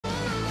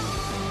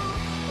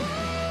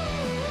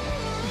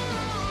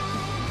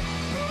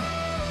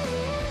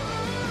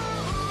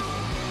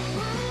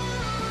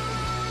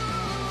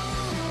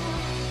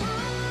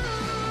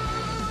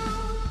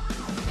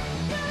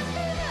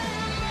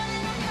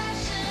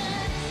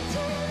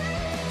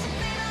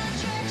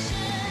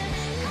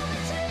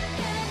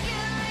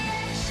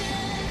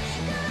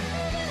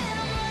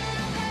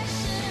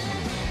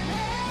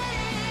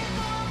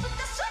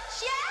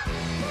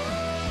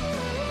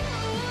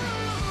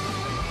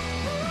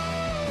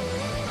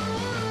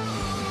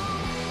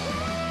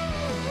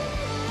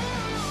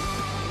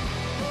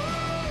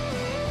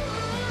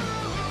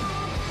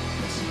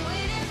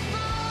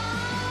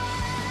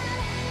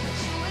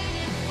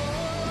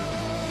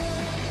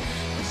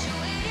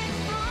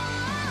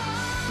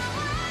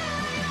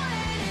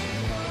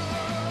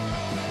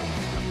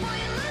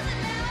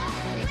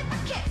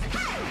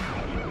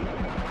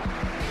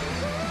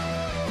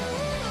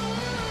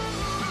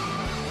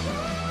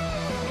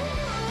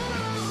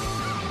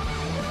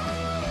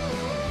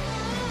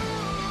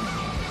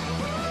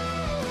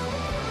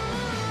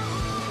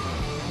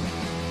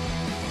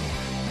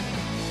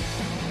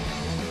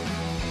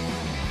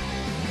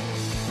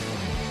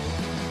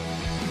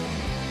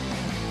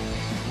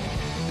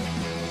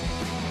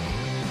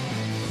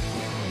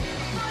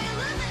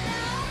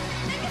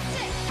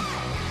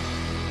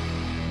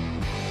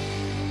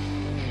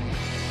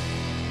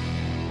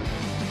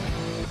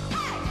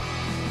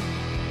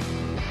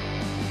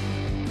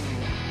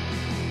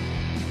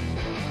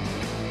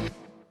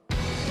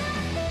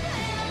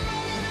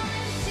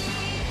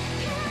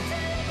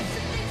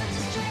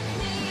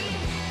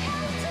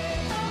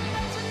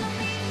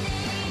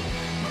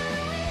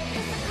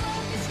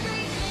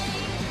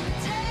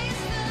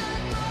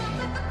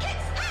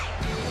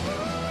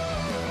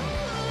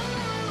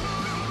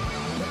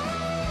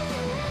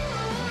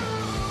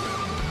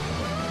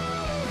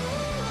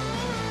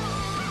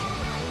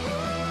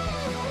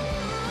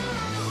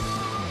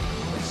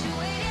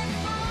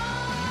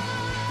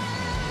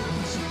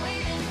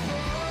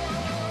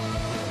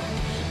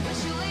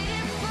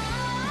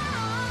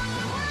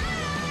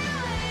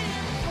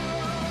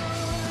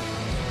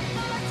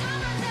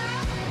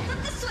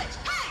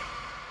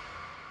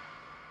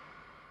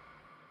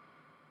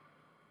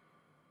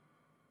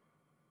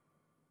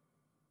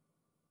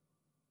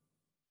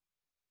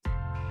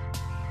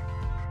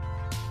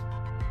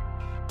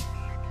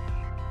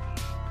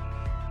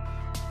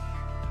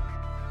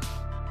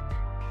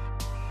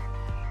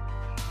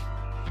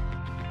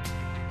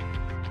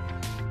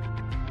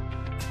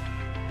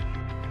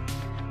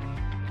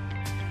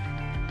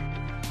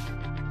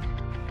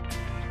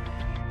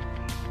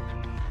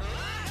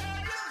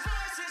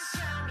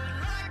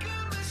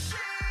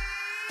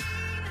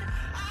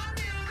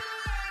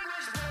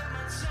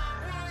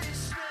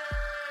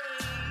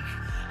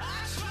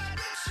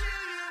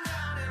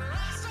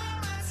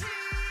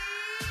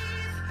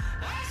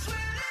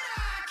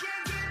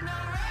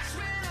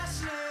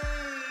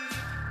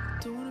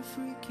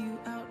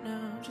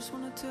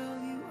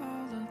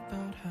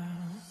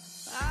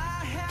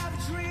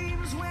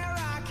dreams where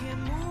I can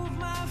move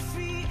my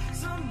feet.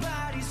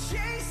 Somebody's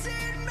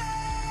chasing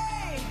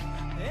me.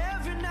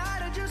 Every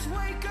night I just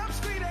wake up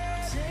screaming.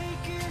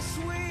 Taking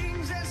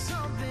swings at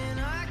something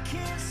I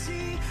can't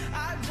see.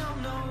 I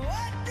don't know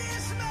what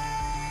this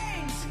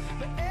means,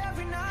 but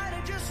every night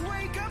I just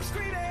wake up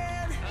screaming.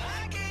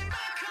 I gave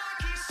my car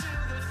keys to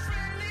the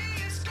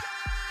friendliest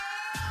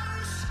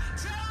ghost.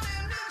 Tell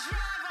him to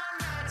drive all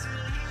night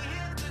till he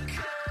hit the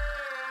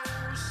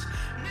coast.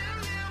 Knew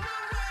you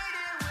were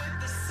waiting with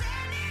the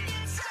sand in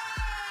your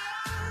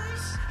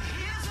toes.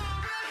 Here's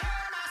where it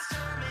hurt my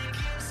stomach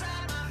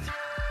inside my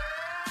throat.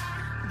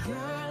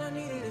 Girl, I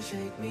need you to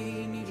shake me,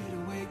 need you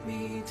to wake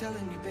me.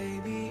 Telling you,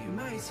 baby, it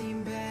might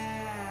seem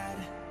bad,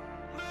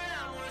 but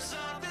I'm worse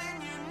off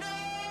than you know.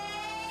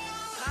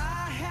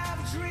 I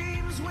have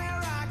dreams where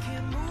I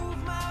can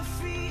move my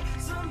feet.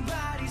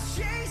 Somebody's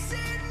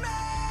chasing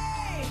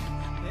me.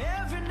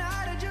 Every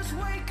night I just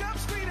wake up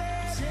screaming.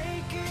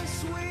 Taking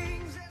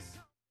swings at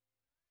some...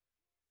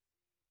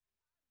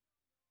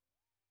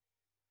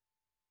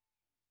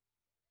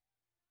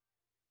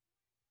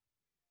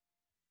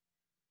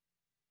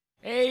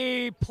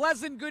 A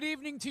pleasant good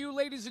evening to you,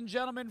 ladies and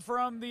gentlemen,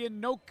 from the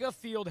Anoka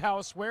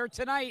Fieldhouse, where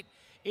tonight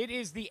it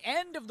is the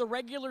end of the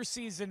regular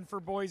season for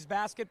boys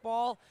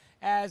basketball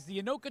as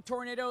the Anoka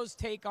Tornadoes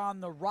take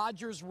on the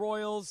Rogers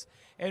Royals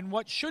in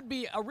what should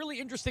be a really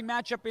interesting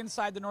matchup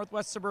inside the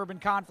Northwest Suburban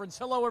Conference.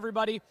 Hello,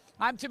 everybody.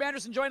 I'm Tim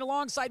Anderson, joined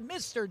alongside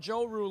Mr.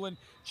 Joe Rulin.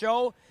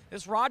 Joe,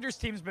 this Rogers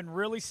team's been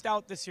really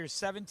stout this year,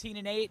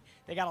 17-8.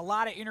 They got a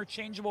lot of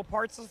interchangeable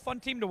parts. It's a fun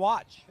team to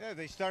watch. Yeah,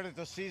 they started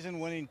the season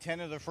winning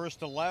 10 of their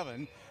first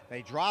 11.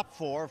 They dropped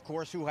 4, of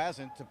course, who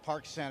hasn't, to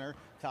Park Center,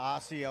 to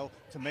Osseo,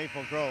 to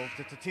Maple Grove,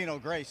 to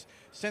Totino Grace.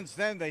 Since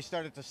then, they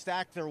started to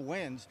stack their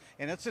wins,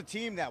 and it's a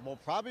team that will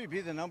probably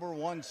be the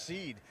 #1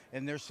 seed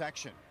in their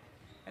section.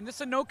 And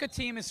this Anoka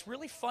team is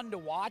really fun to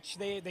watch.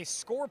 They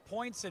score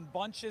points in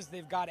bunches.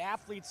 They've got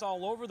athletes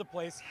all over the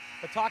place.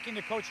 But talking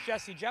to Coach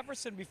Jesse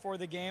Jefferson before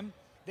the game,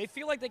 they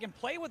feel like they can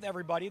play with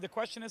everybody. The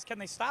question is, can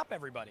they stop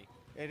everybody?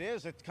 It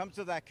is. It comes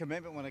to that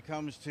commitment when it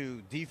comes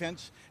to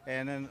defense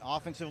and then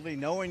offensively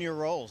knowing your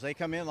roles. They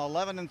come in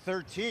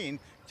 11-13,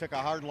 took a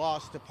hard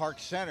loss to Park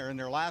Center in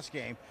their last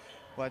game,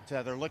 but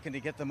they're looking to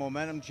get the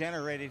momentum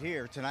generated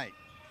here tonight.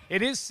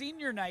 It is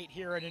senior night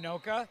here at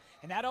Anoka,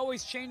 and that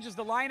always changes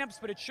the lineups,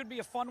 but it should be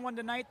a fun one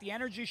tonight. The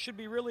energy should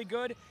be really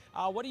good.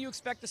 What do you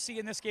expect to see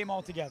in this game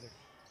altogether?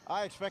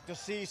 I expect to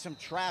see some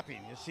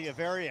trapping. You see a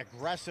very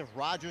aggressive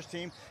Rogers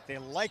team. They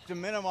like to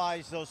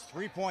minimize those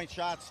three-point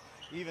shots,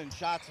 even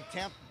shots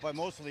attempt, but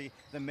mostly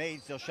the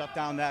maids. They'll shut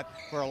down that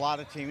for a lot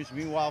of teams.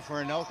 Meanwhile,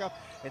 for Anoka,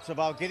 it's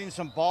about getting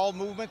some ball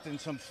movement and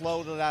some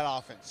flow to that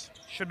offense.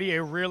 Should be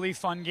a really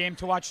fun game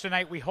to watch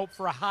tonight. We hope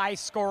for a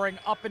high-scoring,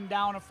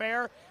 up-and-down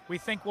affair. We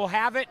think we'll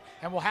have it,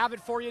 and we'll have it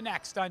for you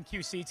next on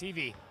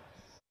QCTV.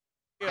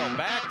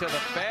 Back to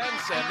the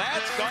fence, and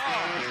that's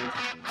gone.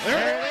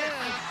 There it is.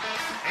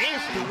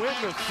 Ace to win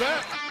the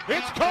set.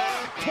 It's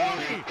caught.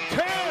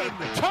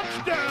 20-10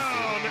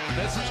 touchdown.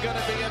 This is going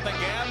to be in the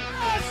gap.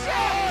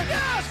 Score!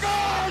 Yes!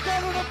 Score! Go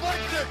to the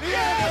deflection. The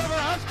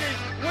Andover Huskies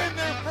win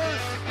their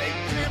first state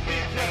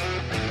championship.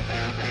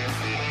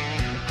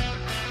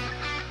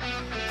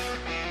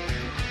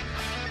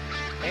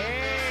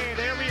 Hey,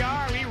 there we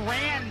are. We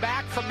ran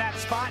back from that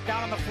spot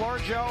down on the floor,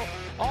 Joe,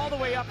 all the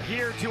way up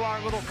here to our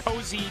little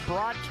cozy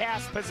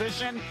broadcast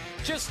position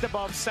just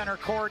above center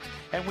court,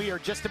 and we are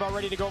just about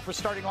ready to go for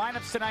starting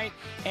lineups tonight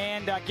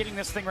and getting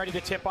this thing ready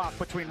to tip off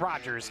between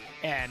Rogers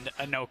and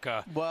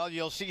Anoka. Well,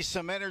 you'll see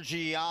some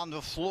energy on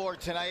the floor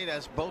tonight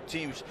as both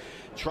teams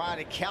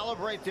try to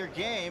calibrate their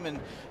game and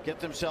get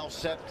themselves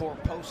set for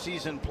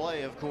postseason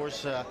play. Of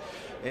course,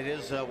 it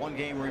is one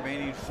game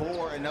remaining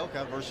for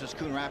Anoka versus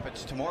Coon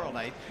Rapids tomorrow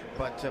night,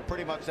 but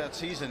pretty much that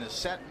season is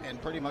set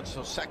and pretty much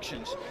those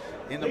sections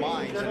in the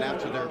minds, and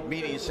after their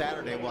meeting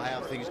Saturday, we'll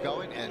have things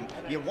going, and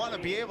you want to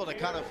be able to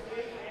kind of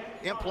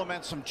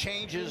implement some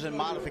changes and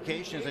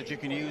modifications that you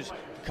can use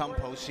come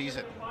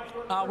postseason.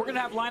 We're going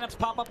to have lineups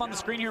pop up on the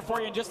screen here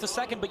for you in just a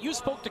second, but you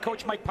spoke to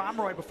Coach Mike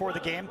Pomeroy before the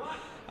game.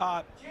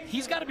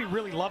 He's got to be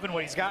really loving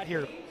what he's got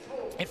here.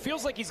 It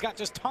feels like he's got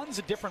just tons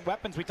of different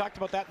weapons. We talked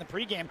about that in the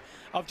pregame,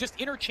 of just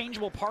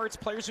interchangeable parts,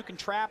 players who can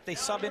trap, they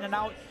sub in and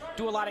out,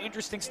 do a lot of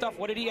interesting stuff.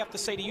 What did he have to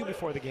say to you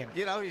before the game?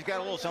 You know, he's got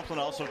a little something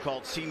also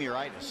called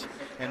senioritis,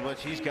 in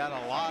which he's got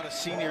a lot of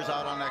seniors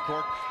out on that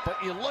court.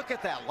 But you look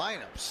at that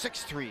lineup,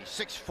 6'3",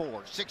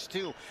 6'4",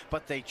 6'2",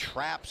 but they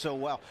trap so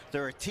well.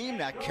 They're a team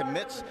that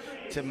commits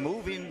to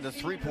moving the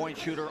three-point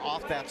shooter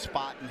off that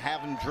spot and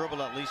have him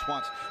dribble at least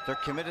once. They're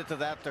committed to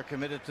that. They're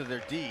committed to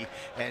their D,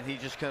 and he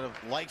just kind of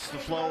likes the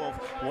flow of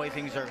the way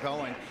things are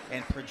going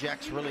and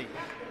projects really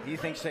he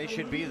thinks they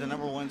should be the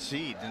 #1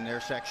 seed in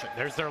their section.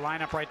 There's their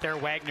lineup right there: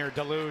 Wagner,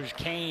 Deluge,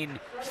 Kane,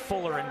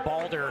 Fuller, and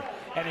Balder.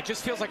 And it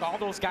just feels like all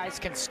those guys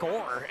can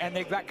score, and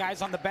they've got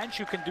guys on the bench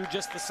who can do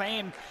just the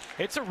same.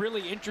 It's a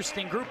really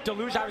interesting group.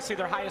 Deluge, obviously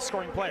their highest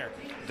scoring player.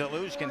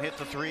 Deluge can hit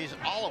the threes.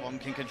 All of them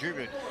can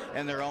contribute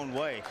in their own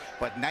way.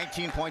 But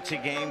 19 points a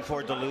game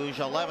for Deluge,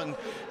 11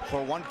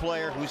 for one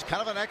player who's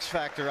kind of an X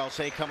factor, I'll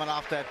say, coming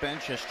off that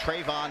bench, is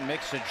Trayvon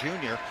Mixa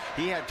Jr.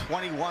 He had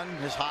 21,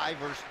 his high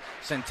versus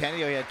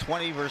Centennial. He had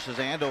 20 versus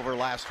Andover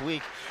last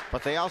week.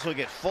 But they also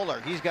get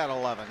Fuller. He's got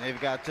 11. They've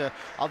got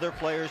other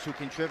players who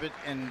contribute,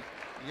 and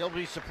you'll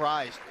be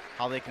surprised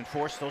how they can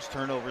force those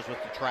turnovers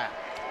with the trap.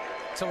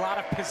 It's a lot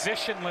of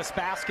positionless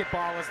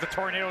basketball as the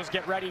Tornadoes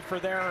get ready for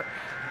their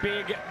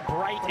big,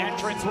 bright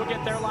entrance. We'll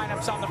get their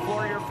lineups on the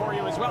floor here for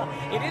you as well.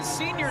 It is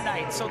senior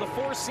night, so the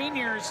 4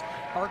 seniors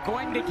are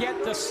going to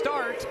get the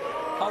start,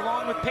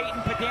 along with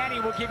Peyton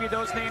Padani. We'll give you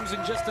those names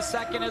in just a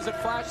second as it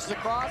flashes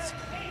across.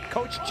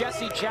 Coach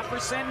Jesse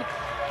Jefferson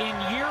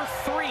in year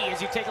 3,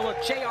 as you take a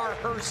look. J.R.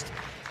 Hurst,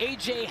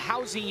 A.J.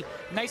 Housey.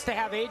 Nice to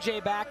have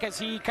A.J. back as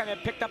he kind of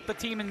picked up the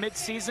team in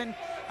midseason.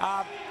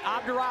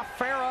 Abdurrah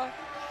Farah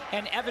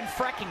and Evan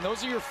Frecking.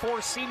 Those are your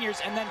 4 seniors,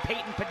 and then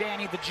Peyton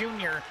Padani, the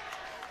junior,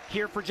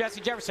 here for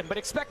Jesse Jefferson. But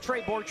expect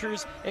Trey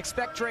Borchers,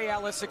 expect Trey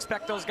Ellis,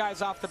 expect those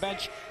guys off the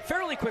bench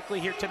fairly quickly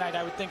here tonight,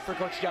 I would think, for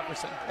Coach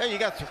Jefferson. Yeah, you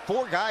got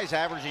 4 guys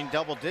averaging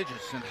double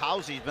digits, and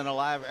Housey's been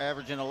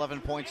averaging 11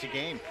 points a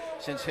game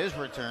since his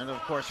return.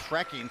 Of course,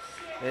 Frecking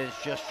is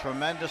just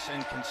tremendous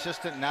and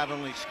consistent, not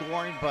only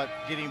scoring, but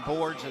getting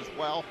boards as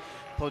well.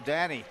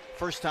 Podani,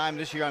 first time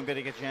this year I'm going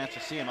to get a chance to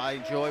see him. I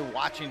enjoy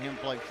watching him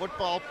play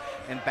football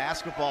and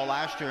basketball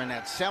last year in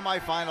that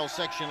semifinal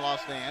section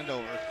loss to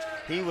Andover.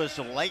 He was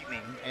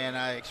lightning, and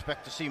I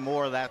expect to see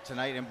more of that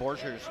tonight. And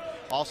Borchers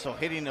also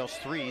hitting those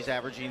threes,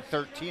 averaging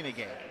 13 a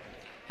game.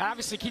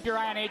 Obviously, keep your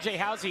eye on A.J.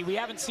 Housey. We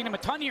haven't seen him a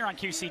ton here on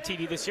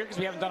QCTV this year because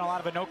we haven't done a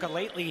lot of Anoka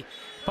lately.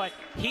 But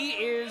he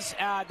is,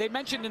 they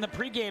mentioned in the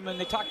pregame, and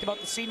they talked about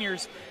the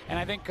seniors, and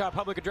I think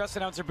public address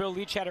announcer Bill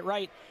Leach had it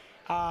right.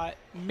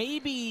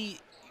 Maybe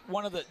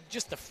one of the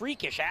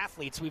freakish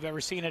athletes we've ever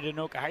seen at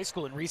Anoka High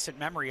School in recent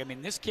memory. I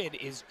mean, this kid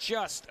is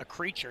just a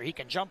creature. He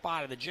can jump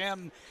out of the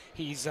gym.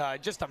 He's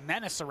just a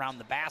menace around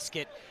the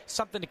basket.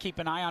 Something to keep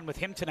an eye on with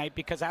him tonight,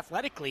 because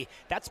athletically,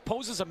 that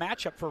poses a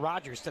matchup for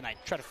Rogers tonight.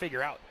 Try to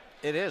figure out.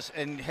 It is.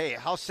 And hey,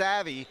 how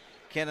savvy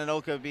can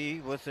Anoka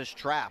be with this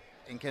trap?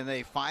 And can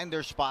they find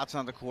their spots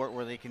on the court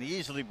where they can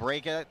easily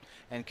break it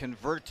and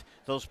convert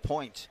those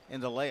points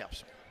into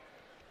layups?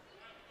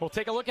 We'll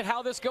take a look at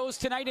how this goes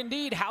tonight.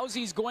 Indeed,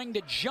 Housey's going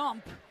to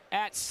jump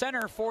at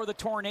center for the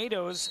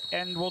Tornadoes,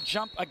 and will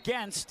jump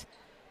against,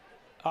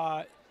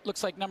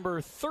 looks like number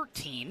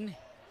 13.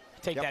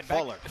 Take that back.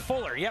 Fuller.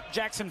 Fuller, yep,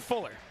 Jackson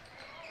Fuller.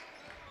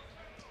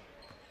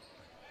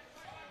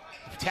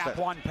 Tap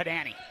one,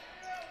 Padani.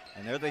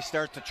 And there they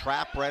start the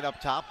trap right up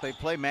top. They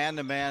play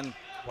man-to-man.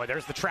 Boy,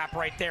 there's the trap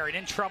right there, and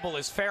in trouble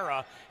is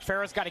Farah.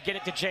 Farah's got to get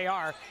it to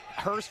JR.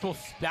 Hurst will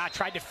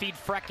tried to feed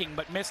Frecking,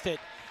 but missed it.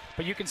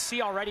 But you can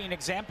see already an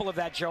example of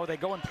that, Joe. They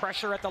go in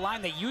pressure at the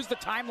line. They use the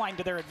timeline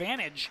to their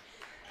advantage,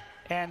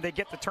 and they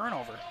get the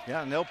turnover.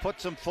 Yeah, and they'll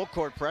put some full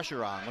court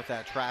pressure on with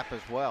that trap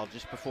as well,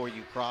 just before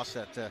you cross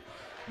that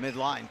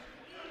midline.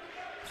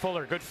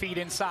 Fuller, good feed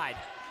inside.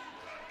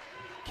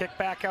 Kick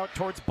back out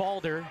towards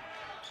Balder.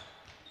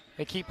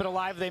 They keep it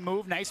alive, they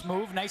move, nice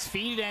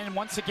feed, and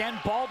once again,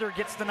 Balder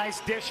gets the nice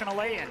dish and a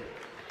lay-in.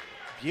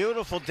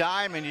 Beautiful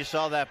dime, and you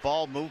saw that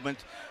ball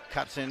movement,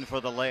 cuts in for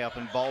the layup,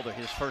 and Balder,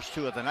 his first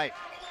 2 of the night.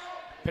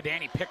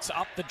 Padani picks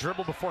up the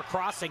dribble before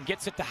crossing,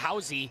 gets it to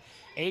Housey.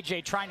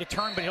 AJ trying to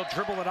turn, but he'll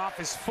dribble it off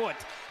his foot,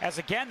 as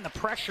again, the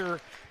pressure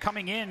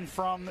coming in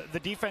from the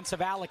defense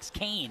of Alex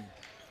Kane.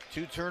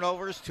 2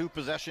 turnovers, 2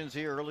 possessions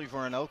here early for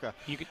Anoka.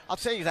 I'll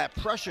tell you, that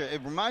pressure,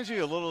 it reminds me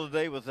a little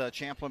today with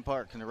Champlin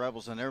Park and the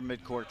Rebels and their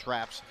midcourt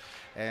traps.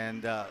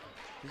 And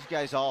these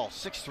guys all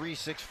 6'3",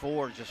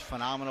 6'4", just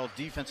phenomenal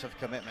defensive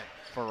commitment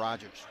for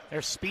Rogers.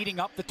 They're speeding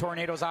up the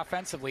Tornadoes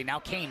offensively. Now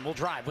Kane will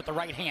drive with the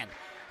right hand.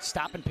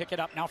 Stop and pick it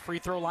up. Now free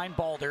throw line,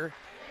 Balder.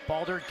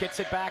 Balder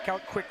gets it back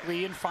out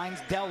quickly and finds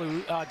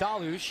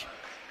Dalush.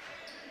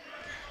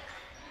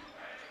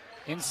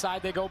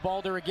 Inside they go,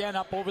 Balder again,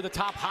 up over the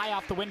top, high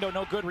off the window,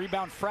 no good.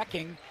 Rebound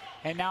Frecking,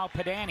 and now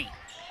Padani.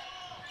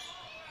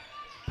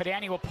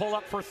 Padani will pull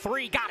up for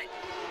 3, got it.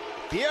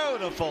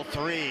 Beautiful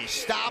 3,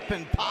 stop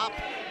and pop.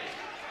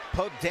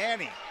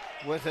 Padani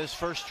with his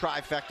first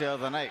trifecta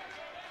of the night.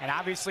 And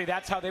obviously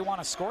that's how they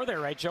want to score there,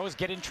 right, Joe? Is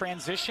get in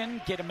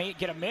transition, get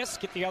a miss,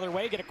 get the other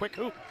way, get a quick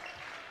hoop.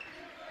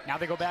 Now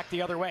they go back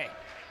the other way.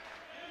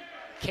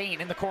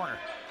 Kane in the corner,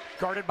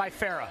 guarded by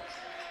Farah.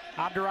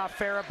 Abdurrah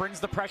Farah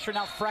brings the pressure.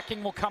 Now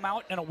Frecking will come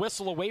out and a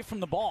whistle away from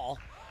the ball.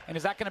 And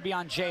is that going to be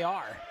on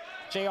JR?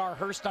 JR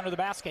Hurst under the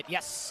basket.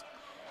 Yes.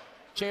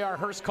 JR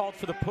Hurst called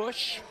for the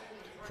push.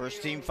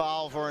 First team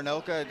foul for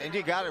Anoka, and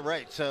you got it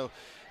right. So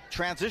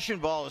transition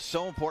ball is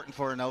so important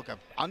for Anoka.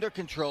 Under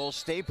control,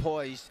 stay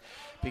poised,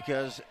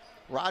 because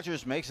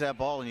Rogers makes that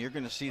ball, and you're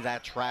going to see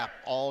that trap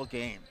all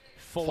game.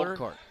 Fuller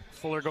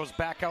Fuller goes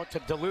back out to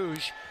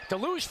Deluge.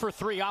 Deluge for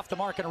three off the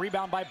mark and a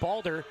rebound by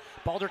Balder.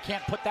 Balder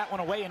can't put that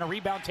one away, and a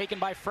rebound taken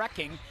by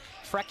Frecking.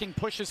 Frecking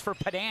pushes for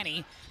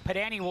Padani.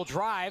 Padani will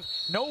drive.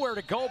 Nowhere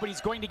to go, but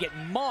he's going to get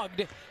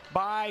mugged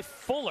by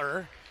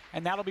Fuller.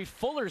 And that'll be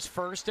Fuller's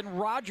first and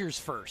Rogers'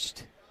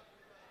 first.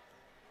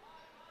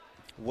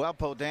 Well,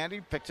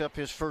 Podani picked up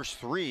his first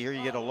three. Here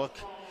you get a look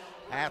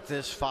at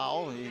this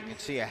foul. You can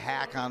see a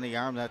hack on the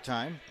arm that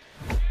time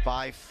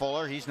by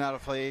Fuller. He's not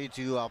afraid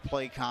to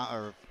play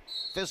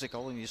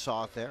physical, and you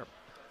saw it there.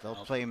 They'll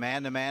play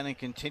man-to-man and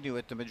continue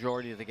it the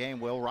majority of the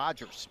game. Will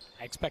Rogers.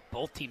 I expect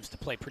both teams to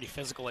play pretty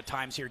physical at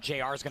times here.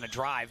 JR is going to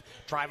drive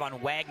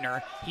on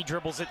Wagner. He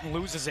dribbles it and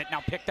loses it. Now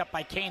picked up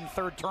by Kane.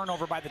 Third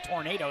turnover by the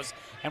Tornadoes.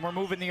 And we're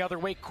moving the other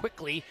way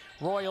quickly.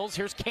 Royals,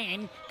 here's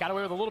Kane. Got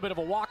away with a little bit of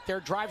a walk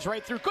there. Drives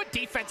right through. Good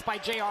defense by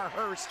JR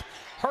Hurst.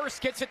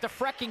 Hurst gets it to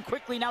Frecking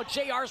quickly. Now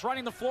JR's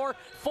running the floor.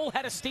 Full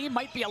head of steam.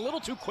 Might be a little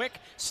too quick.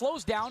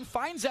 Slows down.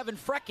 Finds Evan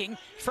Frecking.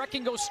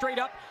 Frecking goes straight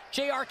up.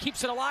 JR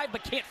keeps it alive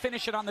but can't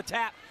finish it on the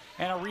tap.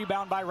 And a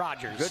rebound by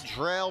Rogers. Good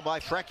trail by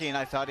Frecking.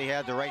 I thought he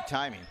had the right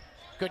timing.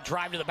 Good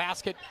drive to the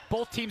basket.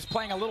 Both teams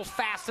playing a little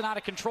fast and out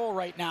of control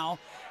right now.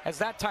 As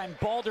that time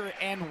Balder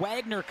and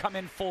Wagner come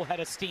in full head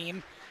of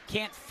steam.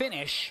 Can't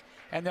finish,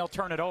 and they'll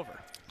turn it over.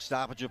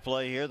 Stoppage of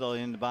play here. They'll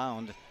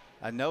inbound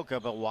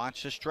Anoka, but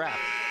watch this trap.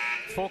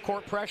 Full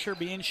court pressure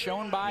being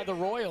shown by the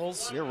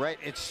Royals. You're right.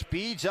 It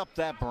speeds up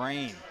that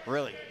brain,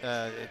 really.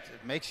 It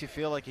makes you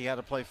feel like you got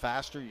to play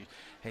faster.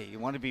 You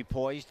want to be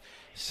poised.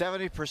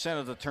 70%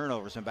 of the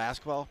turnovers in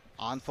basketball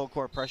on full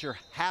court pressure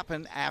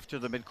happen after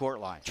the midcourt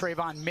line.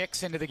 Trayvon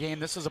Mix into the game.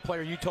 This is a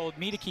player you told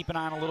me to keep an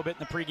eye on a little bit in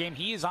the pregame.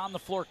 He is on the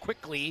floor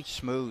quickly.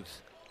 Smooth.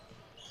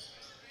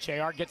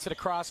 JR gets it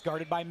across,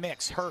 guarded by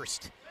Mix.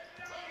 Hurst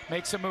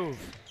makes a move.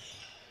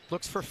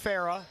 Looks for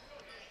Farah.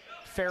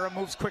 Farah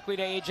moves quickly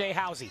to A.J.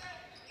 Housey.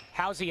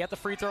 Housey at the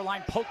free throw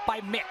line, poked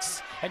by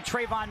Mix, and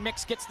Trayvon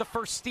Mix gets the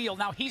first steal.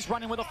 Now he's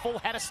running with a full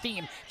head of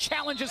steam.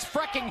 Challenges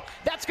Frecking.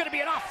 That's going to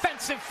be an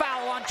offensive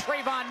foul on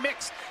Trayvon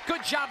Mix.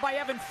 Good job by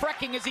Evan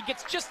Frecking as he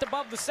gets just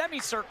above the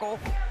semicircle,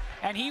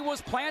 and he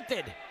was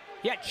planted.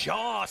 Yeah,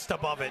 just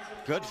above it.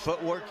 Good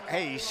footwork.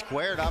 Hey, he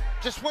squared up,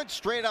 just went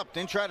straight up,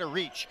 didn't try to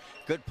reach.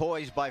 Good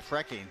poise by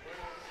Frecking.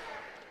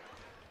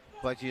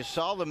 But you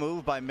saw the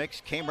move by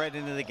Mix, came right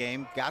into the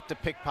game, got the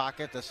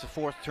pickpocket. That's the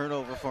fourth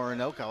turnover for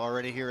Anoka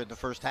already here in the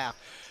first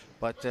half.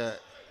 But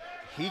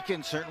he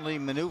can certainly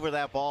maneuver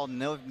that ball,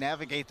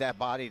 navigate that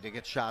body to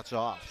get shots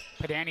off.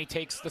 Padani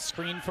takes the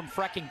screen from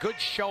Frecking. Good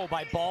show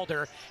by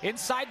Balder.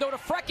 Inside, though, to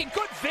Frecking.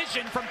 Good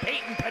vision from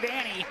Peyton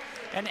Padani.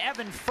 And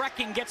Evan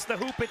Frecking gets the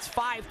hoop. It's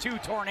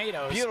 5-2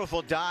 Tornadoes.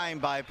 Beautiful dime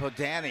by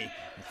Padani.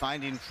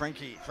 Finding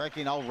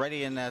Frecking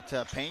already in that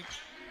paint.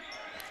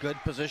 Good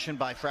position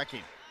by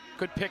Frecking.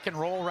 Good pick and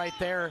roll right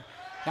there.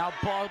 Now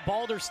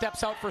Balder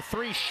steps out for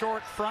three,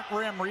 short, front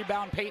rim,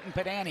 rebound Peyton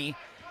Padani.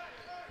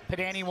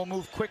 Padani will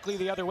move quickly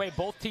the other way.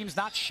 Both teams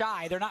not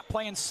shy. They're not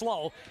playing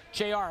slow.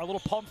 JR, a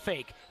little pump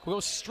fake.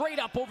 Goes straight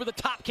up over the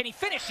top. Can he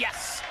finish?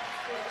 Yes.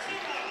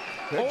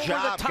 Good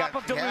job. Over the top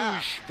of Deluge.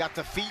 Yeah, got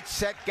the feet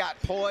set, got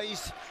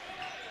poised,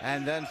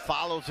 and then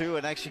followed through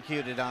and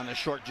executed on a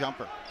short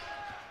jumper.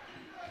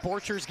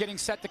 Borchers getting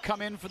set to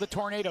come in for the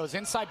Tornadoes.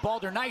 Inside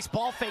Balder, nice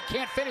ball fake,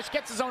 can't finish,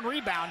 gets his own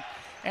rebound.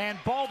 And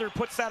Balder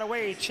puts that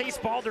away. Chase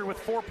Balder with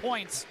 4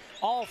 points,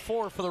 all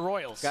 4 for the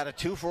Royals. Got a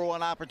 2-for-1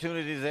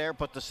 opportunity there,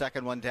 put the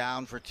second one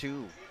down for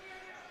 2.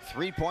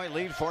 3-point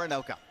lead for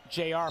Anoka.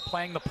 JR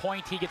playing the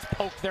point. He gets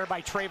poked there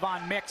by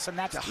Trayvon Mix, and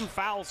that's 2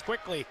 fouls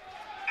quickly.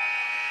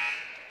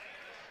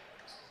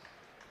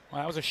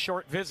 Well, that was a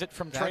short visit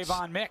from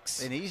Trayvon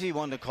Mix. An easy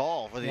one to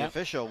call for the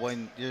official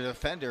when your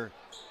defender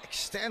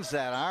extends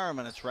that arm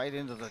and it's right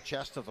into the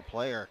chest of the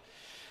player.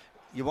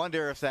 You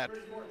wonder if that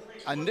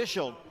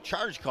initial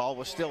charge call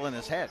was still in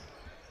his head.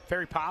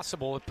 Very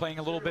possible, playing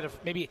a little bit of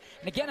maybe,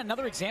 and again,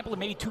 another example of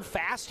maybe too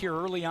fast here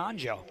early on,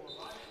 Joe.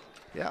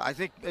 Yeah, I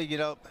think,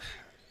 you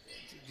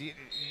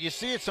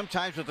see it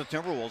sometimes with the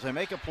Timberwolves. They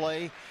make a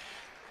play,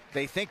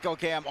 they think,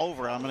 okay, I'm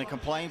over it, I'm going to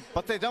complain,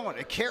 but they don't.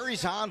 It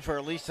carries on for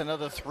at least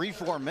another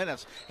 3-4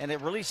 minutes, and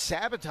it really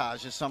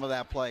sabotages some of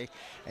that play,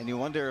 and you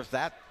wonder if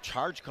that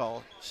charge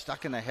call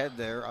stuck in the head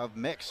there of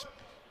Mix.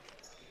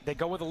 They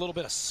go with a little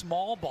bit of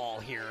small ball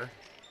here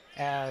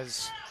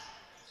as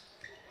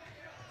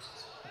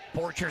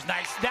Borchers,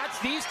 nice.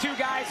 These two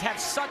guys have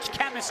such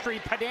chemistry,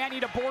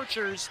 Padani to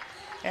Borchers,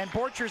 and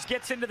Borchers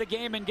gets into the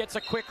game and gets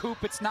a quick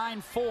hoop. It's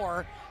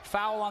 9-4,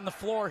 foul on the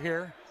floor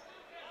here.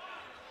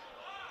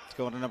 It's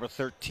going to number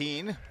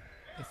 13.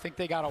 I think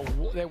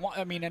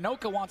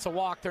Anoka wants a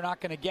walk. They're not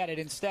going to get it.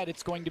 Instead,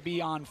 it's going to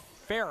be on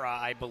Farah,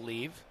 I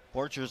believe.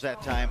 Borchers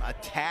that time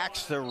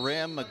attacks the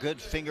rim, a good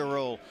finger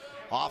roll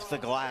off the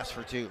glass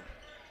for 2.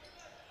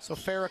 So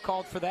Farah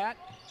called for that.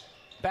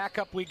 Back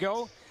up we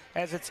go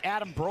as it's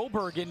Adam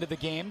Broberg into the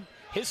game.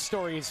 His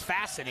story is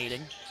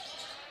fascinating.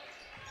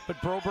 But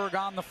Broberg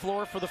on the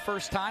floor for the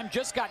first time.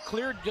 Just got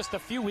cleared just a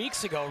few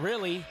weeks ago,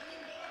 really.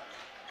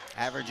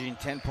 Averaging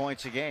 10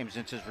 points a game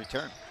since his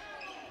return.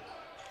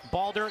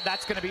 Balder,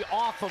 that's going to be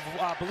off of,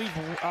 I believe,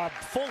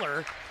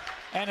 Fuller.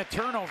 and a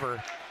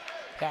turnover.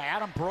 Yeah,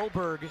 Adam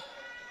Broberg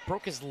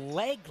broke his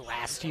leg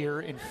last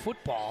year in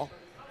football.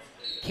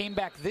 Came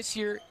back this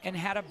year and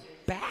had a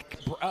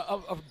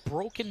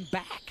broken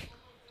back,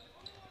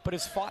 but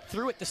has fought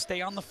through it to stay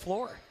on the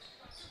floor.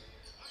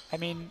 I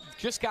mean,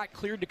 just got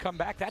cleared to come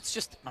back. That's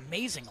just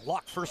amazing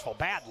luck. First of all,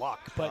 bad luck,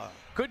 but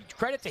good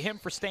credit to him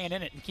for staying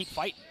in it and keep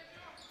fighting.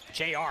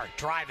 JR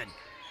driving.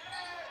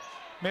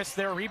 Missed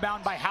there,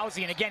 rebound by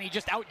Housey, and again, he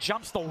just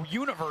out-jumps the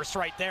universe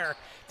right there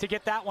to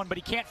get that one, but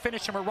he can't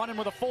finish him. Or running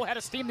with a full head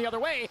of steam the other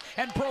way,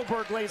 and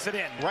Broberg lays it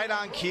in. Right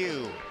on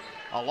cue.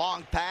 A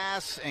long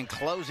pass and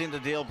closing the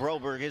deal.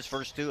 Broberg, his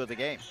first 2 of the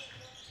game.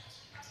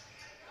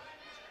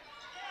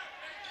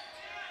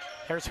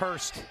 There's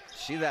Hurst.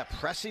 See that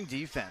pressing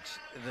defense.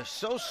 They're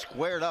so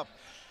squared up,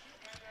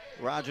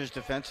 Rogers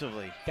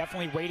defensively.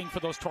 Definitely waiting for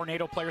those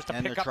Tornado players to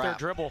And pick their up their trap.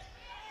 dribble.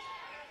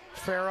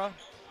 Farah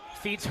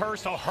feeds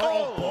Hurst.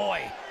 Oh,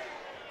 boy.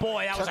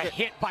 Boy, that was a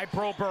hit by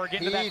Broberg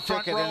into that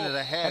front row. Into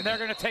the head. And they're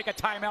going to take a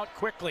timeout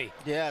quickly.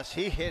 Yes,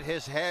 he hit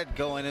his head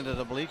going into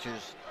the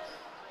bleachers.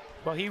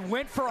 Well, he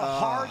went for a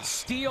hard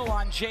steal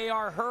on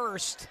J.R.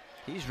 Hurst.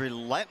 He's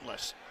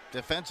relentless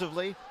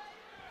defensively.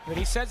 But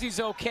he says he's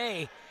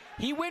okay.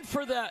 He went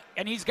for and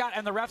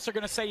the refs are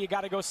going to say you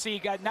got to go see,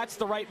 and that's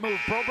the right move.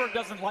 Broberg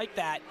doesn't like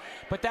that,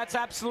 but that's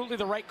absolutely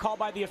the right call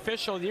by the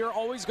official. You're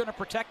always going to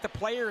protect the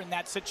player in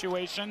that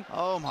situation.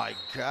 Oh my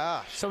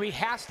gosh. So he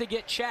has to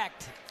get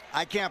checked.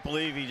 I can't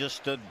believe he just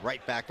stood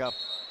right back up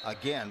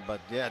again, but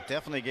yeah,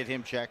 definitely get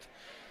him checked.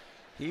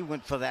 He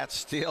went for that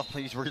steal.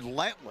 He's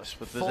relentless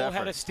with his effort. Full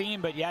head of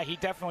steam, but yeah, he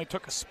definitely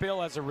took a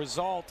spill as a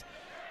result.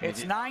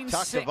 It's 9-6.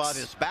 Talked about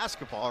his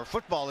basketball or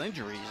football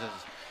injuries.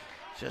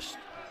 It's just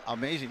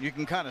amazing. You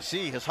can kind of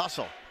see his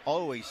hustle,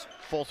 always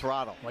full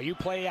throttle. Well, you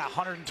play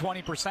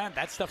 120%.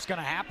 That stuff's going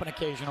to happen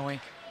occasionally.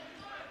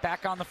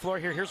 Back on the floor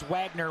here. Here's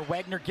Wagner.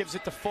 Wagner gives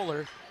it to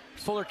Fuller.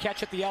 Fuller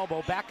catch at the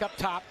elbow. Back up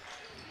top.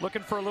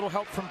 Looking for a little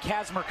help from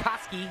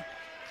Kazmarkowski.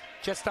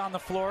 Just on the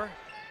floor.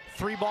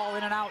 3-ball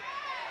in and out.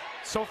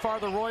 So far,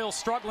 the Royals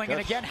struggling. Good.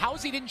 And again,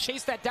 Housey didn't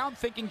chase that down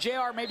thinking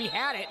JR maybe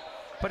had it.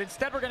 But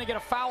instead, we're going to get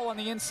a foul on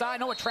the inside.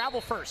 No, a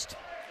travel first.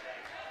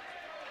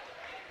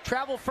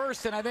 Travel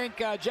first, and I think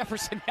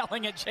Jefferson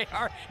yelling at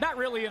JR, not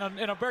really in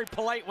a very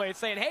polite way,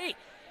 saying, hey,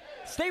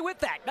 stay with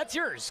that. That's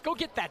yours. Go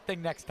get that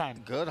thing next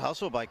time. Good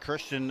hustle by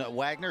Christian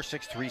Wagner,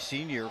 6'3"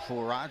 senior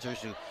for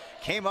Rogers, who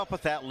came up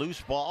with that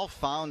loose ball,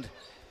 found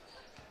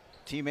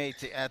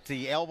teammate at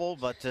the elbow,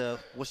 but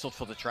whistled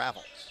for the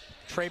travel.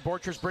 Trey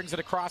Borchers brings it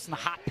across in the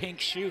hot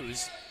pink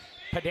shoes.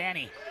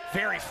 Padani,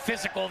 very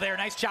physical there.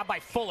 Nice job by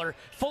Fuller.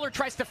 Fuller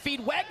tries to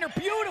feed Wagner.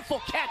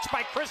 Beautiful catch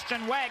by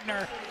Christian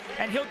Wagner,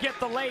 and he'll get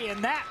the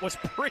lay-in. That was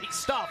pretty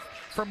stuff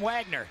from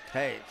Wagner.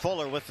 Hey,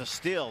 Fuller with the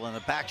steal and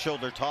the back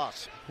shoulder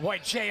toss. Boy,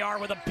 JR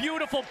with a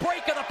beautiful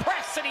break of the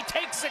press, and he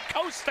takes it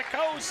coast to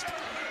coast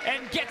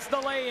and gets the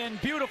lay-in.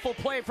 Beautiful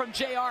play from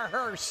J.R.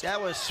 Hurst.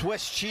 That was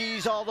Swiss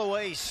cheese all the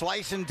way.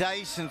 Slice and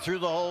dice and through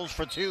the holes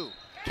for 2.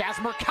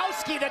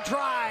 Kazmarkowski to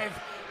drive.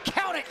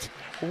 Count it.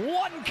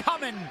 One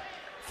coming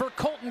for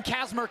Colton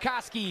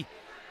Kazmarkowski,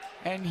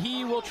 and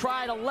he will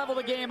try to level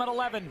the game at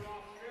 11.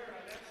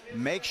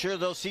 Make sure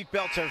those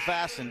seatbelts are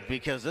fastened,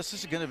 because this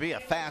is going to be a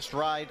fast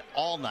ride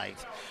all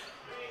night.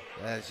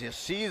 As you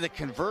see the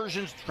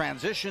conversions,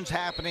 transitions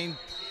happening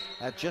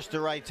at just the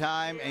right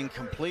time and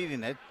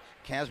completing it.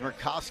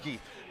 Kazmarkowski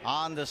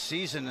on the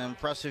season, an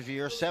impressive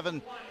year,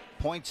 7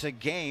 points a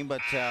game,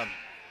 but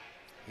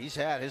his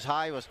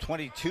high was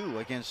 22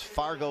 against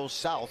Fargo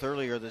South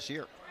earlier this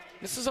year.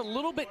 This is a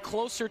little bit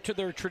closer to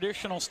their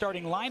traditional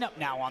starting lineup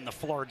now on the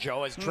floor,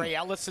 Joe, as Dre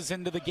Ellis is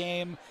into the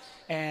game,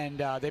 and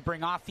they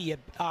bring Afia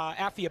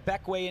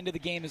Beckway into the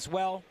game as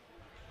well.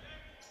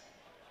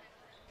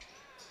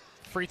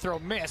 Free throw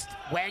missed.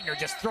 Wagner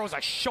just throws a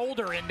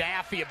shoulder into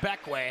Afia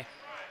Beckway.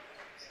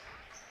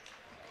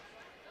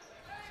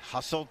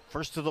 Hustled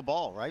first to the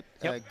ball, right?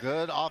 Yep. A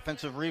good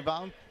offensive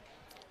rebound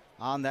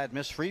on that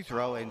missed free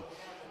throw, and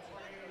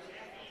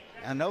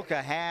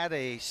Anoka had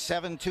a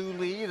 7-2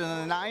 lead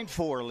and a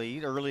 9-4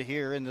 lead early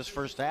here in this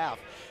first half.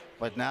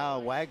 But now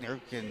Wagner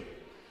can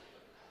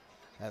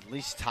at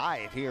least tie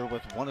it here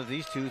with one of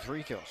these 2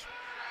 free throws.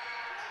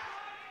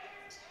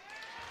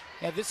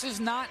 Yeah, this is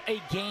not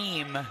a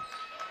game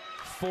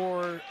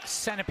for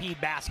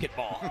centipede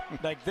basketball.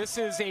 Like, this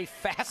is a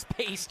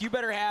fast-paced, you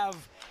better have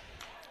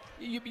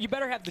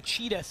the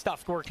cheetah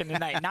stuff working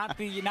tonight, not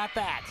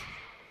that.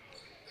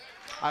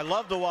 I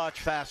love to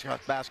watch fast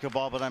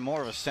basketball, but I'm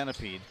more of a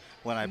centipede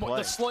when I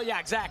play. Yeah,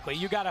 exactly.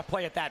 You got to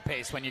play at that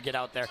pace when you get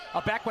out there.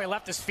 Beckway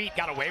left his feet,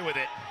 got away with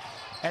it.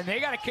 And they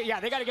got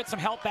to get some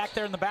help back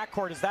there in the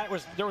backcourt, as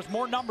there was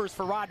more numbers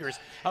for Rogers.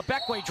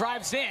 Beckway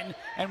drives in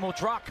and will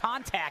draw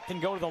contact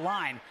and go to the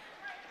line.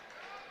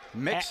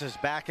 Mix is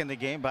back in the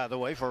game, by the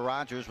way, for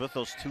Rogers with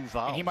those 2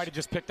 fouls. And he might have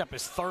just picked up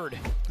his third.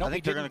 I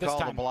think they're going to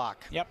call the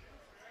block. Yep.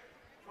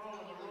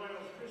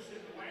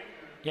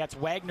 Yeah, it's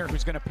Wagner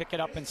who's going to pick it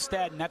up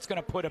instead, and that's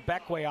going to put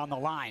Beckway on the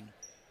line.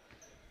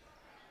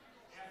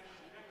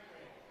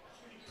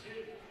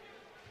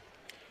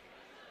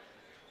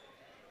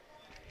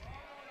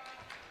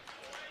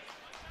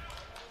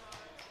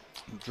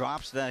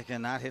 drops that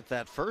cannot hit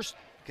that first.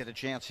 Get a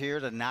chance here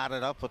to knot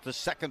it up with the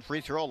second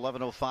free throw.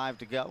 11:05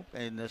 to go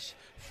in this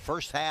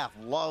first half.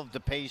 Love the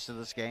pace of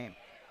this game.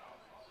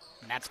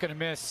 And that's going to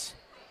miss.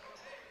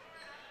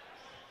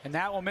 And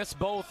that will miss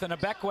both. And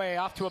Abekwe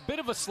off to a bit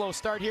of a slow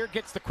start here.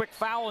 Gets the quick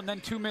foul and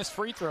then 2 missed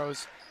free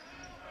throws.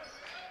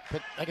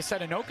 But like I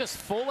said, Anoka's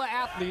full of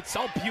athletes.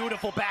 Oh,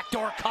 beautiful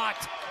backdoor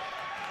cut.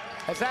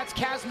 As that's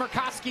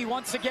Kazmerkoski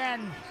once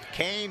again.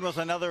 Kane was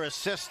another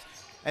assist.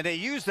 And they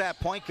use that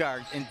point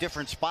guard in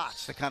different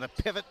spots to kind of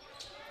pivot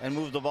and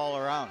move the ball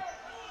around.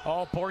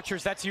 Oh,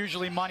 Borchers, that's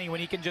usually money when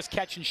he can just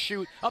catch and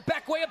shoot.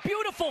 Abekwe, a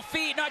beautiful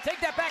feed. No, I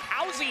take that back.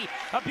 Housey,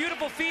 a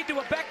beautiful feed to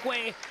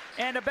Abekwe.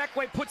 And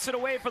Abekwe puts it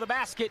away for the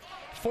basket.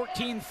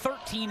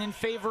 14-13 in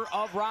favor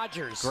of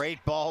Rogers.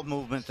 Great ball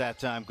movement that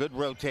time. Good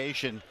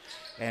rotation.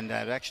 And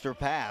that extra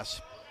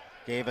pass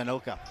gave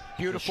Anoka.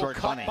 Beautiful short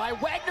cut bunny. by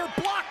Wagner.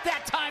 Blocked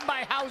that time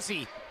by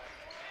Housey.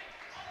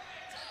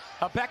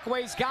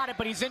 Abekwe's got it,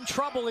 but he's in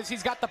trouble as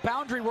he's got the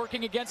boundary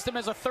working against him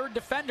as a third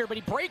defender, but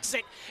he breaks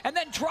it and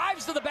then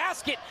drives to the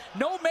basket.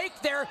 No make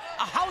there.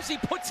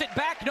 Housey puts it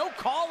back. No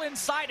call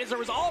inside as there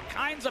was all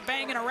kinds of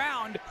banging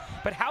around,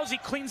 but Housey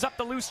cleans up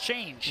the loose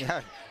change. Yeah,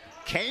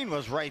 Kane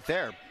was right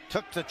there.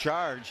 Took the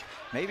charge.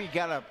 Maybe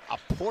got a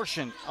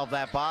portion of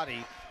that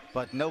body,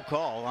 but no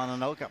call on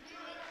Anoka.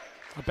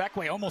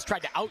 Abekwe almost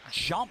tried to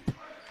out-jump.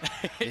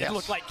 It Yes.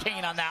 looked like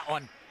Kane on that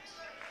one.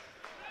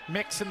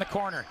 Mix in the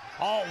corner.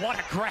 Oh, what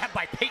a grab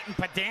by Peyton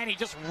Padani.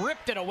 Just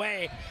ripped it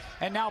away.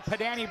 And now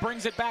Padani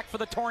brings it back for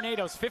the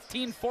Tornadoes.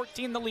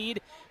 15-14 the lead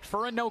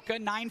for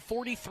Anoka.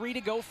 9:43 to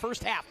go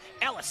first half.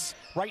 Ellis,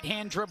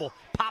 right-hand dribble.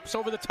 Pops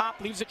over the top,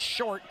 leaves it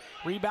short.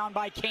 Rebound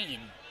by Kane.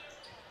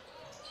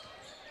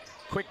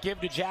 Quick give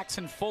to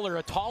Jackson Fuller,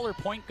 a taller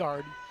point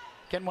guard.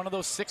 Again, one of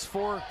those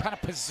 6'4", kind of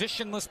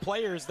positionless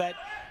players that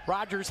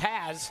Rogers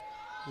has.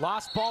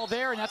 Lost ball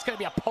there, and that's going to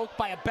be a poke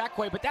by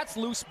Abekwe, but that's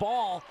loose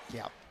ball.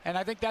 Yeah. And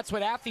I think that's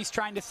what Athey's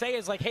trying to say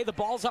is like, hey, the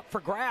ball's up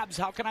for grabs.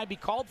 How can I be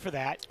called for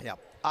that? Yeah,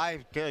 I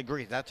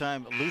agree. That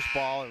time, loose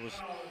ball, it was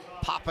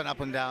popping up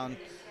and down.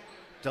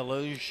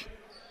 Deluge,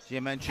 as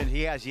you mentioned,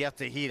 he has yet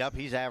to heat up.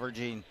 He's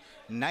averaging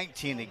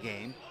 19 a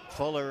game.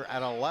 Fuller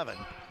at 11.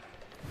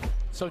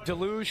 So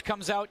Deluge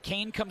comes out,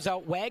 Kane comes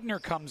out, Wagner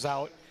comes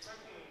out.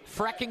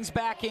 Frecking's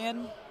back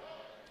in.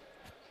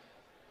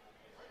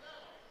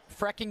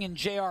 Frecking and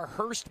J.R.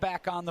 Hurst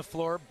back on the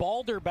floor.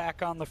 Balder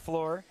back on the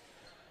floor.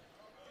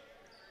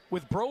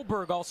 With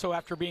Broberg also,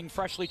 after being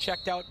freshly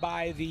checked out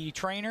by the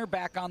trainer,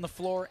 back on the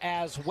floor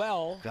as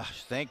well.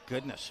 Gosh, thank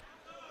goodness.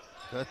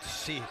 Good to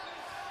see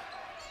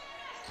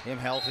him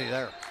healthy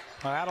there.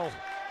 Well,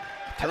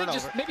 I think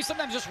just, maybe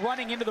sometimes just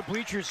running into the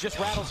bleachers just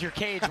rattles your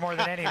cage more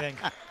than anything.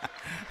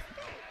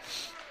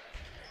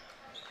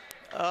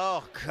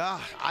 Oh,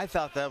 God. I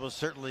thought that was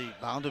certainly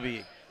bound to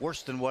be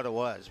worse than what it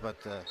was, but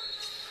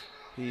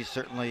he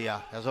certainly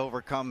has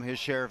overcome his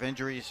share of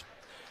injuries.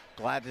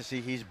 Glad to see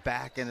he's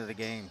back into the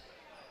game.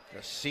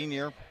 The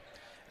senior,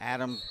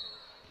 Adam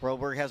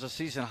Broberg, has a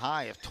season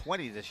high of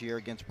 20 this year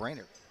against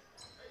Brainerd.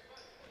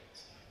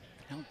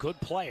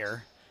 Good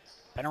player.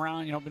 Been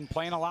around, been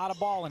playing a lot of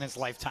ball in his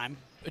lifetime.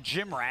 A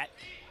gym rat.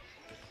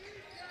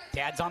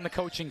 Dad's on the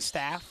coaching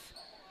staff.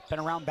 Been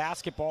around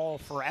basketball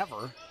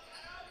forever.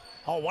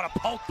 Oh, what a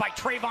poke by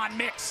Trayvon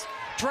Mix.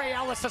 Dre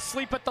Ellis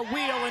asleep at the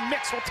wheel, and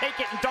Mix will take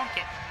it and dunk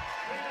it.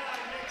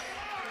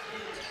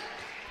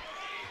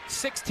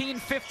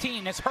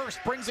 16-15 as Hurst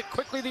brings it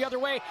quickly the other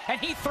way, and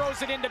he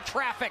throws it into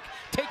traffic.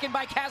 Taken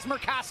by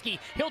Kazmerkoski.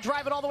 He'll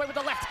drive it all the way with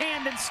the left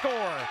hand and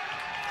score.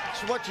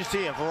 So what you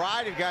see, a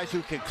variety of guys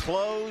who can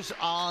close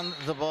on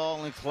the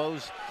ball and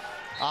close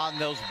on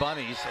those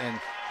bunnies, and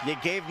you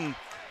gave them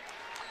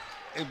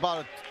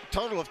about a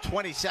total of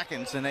 20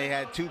 seconds, and they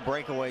had 2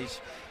 breakaways,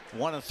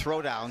 one a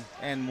throwdown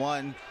and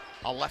one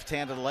a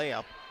left-handed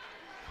layup.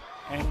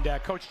 And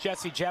Coach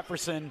Jesse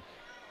Jefferson,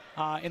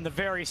 in the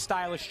very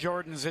stylish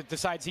Jordans, it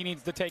decides he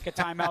needs to take a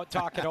timeout,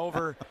 talk it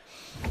over.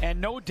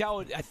 And no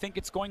doubt, I think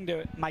it's going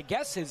to, my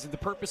guess is the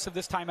purpose of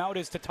this timeout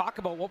is to talk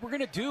about what we're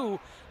going to do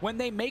when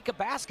they make a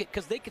basket,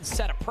 because they can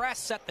set a press,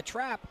 set the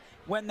trap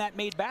when that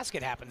made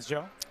basket happens,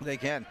 Joe. They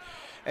can.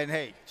 And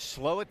hey,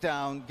 slow it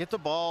down, get the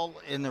ball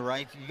in the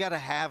right, you got to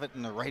have it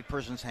in the right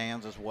person's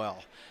hands as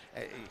well.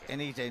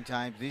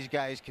 Anytime these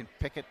guys can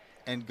pick it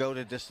and go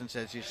to distance,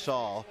 as you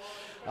saw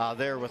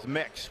there with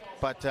Mix.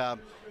 But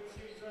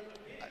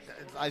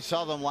I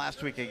saw them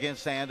last week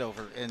against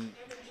Andover, and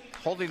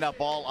holding that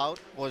ball out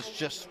was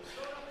just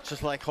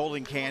like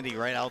holding candy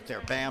right out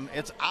there. Bam,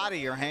 it's out of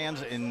your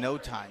hands in no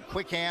time.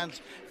 Quick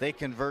hands, they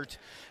convert,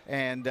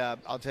 and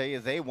I'll tell you,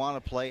 they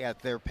want to play at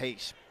their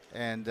pace.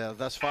 And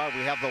thus far,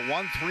 we have the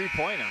 1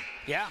 3-pointer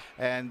Yeah.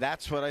 And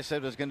that's what I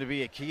said was going to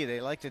be a key. They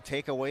like to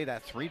take away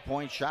that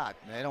three-point shot.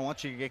 They don't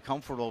want you to get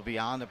comfortable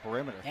beyond the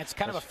perimeter. And it's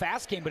kind of a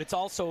fast game, but it's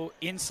also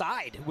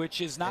inside,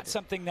 which is not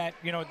something that,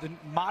 the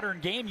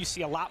modern game, you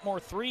see a lot more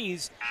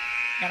threes.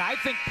 And I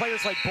think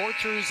players like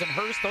Borchers and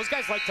Hurst, those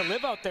guys like to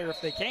live out there if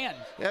they can.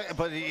 Yeah,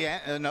 but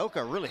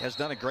Anoka really has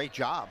done a great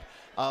job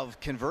of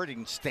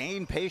converting,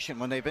 staying patient.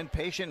 When they've been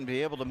patient and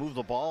be able to move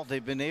the ball,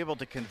 they've been able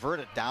to convert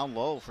it down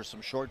low for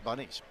some short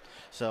bunnies.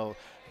 So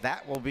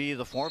that will be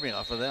the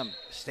formula for them.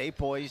 Stay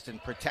poised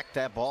and protect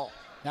that ball.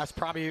 That's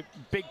probably a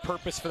big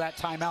purpose for that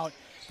timeout.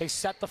 They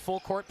set the full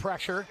court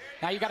pressure.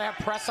 Now you got to have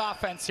press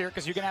offense here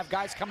because you're going to have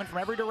guys coming from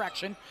every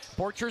direction.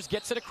 Borchers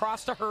gets it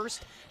across to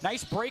Hurst.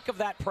 Nice break of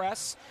that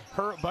press.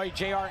 By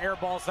JR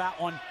airballs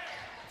that one.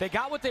 They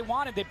got what they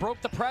wanted. They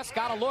broke the press,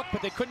 got a look,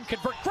 but they couldn't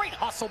convert. Great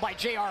hustle by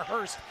J.R.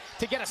 Hurst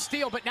to get a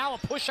steal, but now a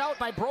push out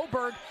by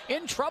Broberg.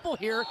 In trouble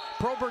here.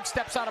 Broberg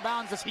steps out of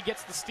bounds as he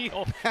gets the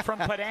steal from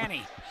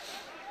Padani.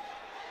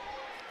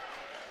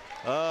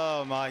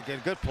 Oh, my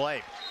good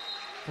play.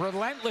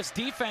 Relentless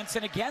defense,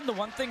 and again, the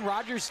one thing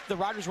the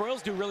Rogers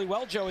Royals do really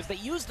well, Joe, is they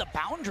use the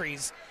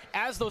boundaries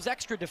as those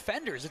extra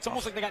defenders. It's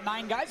almost like they got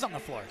 9 guys on the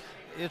floor.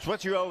 It's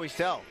what you always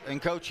tell in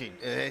coaching.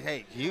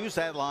 Hey, use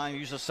that line,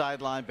 use the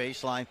sideline,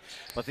 baseline,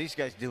 but these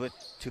guys do it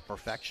to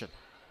perfection.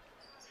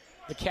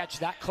 The catch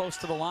that close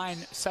to the line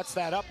sets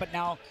that up, but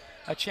now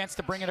a chance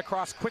to bring it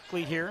across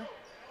quickly here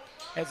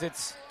as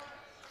it's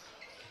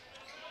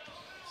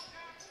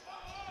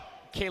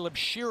Caleb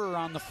Shearer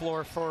on the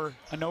floor for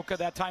Anoka,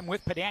 that time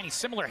with Padani.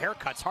 Similar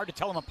haircuts, hard to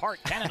tell them apart,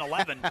 10 and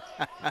 11.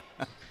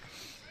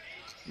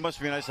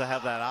 Must be nice to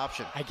have that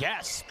option. I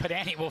guess.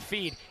 Padani will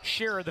feed.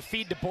 Shearer, the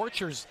feed to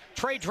Borchers.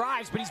 Trey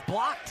drives, but he's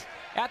blocked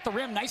at the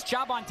rim. Nice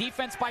job on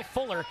defense by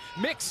Fuller.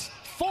 Mix,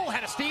 full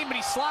head of steam, but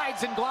he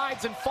slides and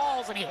glides and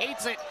falls, and he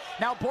hates it.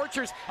 Now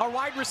Borchers, a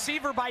wide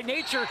receiver by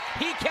nature.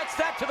 He gets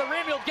that to the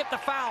rim. He'll get the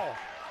foul.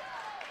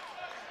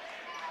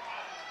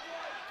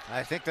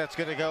 I think that's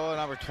going to go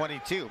number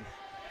 22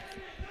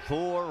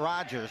 for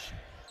Rogers.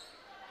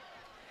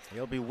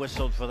 He'll be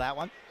whistled for that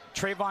one.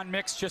 Trayvon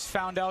Mix just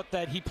found out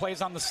that he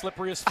plays on the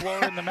slipperiest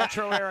floor in the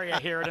metro area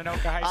here at Anoka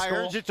High School. I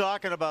heard you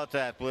talking about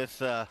that with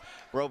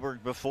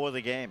Broberg before the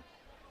game.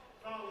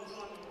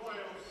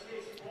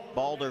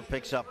 Balder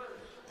picks up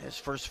his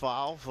first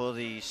foul for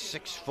the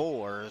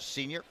 6'4"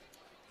 senior.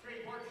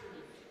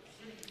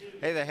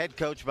 Hey, the head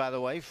coach, by the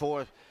way,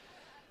 for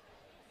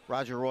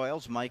Roger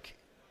Royals, Mike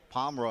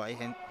Pomeroy,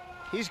 and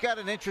he's got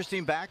an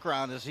interesting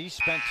background as he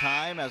spent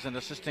time as an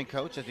assistant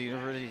coach at the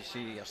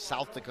University of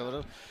South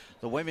Dakota,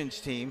 the women's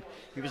team.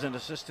 He was an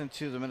assistant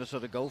to the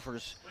Minnesota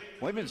Gophers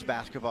women's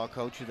basketball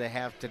coach who they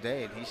have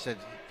today. And he said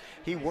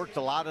he worked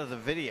a lot of the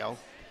video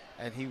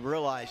and he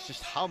realized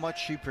just how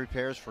much she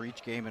prepares for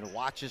each game and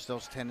watches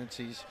those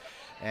tendencies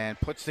and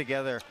puts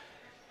together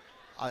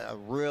a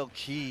real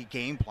key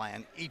game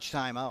plan each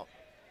time out.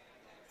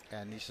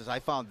 And he says, I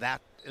found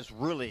that is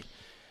really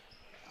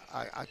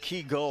a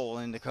key goal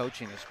in the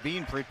coaching, is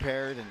being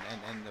prepared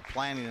and the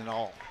planning and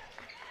all.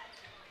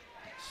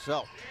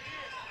 So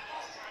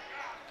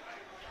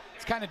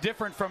it's kind of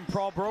different from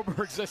Paul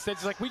Broberg's.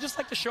 It's like, we just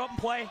like to show up and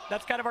play.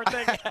 That's kind of our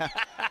thing.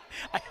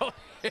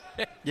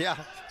 Yeah.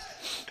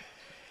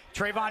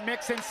 Trayvon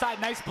Mix inside.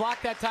 Nice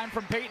block that time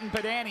from Peyton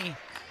Padani.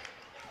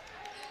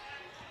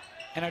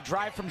 And a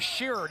drive from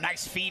Shearer.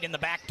 Nice feed in the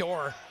back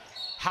door.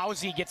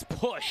 Housey gets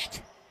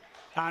pushed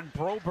on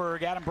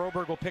Broberg. Adam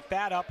Broberg will pick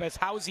that up as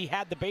Housey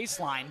had the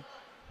baseline.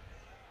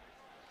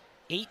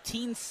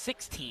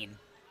 18-16.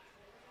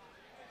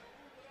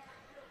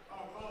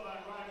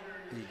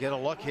 You get a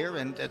look here,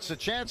 and it's a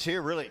chance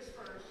here, really.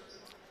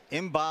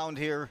 Inbound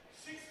here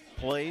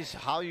plays,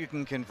 how you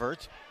can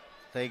convert.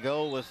 They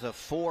go with the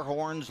 4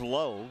 horns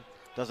low.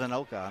 Does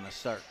Anoka on the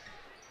start.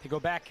 They go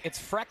back. It's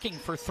Frecking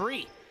for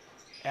 3.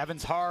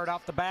 Evans hard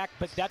off the back,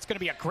 but that's going to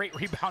be a great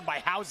rebound by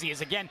Housey. As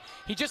again,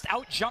 he just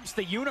out-jumps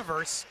the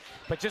universe,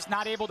 but just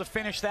not able to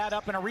finish that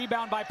up. And a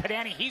rebound by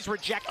Padani. He's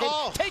rejected.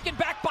 Oh. Taken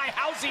back by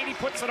Housey, and he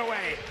puts it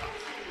away.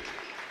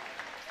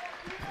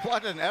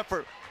 What an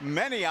effort.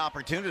 Many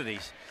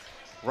opportunities.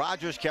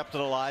 Rogers kept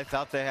it alive,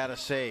 thought they had a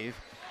save,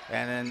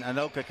 and then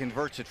Anoka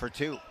converts it for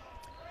 2.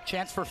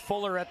 Chance for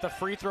Fuller at the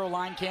free throw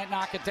line, can't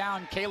knock it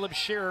down. Caleb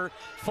Shearer,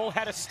 full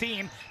head of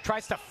steam,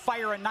 tries to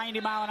fire a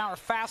 90-mile-an-hour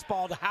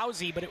fastball to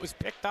Housey, but it was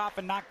picked off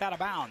and knocked out of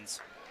bounds.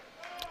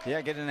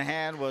 Yeah, getting in the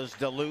hand was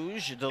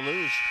Deluge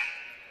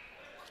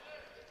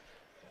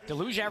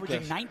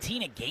averaging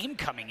 19 a game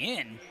coming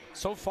in.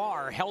 So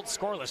far, held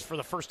scoreless for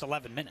the first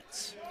 11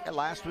 minutes. Yeah,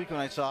 last week when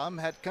I saw him,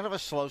 had kind of a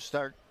slow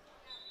start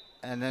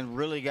and then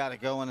really got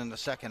it going in the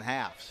second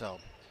half. So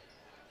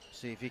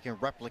see if he can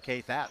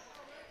replicate that.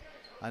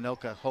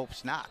 Anoka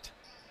hopes not.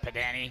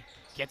 Padani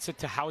gets it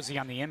to Housey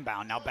on the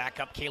inbound. Now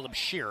back up Caleb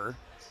Shearer.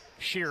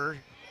 Shearer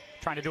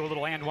trying to do a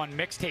little and-one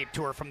mixtape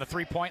tour from the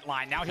three-point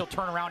line. Now he'll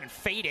turn around and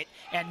fade it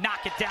and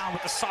knock it down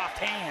with the soft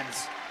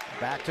hands.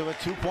 Back to a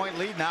 2-point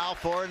lead now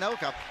for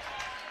Anoka.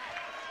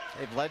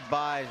 They've led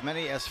by as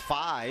many as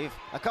 5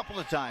 a couple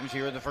of times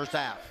here in the first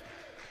half.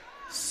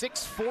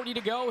 6:40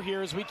 to go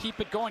here as we keep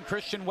it going.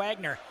 Christian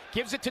Wagner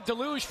gives it to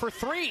Deluge for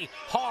three.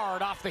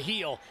 Hard off the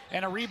heel.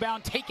 And a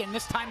rebound taken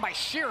this time by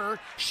Shearer.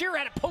 Shearer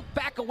had it poked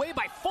back away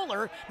by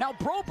Fuller. Now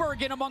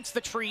Broberg in amongst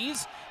the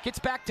trees. Gets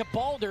back to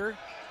Balder.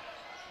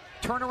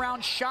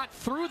 Turnaround shot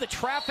through the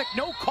traffic.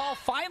 No call.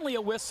 Finally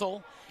a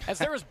whistle as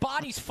there is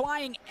bodies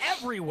flying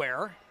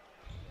everywhere.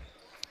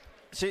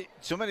 See,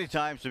 so many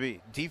times to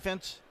me,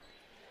 defense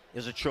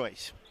is a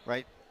choice,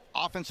 right?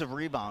 Offensive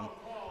rebound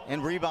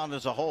and rebound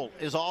as a whole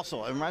is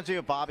also. It reminds me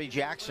of Bobby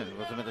Jackson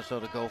with the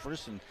Minnesota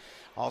Gophers, and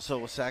also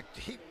was sacked.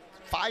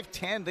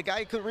 5'10", the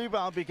guy could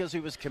rebound because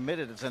he was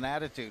committed. It's an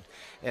attitude.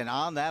 And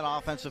on that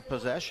offensive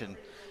possession,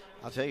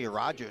 I'll tell you,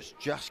 Rogers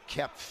just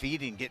kept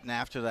feeding, getting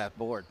after that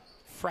board.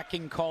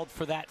 Frecking called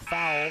for that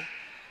foul.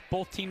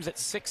 Both teams at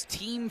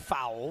 16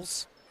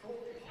 fouls.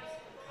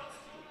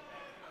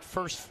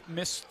 First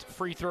missed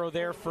free throw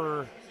there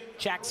for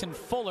Jackson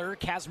Fuller.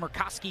 Kaz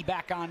Murkowski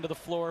back onto the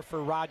floor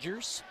for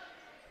Rogers.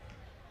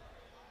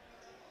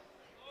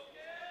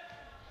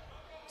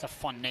 It's a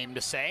fun name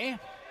to say.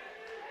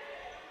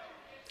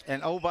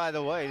 And oh, by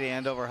the way, the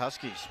Andover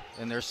Huskies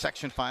in their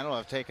section final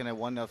have taken a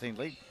 1-0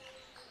 lead.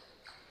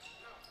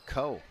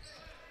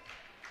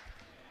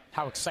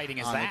 How exciting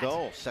is on that? The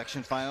goal.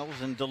 Section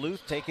finals in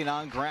Duluth taking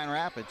on Grand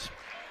Rapids.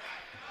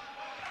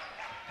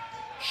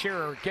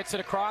 Shearer gets it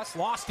across,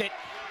 lost it,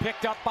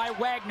 picked up by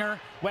Wagner.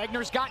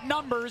 Wagner's got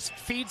numbers,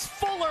 feeds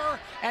Fuller,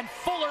 and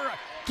Fuller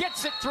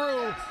gets it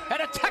through.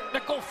 And a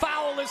technical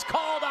foul is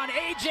called on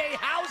A.J.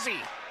 Housey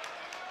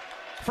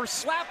for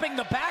slapping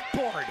the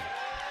backboard.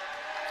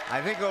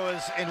 I think it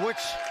was in which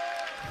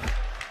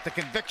the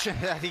conviction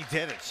that he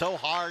did it so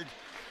hard.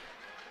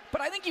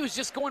 But I think he was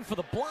just going for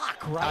the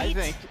block, right? I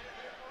think.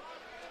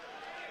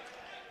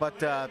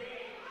 But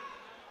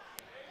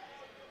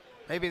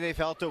maybe they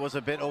felt it was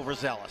a bit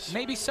overzealous.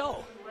 Maybe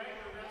so.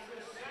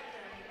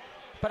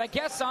 But I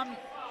guess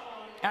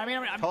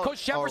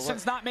Coach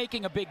Jefferson's not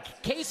making a big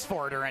case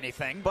for it or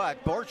anything.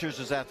 But Borchers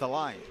is at the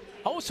line.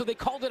 Oh, so they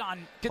called it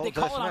on, did they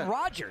call it on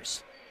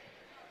Rogers?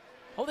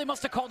 Oh, they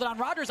must have called it on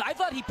Rogers. I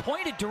thought he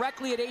pointed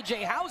directly at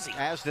A.J. Housey.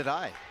 As did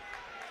I.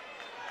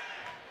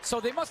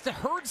 So they must have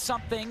heard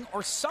something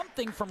or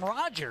something from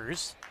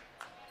Rogers.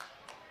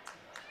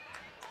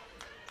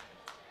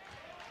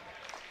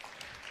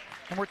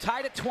 And we're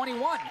tied at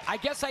 21. I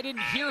guess I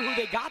didn't hear who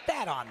they got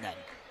that on then.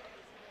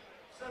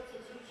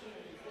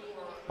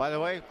 By the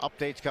way,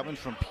 updates coming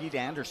from Pete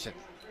Anderson,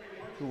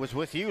 who was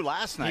with you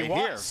last night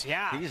here.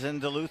 Yeah. He's in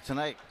Duluth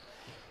tonight,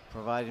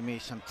 providing me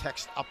some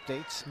text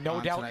updates. No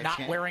doubt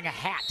not wearing a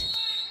hat.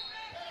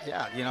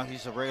 Yeah, you know,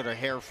 he's a regular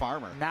hair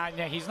farmer. Nah,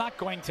 he's not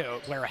going to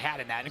wear a hat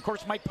in that. And, of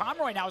course, Mike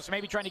Pomeroy now is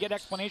maybe trying to get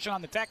explanation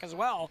on the tech as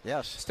well.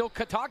 Yes. Still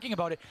talking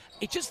about it.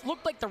 It just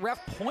looked like the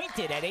ref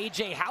pointed at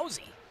A.J.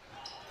 Housey.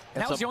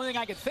 And that was the only thing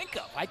I could think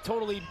of.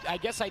 I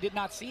guess I did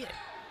not see it.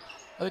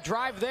 The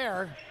drive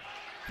there.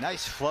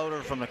 Nice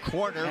floater from the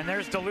corner. And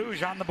there's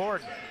Deluge on the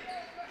board.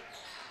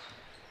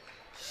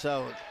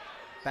 So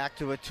back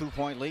to a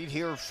 2-point lead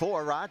here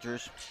for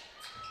Rogers.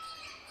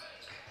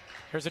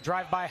 Here's a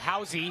drive by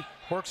Housey.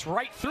 Works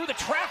right through the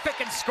traffic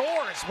and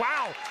scores.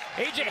 Wow.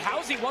 A.J.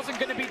 Housey wasn't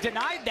going to be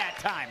denied that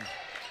time.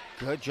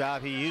 Good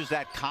job. He used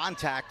that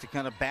contact to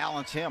kind of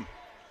balance him.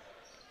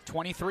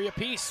 23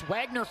 apiece.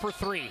 Wagner for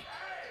three.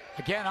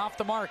 Again, off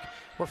the mark.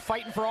 We're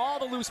fighting for all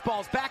the loose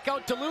balls. Back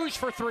out Deluge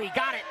for three.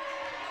 Got it.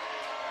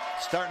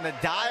 Starting to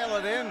dial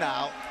it in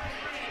now.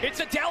 It's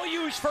a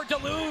deluge for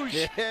Deluge.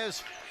 It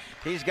is.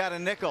 He's got a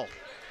nickel.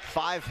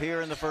 5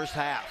 here in the first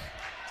half.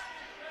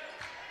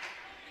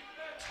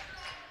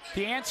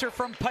 The answer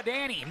from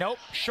Padani. Nope,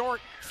 short.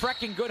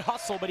 Frecking good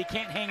hustle, but he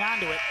can't hang on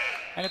to it.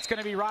 And it's going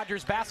to be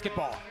Rogers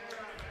basketball.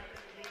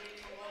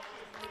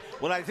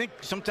 Well, I think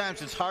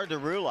sometimes it's hard to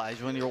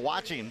realize when you're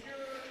watching.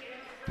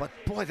 But,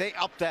 boy, they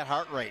upped that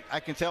heart rate. I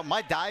can tell.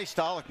 My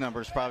diastolic number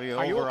is probably over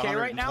 120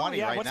 right now.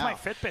 Yeah, right what's now. my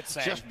Fitbit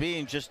saying? Just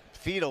being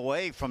feet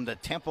away from the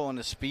tempo and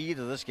the speed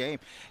of this game.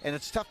 And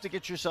it's tough to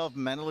get yourself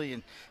mentally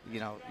and,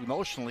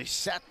 emotionally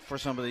set for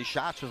some of these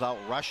shots without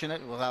rushing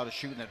it, without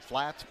shooting it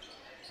flat.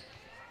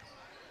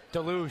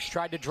 Deluge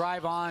tried to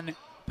drive on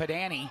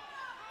Padani.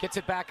 Gets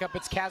it back up.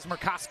 It's Kaz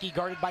Murkowski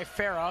guarded by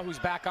Farah, who's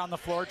back on the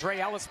floor. Dre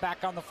Ellis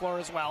back on the floor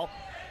as well.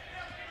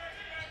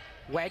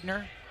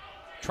 Wagner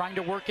trying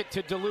to work it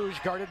to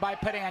Deluge, guarded by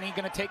Padani.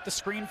 Going to take the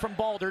screen from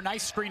Balder.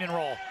 Nice screen and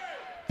roll.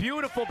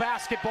 Beautiful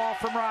basketball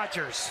from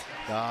Rogers.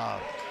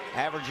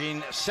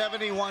 Averaging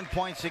 71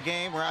 points a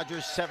game.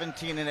 Rogers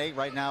 17-8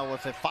 right now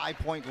with a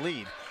 5-point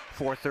lead.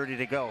 4:30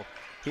 to go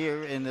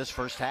here in this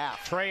first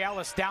half. Trey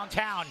Ellis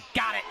downtown.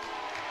 Got it.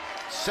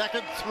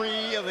 Second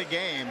three of the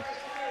game.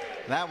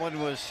 That one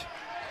was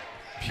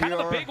pure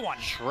kind of a big one.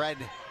 Shred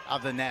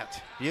of the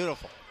net.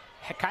 Beautiful.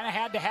 Kind of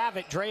had to have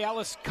it. Dre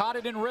Ellis caught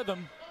it in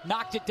rhythm.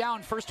 Knocked it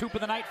down. First hoop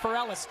of the night for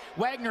Ellis.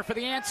 Wagner for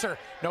the answer.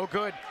 No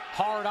good.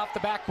 Hard off the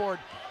backboard.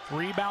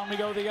 Rebound, we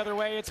go the other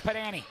way. It's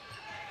Padani.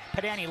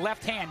 Padani,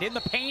 left hand in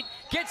the paint.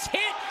 Gets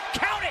hit.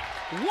 Count it.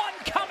 One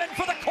coming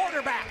for the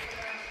quarterback.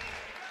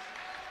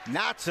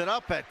 knots it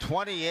up at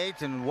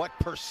 28, and what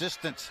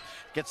persistence.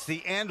 Gets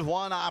the end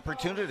one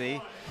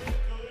opportunity.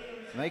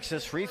 Makes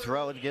this free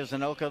throw. It gives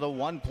Anoka the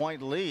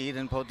 1-point lead,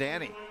 and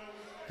Podani.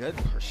 Good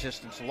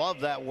persistence. Love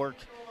that work.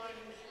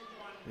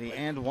 The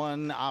and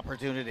one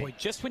opportunity. Boy,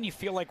 just when you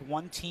feel like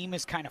one team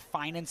is kind of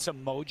finding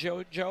some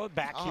mojo, Joe,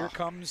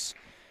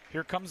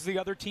 here comes the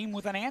other team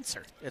with an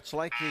answer. It's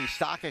like the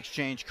stock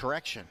exchange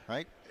correction,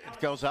 right? It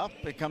goes up,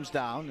 it comes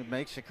down, it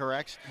makes, it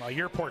corrects. Well,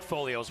 your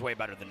portfolio is way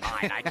better than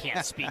mine. I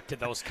can't speak to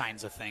those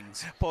kinds of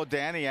things.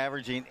 Podani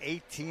averaging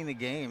 18 a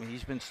game.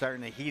 He's been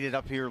starting to heat it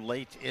up here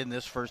late in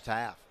this first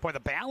half. Boy, the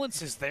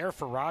balance is there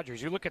for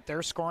Rogers. You look at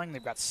their scoring,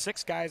 they've got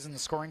 6 guys in the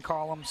scoring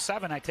column.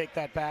 7, I take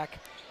that back.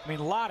 I mean,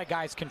 a lot of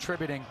guys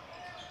contributing.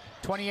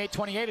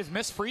 28-28, his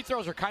missed free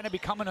throws are kind of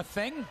becoming a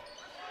thing.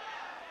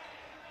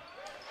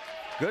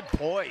 Good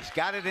poise,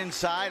 got it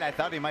inside. I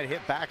thought he might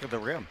hit back of the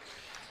rim,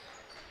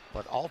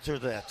 but alter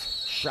that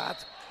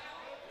shot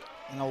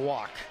in a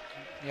walk.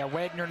 Yeah,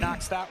 Wagner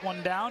knocks that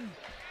one down.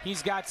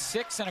 He's got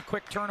 6 and a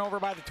quick turnover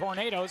by the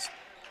Tornadoes.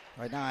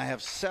 Right now I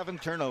have 7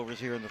 turnovers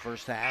here in the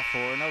first half for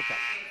Anoka.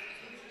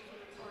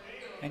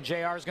 And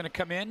JR is going to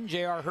come in.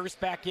 JR Hurst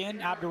back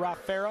in.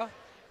 Abdurrahman Farah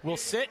will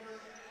sit.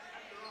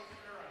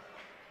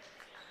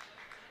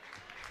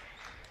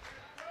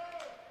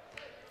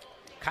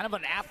 Kind of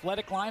an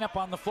athletic lineup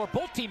on the floor.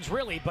 Both teams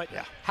really, but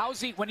yeah.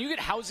 Housey, when you get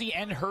Housey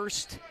and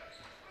Hurst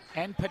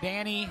and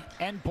Podani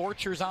and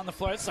Borchers on the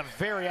floor, it's a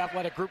very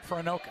athletic group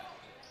for Anoka.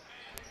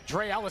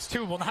 Dre Ellis,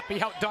 too, will not be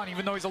outdone,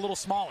 even though he's a little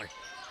smaller.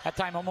 That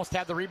time almost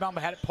had the rebound,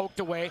 but had it poked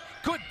away.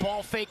 Good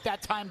ball fake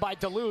that time by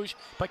Deluge,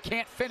 but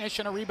can't finish,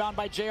 and a rebound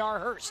by J.R.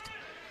 Hurst.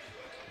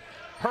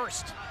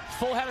 Hurst,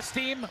 full head of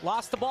steam,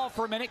 lost the ball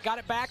for a minute, got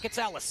it back, it's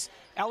Ellis.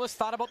 Ellis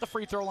thought about the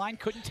free throw line,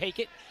 couldn't take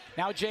it.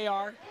 Now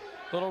J.R.,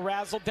 little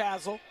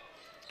razzle-dazzle,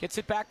 gets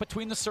it back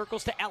between the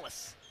circles to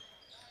Ellis.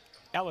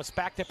 Ellis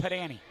back to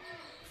Podani.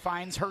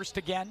 Finds Hurst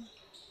again.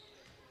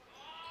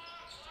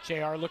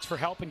 JR looks for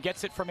help and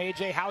gets it from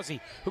A.J. Housey,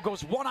 who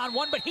goes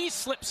one-on-one, but he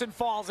slips and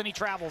falls and he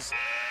travels.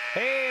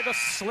 Hey, the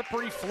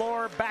slippery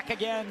floor back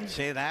again.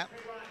 See that?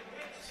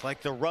 It's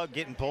like the rug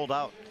getting pulled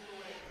out.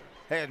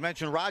 Hey, I'd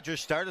mentioned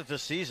Rogers started the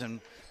season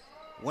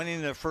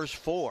winning their first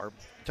 4,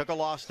 took a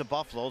loss to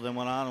Buffalo, then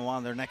went on and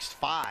won their next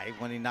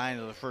 5, winning 9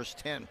 of the first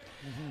 10.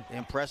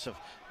 Impressive.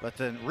 But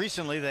then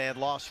recently they had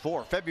lost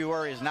 4.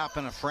 February has not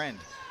been a friend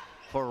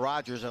for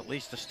Rogers, at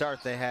least to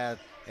start. They had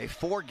a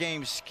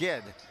 4-game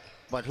skid,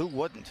 but who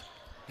wouldn't?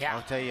 Yeah.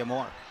 I'll tell you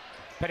more.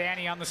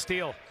 Podani on the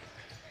steal.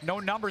 No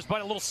numbers,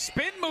 but a little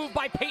spin move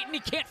by Payton. He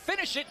can't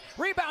finish it.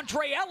 Rebound,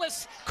 Dre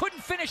Ellis.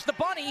 Couldn't finish the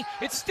bunny.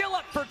 It's still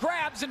up for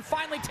grabs and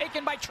finally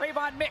taken by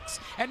Trayvon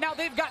Mix. And now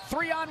they've got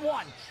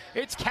 3-on-1.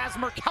 It's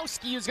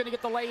Kazmarkowski who's going to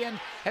get the lay-in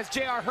as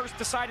J.R. Hurst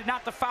decided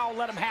not to foul,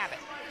 let him have it.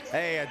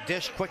 Hey, a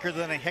dish quicker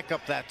than a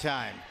hiccup that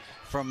time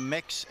from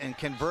Mix and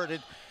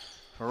converted.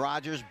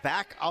 Rogers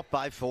back up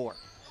by 4.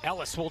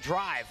 Ellis will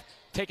drive.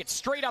 Take it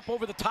straight up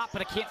over the top,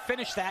 but I can't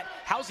finish that.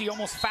 Housey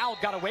almost fouled,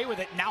 got away with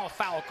it. Now a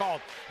foul called.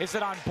 Is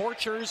it on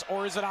Borchers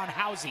or is it on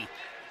Housey?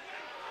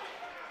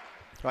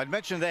 I'd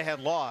mentioned they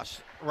had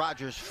lost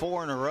Rogers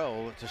 4 in a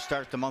row to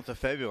start the month of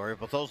February,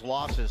 but those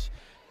losses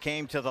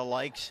came to the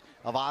likes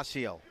of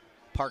Osseo,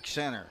 Park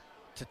Center,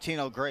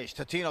 Totino Grace.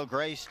 Totino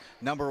Grace,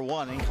 number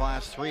 1 in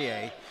Class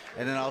 3A,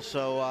 and then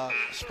also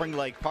Spring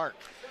Lake Park.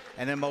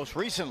 And then most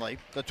recently,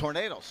 the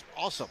Tornadoes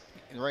also.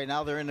 And right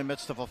now they're in the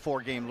midst of a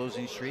 4-game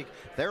losing streak.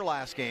 Their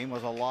last game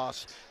was a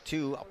loss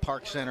to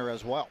Park Center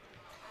as well.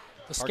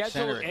 The Park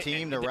schedule, Center, a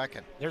team to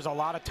reckon. There's a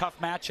lot of tough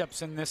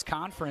matchups in this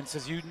conference,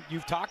 as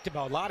you've talked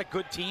about. A lot of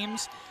good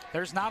teams.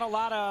 There's not a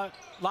lot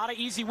of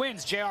easy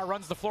wins. JR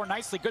runs the floor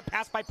nicely. Good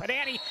pass by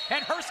Podani,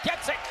 and Hurst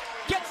gets it.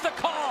 Gets the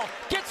call.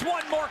 Gets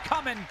one more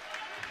coming.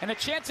 And a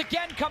chance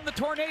again come the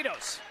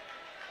Tornadoes.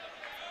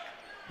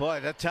 Boy,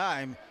 at that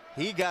time,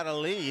 he got a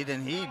lead,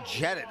 and he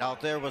jetted. Out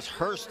there was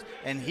Hurst,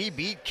 and he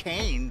beat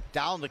Kane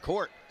down the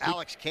court,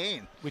 Alex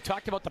Kane. We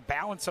talked about the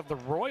balance of the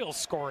Royals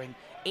scoring.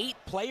 8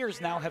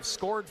 players now have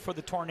scored for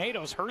the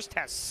Tornadoes. Hurst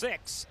has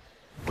 6,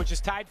 which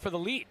is tied for the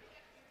lead.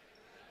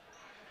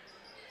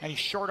 And he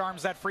short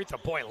arms that free throw.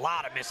 Boy, a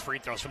lot of missed free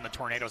throws from the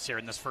Tornadoes here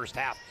in this first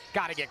half.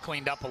 Got to get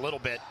cleaned up a little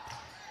bit.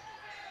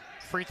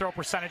 Free throw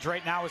percentage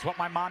right now is what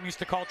my mom used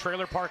to call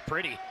trailer park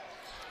pretty.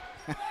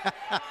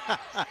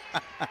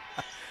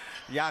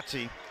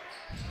 Yahtzee.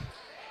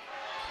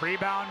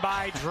 Rebound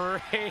by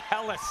Dre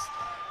Ellis.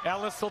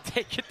 Ellis will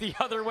take it the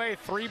other way.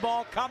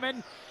 3-ball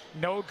coming.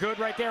 No good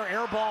right there.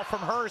 Air ball from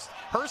Hurst.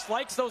 Hurst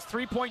likes those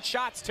 3-point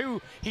shots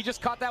too. He just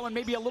caught that one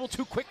maybe a little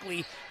too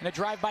quickly. And a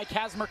drive by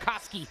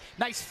Kazmarkowski.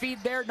 Nice feed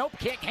there. Nope,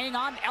 can't hang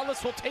on.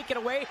 Ellis will take it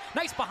away.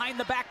 Nice behind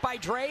the back by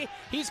Dre.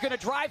 He's going to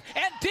drive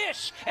and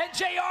dish. And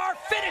JR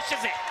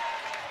finishes it.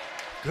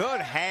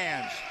 Good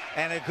hands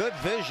and a good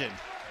vision.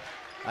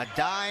 A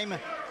dime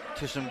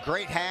to some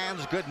great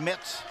hands, good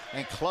mitts,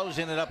 and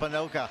closing it up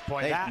Anoka.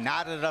 Boy, They've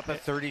knotted it up at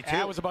 32.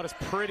 That was about as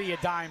pretty a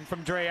dime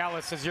from Dre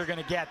Ellis as you're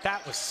going to get.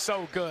 That was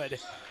so good.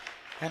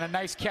 And a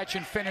nice catch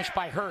and finish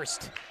by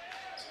Hurst.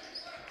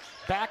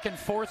 back and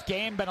forth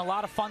game. Been a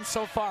lot of fun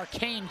so far.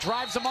 Kane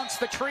drives amongst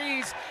the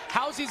trees.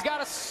 Housy's got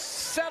to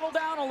settle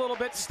down a little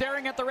bit,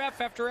 staring at the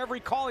ref after every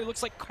call. He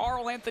looks like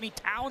Carl Anthony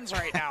Towns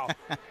right now.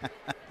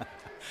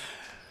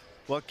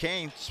 Well,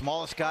 Kane,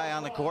 smallest guy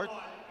on the court,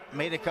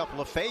 made a couple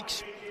of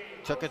fakes,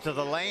 took it to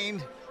the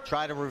lane,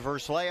 tried a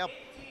reverse layup,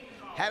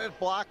 had it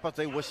blocked, but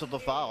they whistled the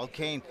foul.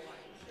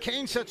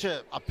 Kane's such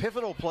a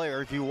pivotal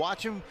player. If you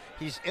watch him,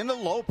 he's in the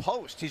low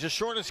post. He's the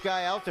shortest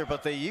guy out there,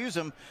 but they use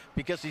him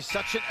because he's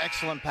such an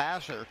excellent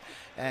passer,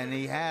 and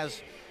he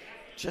has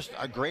just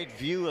a great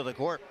view of the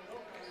court.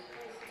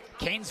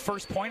 Kane's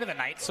first point of the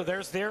night, so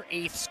there's their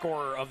 8th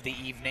scorer of the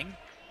evening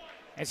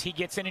as he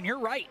gets in. And you're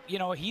right, you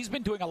know, he's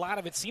been doing a lot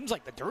of, it seems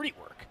like, the dirty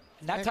work.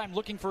 And that time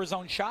looking for his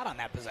own shot on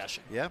that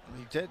possession. Yep,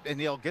 he did, and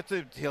he'll get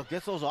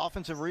those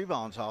offensive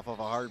rebounds off of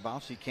a hard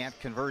bounce. He can't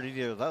convert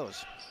either of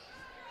those.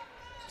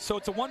 So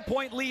it's a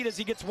 1-point lead as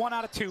he gets 1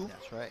 out of 2.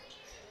 That's right.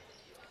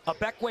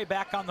 Abekwe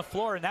back on the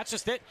floor, and that's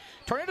just it.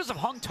 Tornadoes have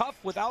hung tough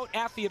without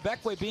Afi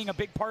Abekwe being a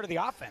big part of the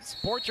offense.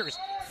 Borchers,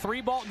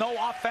 3-ball, no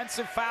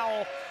offensive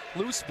foul.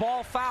 Loose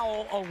ball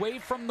foul away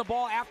from the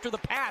ball after the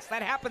pass.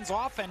 That happens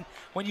often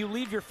when you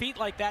leave your feet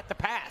like that to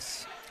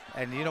pass.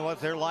 And you know what?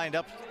 They're lined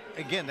up.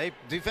 Again, they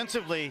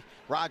defensively,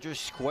 Rogers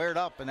squared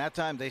up, and that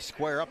time they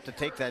square up to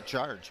take that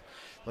charge.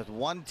 With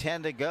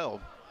 1:10 to go,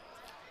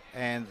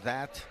 and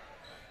that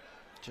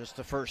just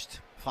the first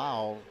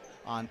foul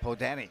on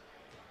Podani.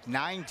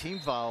 9 team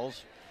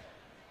fouls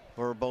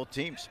for both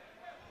teams.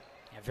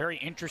 A very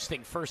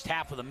interesting first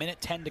half with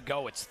 1:10 to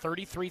go. It's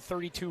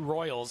 33-32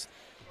 Royals,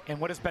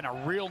 and what has been a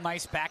real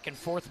nice back and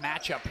forth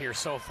matchup here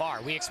so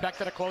far. We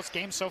expected a close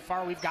game. So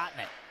far, we've gotten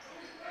it.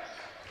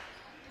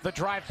 The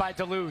drive by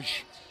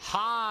Deluge,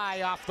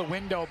 high off the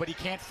window, but he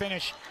can't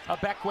finish.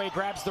 Abekwe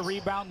grabs the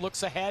rebound,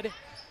 looks ahead.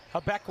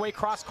 Abekwe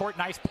cross court,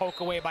 nice poke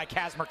away by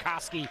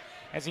Kazmarkowski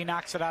as he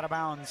knocks it out of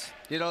bounds.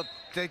 You know,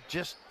 they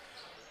just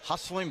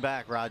hustling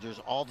back, Rogers,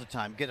 all the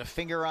time. Get a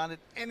finger on it,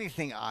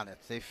 anything on it.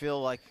 They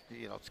feel like,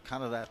 you know, it's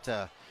kind of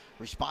that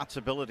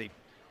responsibility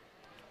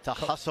to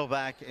hustle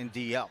back and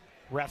D up.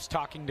 Refs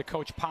talking to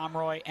Coach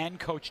Pomeroy and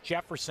Coach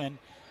Jefferson.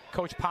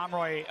 Coach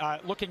Pomeroy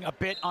looking a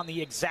bit on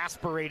the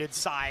exasperated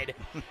side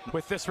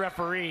with this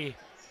referee.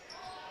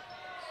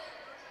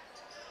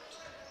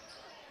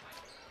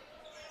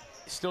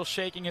 Still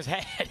shaking his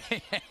head.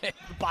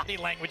 Body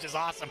language is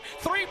awesome.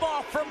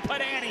 3-ball from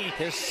Podani.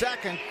 His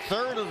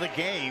third of the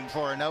game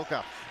for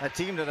Anoka, a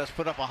team that has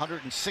put up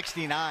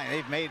 169.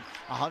 They've made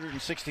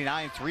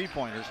 169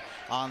 3-pointers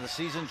on the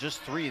season,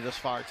 just 3 this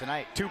far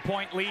tonight.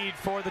 2-point lead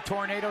for the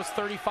Tornadoes,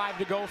 35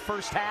 to go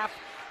first half.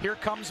 Here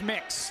comes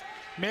Mix.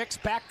 Mix,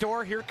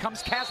 backdoor, here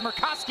comes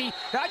Kazmarkowski.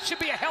 That should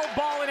be a held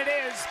ball, and it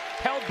is.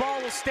 Held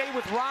ball will stay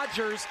with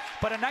Rogers,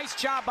 but a nice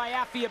job by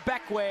Afi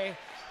Abekwe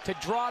to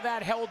draw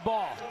that held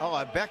ball.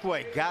 Oh,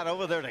 Abekwe got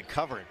over there to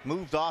cover it,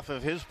 moved off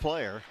of his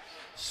player,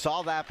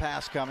 saw that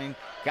pass coming,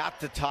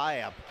 got the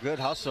tie up. Good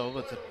hustle,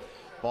 but the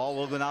ball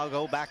will now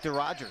go back to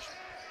Rogers.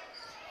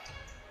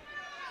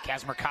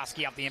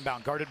 Kazmarkowski off the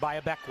inbound, guarded by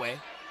Abekwe.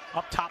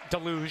 Up top,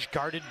 Deluge,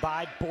 guarded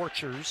by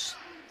Borchers.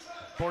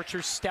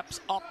 Borchers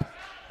steps up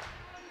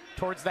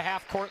towards the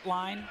half-court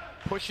line,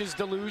 pushes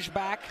Deluge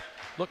back,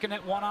 looking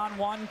at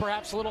one-on-one,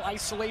 perhaps a little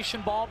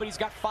isolation ball, but he's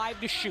got 5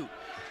 to shoot.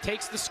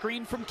 Takes the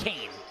screen from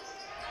Kane.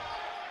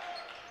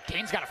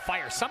 Kane's got to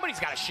fire.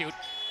 Somebody's got to shoot.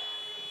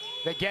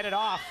 They get it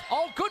off.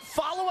 Oh, good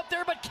follow-up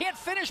there, but can't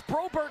finish.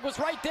 Broberg was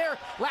right there.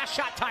 Last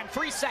shot time,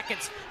 3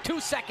 seconds, 2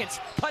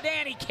 seconds.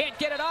 Podani can't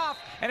get it off,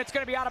 and it's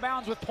going to be out of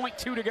bounds with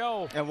 0.2 to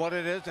go. And what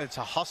it is, it's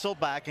a hustle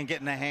back and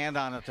getting a hand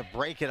on it to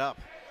break it up.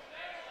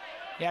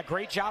 Yeah,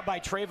 great job by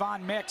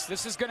Trayvon Mix.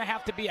 This is going to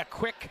have to be a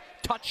quick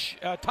touch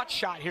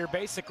shot here,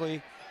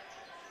 basically.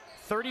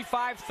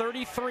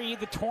 35-33,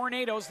 the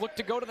Tornadoes look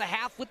to go to the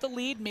half with the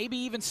lead, maybe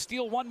even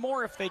steal one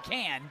more if they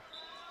can.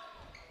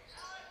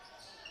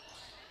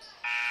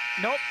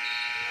 Nope,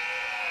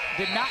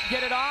 did not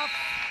get it off,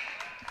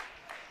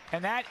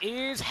 and that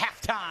is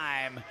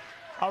halftime.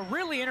 A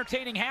really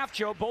entertaining half,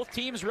 Joe. Both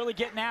teams really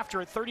getting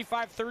after it.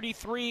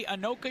 35-33,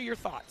 Anoka, your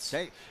thoughts?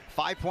 Okay,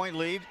 5-point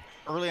lead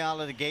early out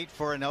of the gate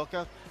for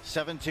Anoka,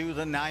 7-2,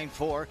 then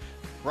 9-4.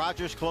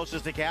 Rogers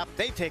closes the gap.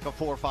 They take a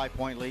 4 or 5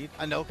 point lead.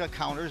 Anoka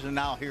counters, and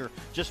now here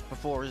just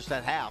before is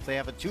that half. They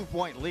have a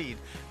 2-point lead.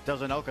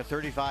 Does Anoka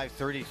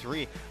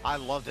 35-33. I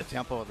love the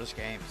tempo of this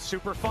game.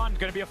 Super fun.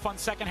 Going to be a fun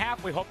second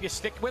half. We hope you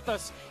stick with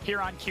us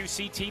here on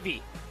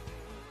QCTV.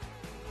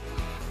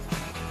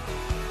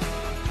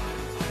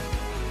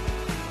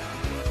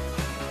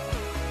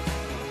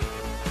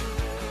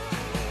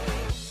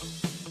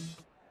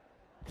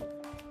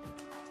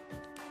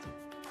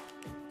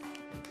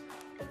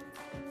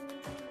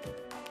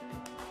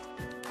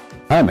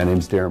 Hi, my name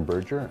is Darren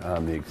Berger.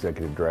 I'm the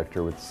Executive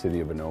Director with the City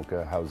of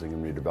Anoka Housing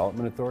and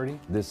Redevelopment Authority.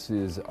 This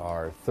is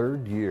our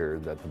 3rd year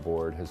that the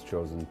board has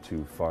chosen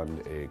to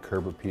fund a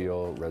curb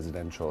appeal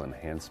residential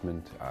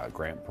enhancement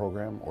grant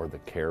program, or the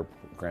CARE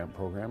grant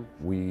program.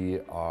 We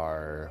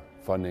are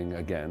funding,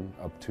 again,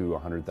 up to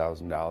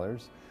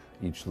 $100,000.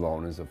 Each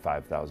loan is a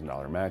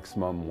 $5,000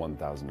 maximum,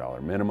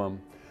 $1,000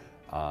 minimum.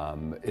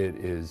 It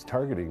is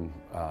targeting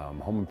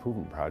home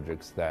improvement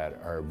projects that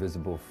are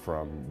visible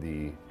from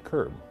the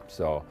curb.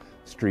 So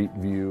street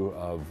view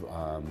of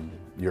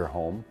your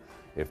home.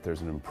 If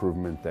there's an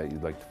improvement that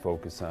you'd like to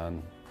focus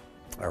on,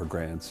 our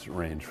grants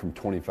range from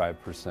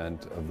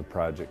 25% of the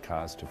project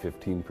cost to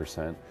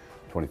 15%.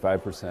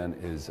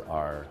 25% is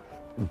our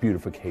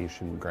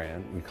beautification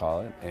grant, we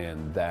call it,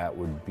 and that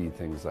would be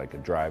things like a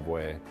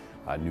driveway,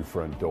 a new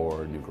front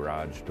door, new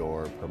garage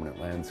door, permanent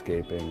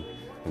landscaping,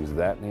 things of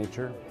that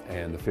nature.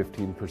 And the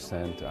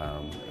 15%,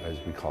 as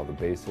we call the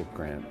basic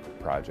grant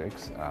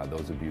projects,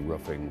 those would be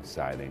roofing,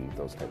 siding,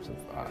 those types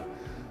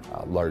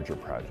of larger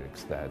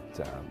projects that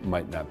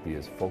might not be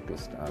as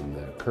focused on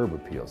the curb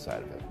appeal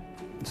side of it.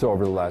 So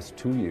over the last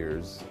 2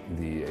 years,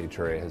 the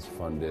HRA has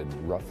funded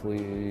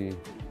roughly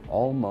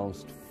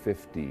almost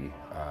 50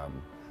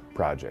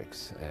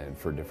 projects and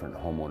for different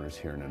homeowners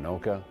here in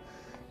Anoka.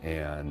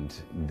 And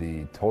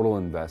the total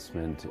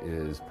investment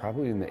is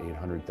probably in the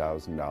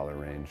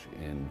 $800,000 range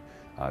in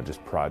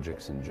just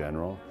projects in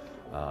general.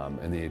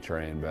 And the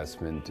HRA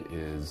investment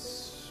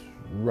is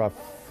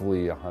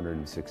roughly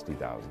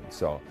 $160,000.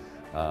 So,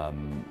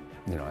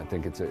 you know, I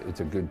think it's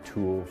a good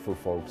tool for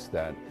folks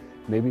that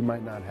maybe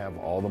might not have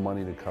all the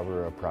money to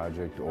cover a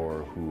project,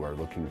 or who are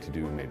looking to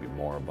do maybe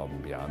more above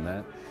and beyond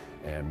that,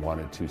 and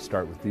wanted to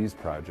start with these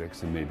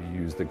projects and maybe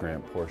use the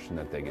grant portion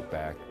that they get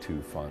back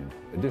to fund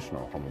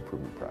additional home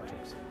improvement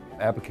projects.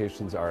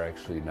 Applications are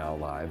actually now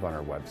live on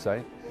our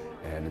website,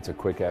 and it's a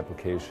quick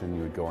application.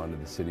 You would go onto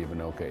the City of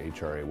Anoka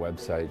HRA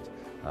website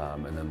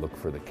and then look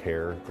for the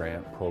CARE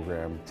Grant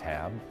Program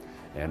tab,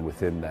 and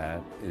within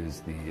that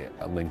is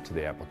a link to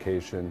the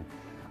application.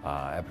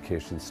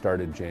 Applications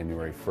started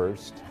January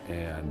 1st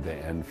and they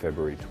end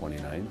February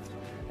 29th.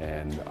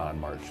 And on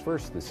March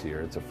 1st this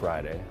year, it's a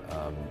Friday,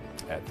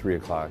 at 3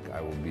 o'clock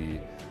I will be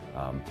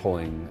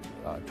pulling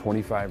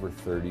 25 or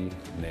 30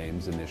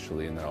 names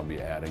initially, and then I'll be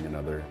adding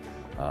another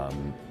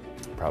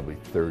probably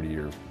 30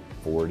 or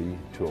 40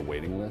 to a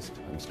waiting list.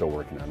 I'm still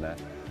working on that.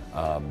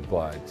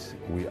 But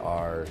we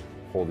are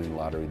holding the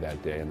lottery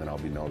that day, and then I'll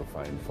be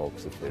notifying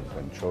folks if they've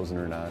been chosen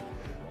or not.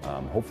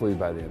 Hopefully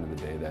by the end of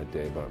the day that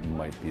day, but it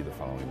might be the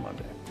following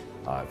Monday.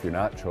 If you're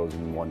not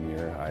chosen one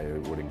year, I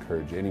would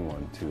encourage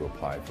anyone to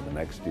apply for the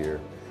next year,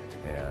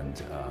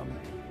 and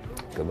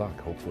good luck.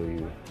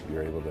 Hopefully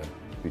you're able to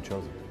be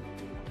chosen.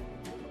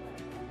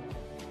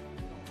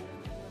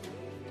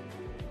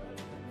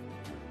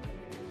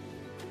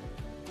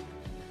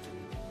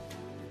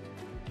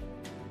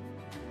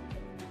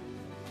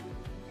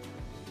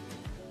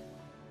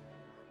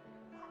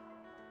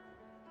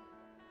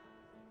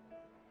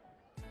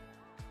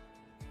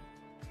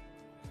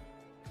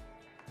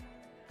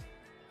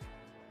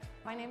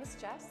 My name is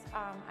Jess.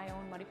 I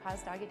own Muddy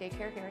Paws Doggy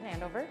Daycare here in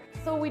Andover.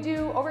 So we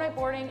do overnight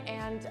boarding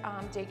and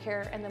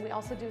daycare, and then we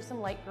also do some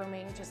light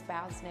grooming, just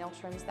baths, nail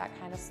trims, that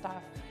kind of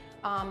stuff.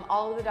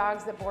 All of the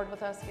dogs that board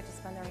with us get to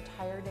spend their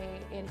entire day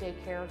in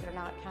daycare. They're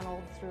not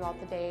kenneled throughout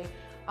the day.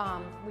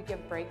 We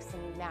give breaks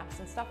and naps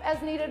and stuff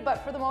as needed,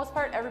 but for the most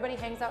part, everybody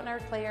hangs out in our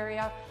play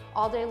area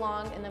all day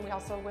long. And then we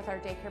also, with our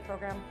daycare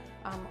program,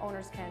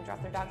 owners can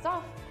drop their dogs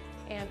off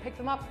and pick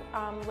them up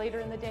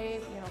later in the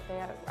day. You know, if they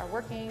are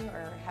working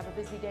or have a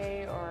busy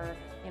day, or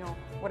you know,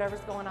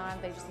 whatever's going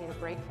on, they just need a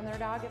break from their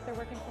dog if they're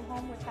working from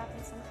home, which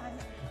happens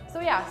sometimes.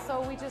 So yeah,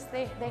 so we just,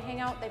 they hang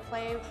out, they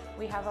play.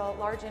 We have a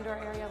large indoor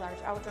area,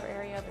 large outdoor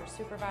area. They're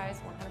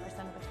supervised 100% of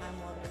the time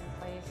while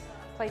they're in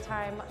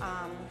playtime,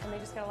 and they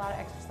just get a lot of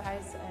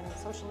exercise and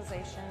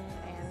socialization,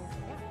 and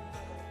yeah.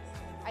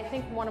 I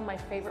think one of my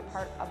favorite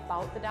part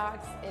about the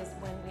dogs is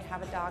when we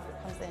have a dog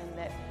that comes in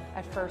that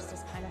at first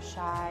is kind of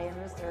shy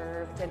and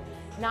reserved and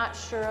not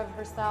sure of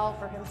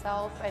herself or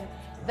himself, and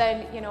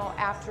then, you know,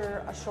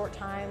 after a short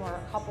time or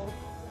a couple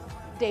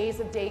days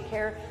of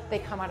daycare, they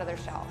come out of their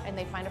shell and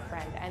they find a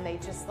friend, and they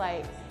just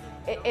like,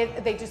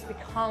 they just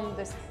become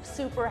this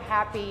super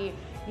happy,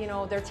 you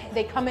know,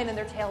 they come in and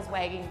their tail's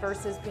wagging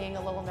versus being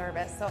a little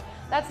nervous. So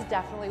that's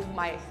definitely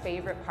my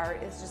favorite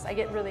part, is just I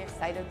get really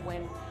excited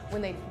when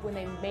they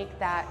make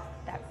that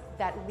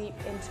leap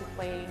into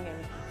playing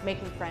and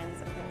making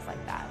friends and things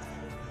like that.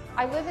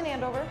 I live in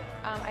Andover.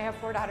 I have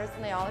 4 daughters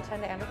and they all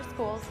attend Andover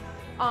schools.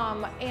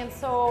 And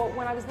so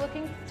when I was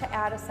looking to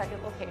add a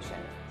second location,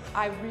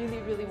 I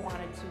really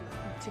wanted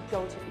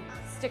to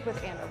stick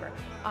with Andover.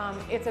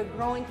 It's a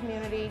growing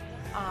community.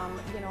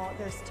 You know,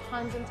 there's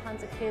tons and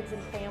tons of kids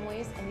and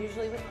families, and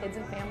usually with kids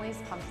and families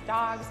comes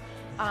dogs.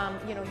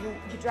 You know,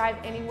 you drive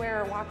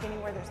anywhere or walk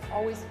anywhere, there's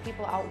always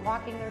people out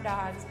walking their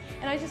dogs.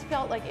 And I just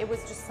felt like it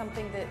was just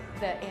something that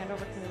the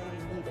Andover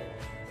community needed.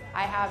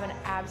 I have an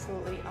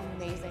absolutely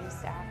amazing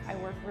staff. I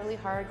work really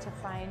hard to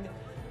find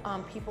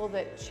people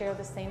that share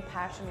the same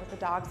passion with the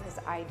dogs as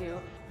I do.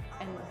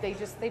 And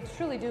they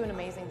truly do an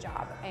amazing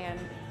job. And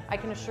I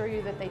can assure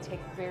you that they take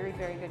very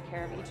good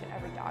care of each and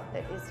every dog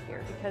that is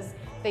here, because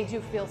they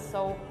do feel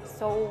so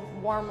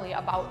warmly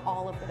about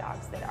all of the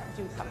dogs that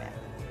do come in.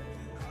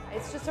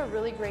 It's just a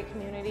really great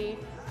community,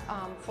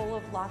 full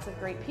of lots of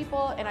great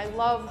people, and I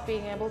love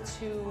being able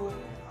to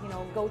you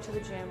know, go to the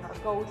gym or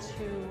go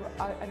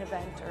to an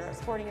event or a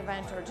sporting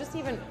event or just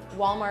even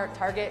Walmart,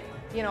 Target,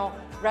 you know,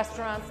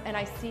 restaurants, and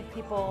I see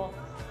people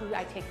who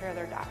I take care of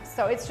their dogs.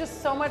 So it's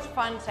just so much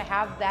fun to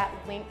have that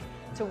link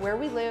to where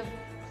we live,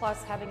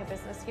 plus having a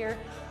business here.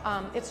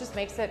 It just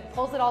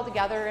pulls it all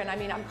together, and I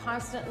mean, I'm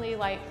constantly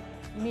like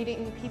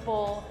meeting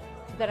people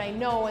that I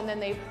know, and then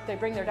they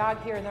bring their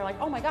dog here and they're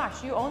like, oh my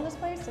gosh, you own this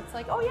place? It's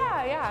like, oh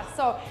yeah, yeah.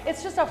 So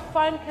it's just a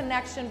fun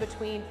connection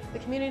between the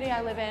community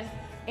I live in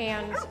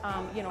and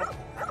you know,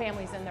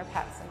 families and their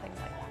pets and things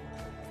like that.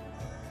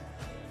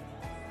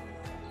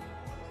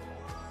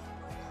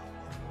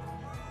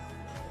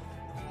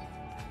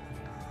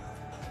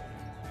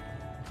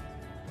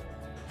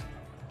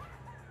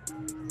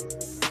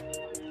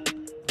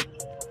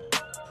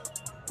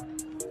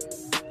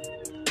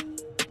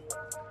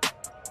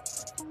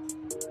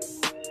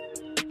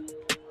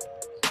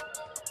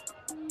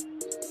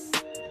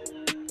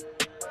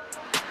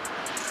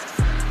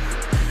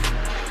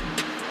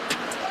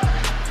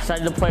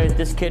 Excited to play with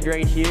this kid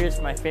right here.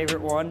 It's my favorite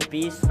one,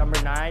 Beast,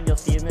 number 9. You'll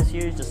see him this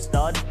year. He's a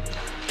stud.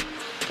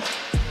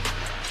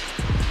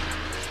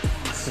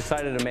 Just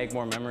excited to make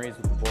more memories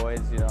with the boys.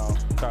 You know,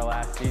 it's our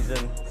last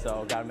season,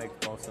 so got to make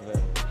the most of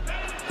it.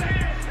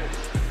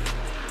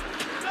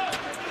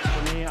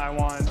 For me, I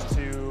want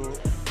to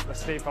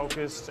stay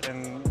focused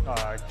and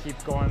keep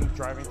going,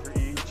 driving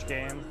through each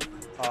game,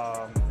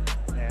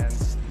 and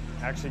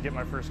actually get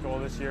my first goal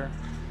this year.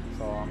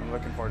 So I'm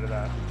looking forward to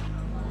that.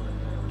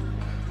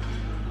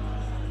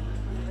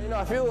 You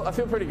know, I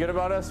feel pretty good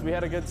about us. We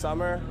had a good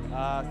summer,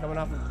 coming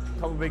off a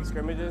couple big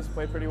scrimmages,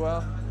 played pretty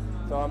well.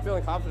 So I'm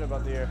feeling confident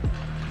about the year.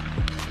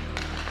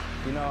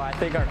 You know, I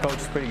think our coach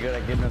is pretty good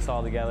at getting us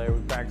all together.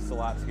 We practice a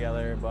lot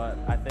together, but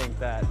I think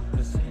that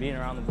just being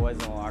around the boys in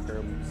the locker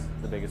room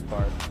is the biggest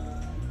part.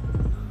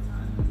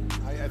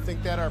 I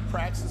think that our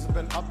practices have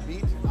been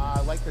upbeat.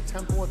 I like the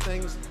tempo of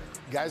things.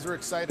 Guys are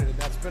excited, and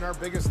that's been our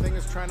biggest thing,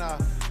 is trying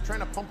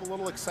to pump a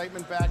little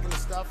excitement back into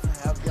stuff.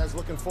 Have guys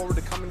looking forward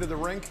to coming to the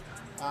rink.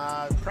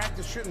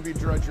 Practice shouldn't be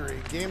drudgery.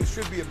 Games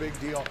should be a big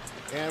deal,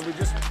 and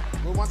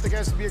we want the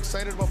guys to be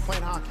excited about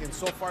playing hockey, and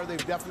so far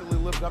they've definitely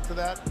lived up to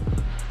that.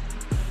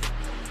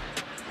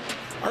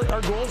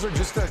 Our goals are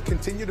just to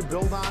continue to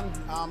build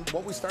on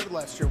what we started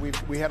last year.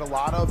 We had a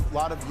lot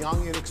of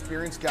young,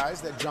 inexperienced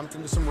guys that jumped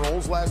into some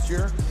roles last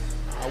year.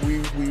 We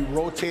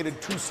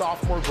rotated 2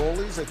 sophomore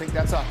goalies. I think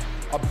that's a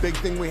big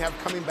thing we have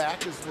coming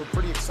back, is we're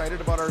pretty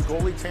excited about our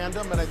goalie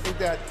tandem, and I think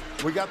that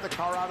we got the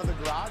car out of the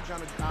garage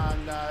on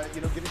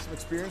you know, getting some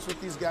experience with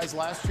these guys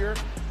last year,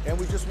 and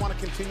we just want to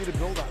continue to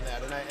build on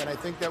that. And I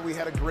think that we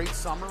had a great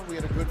summer. We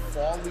had a good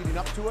fall leading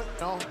up to it.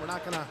 No, we're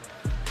not going to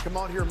come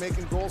out here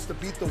making goals to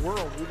beat the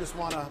world. We just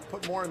want to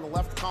put more in the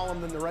left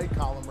column than the right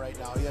column right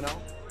now, you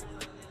know?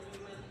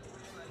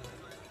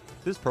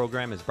 This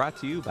program is brought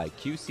to you by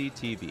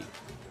QCTV,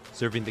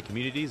 serving the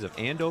communities of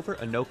Andover,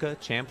 Anoka,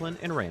 Champlin,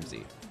 and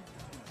Ramsey,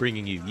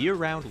 bringing you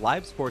year-round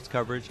live sports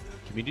coverage,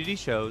 community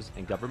shows,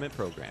 and government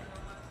programming.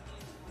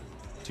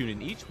 Tune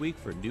in each week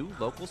for new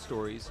local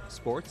stories,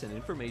 sports, and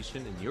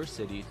information in your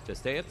city to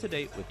stay up to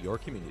date with your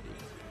community.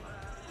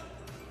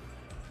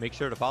 Make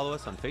sure to follow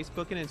us on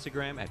Facebook and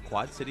Instagram at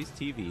Quad Cities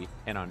TV,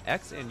 and on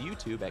X and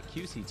YouTube at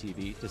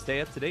QCTV to stay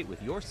up to date with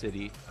your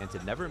city and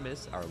to never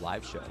miss our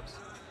live shows.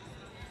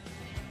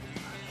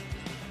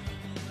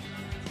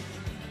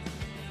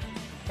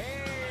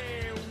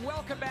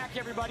 Welcome back,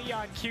 everybody,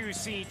 on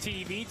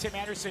QCTV. Tim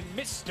Anderson,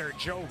 Mr.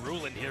 Joe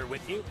Ruland here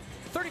with you.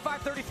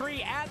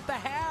 35-33 at the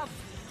half.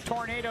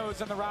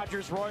 Tornadoes and the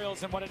Rogers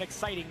Royals, and what an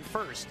exciting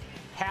first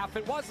half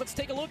it was. Let's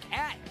take a look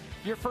at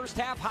your first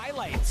half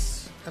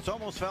highlights. It's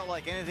almost felt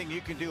like anything you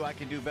can do, I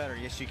can do better.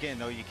 Yes, you can.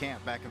 No, you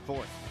can't. Back and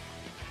forth.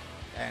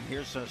 And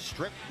here's a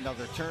strip,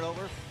 another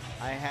turnover.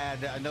 I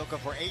had Anoka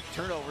for 8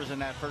 turnovers in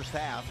that first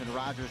half, and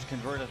Rogers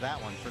converted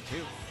that one for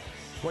 2.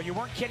 Well, you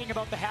weren't kidding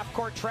about the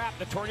half-court trap.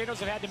 The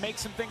Tornadoes have had to make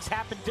some things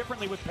happen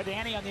differently with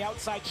Padani on the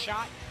outside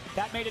shot.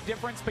 That made a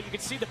difference, but you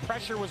could see the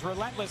pressure was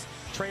relentless.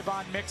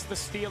 Trayvon mixed the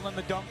steal and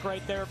the dunk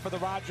right there for the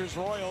Rogers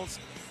Royals.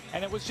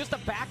 And it was just a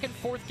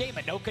back-and-forth game.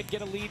 Anoka would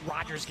get a lead,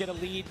 Rogers get a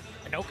lead.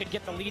 Anoka would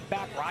get the lead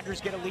back, Rogers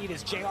get a lead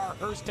as J.R.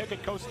 Hurst took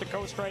it coast to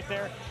coast right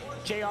there.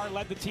 J.R.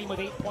 led the team with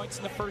 8 points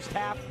in the first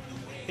half.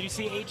 Then you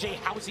see A.J.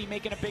 Housey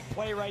making a big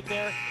play right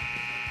there.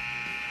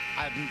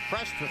 I'm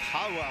impressed with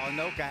how well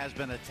Anoka has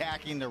been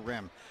attacking the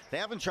rim. They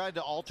haven't tried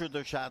to alter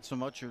their shot so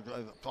much or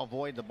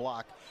avoid the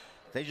block.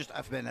 They just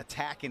have been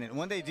attacking it. And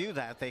when they do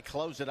that, they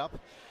close it up.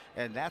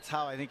 And that's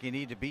how I think you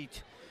need to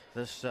beat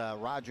this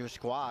Rogers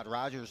squad.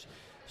 Rogers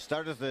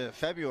started the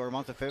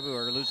month of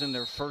February, losing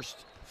their first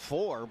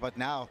 4, but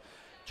now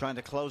trying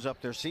to close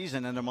up their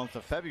season in the month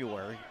of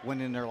February,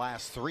 winning their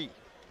last 3.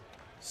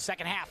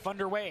 Second half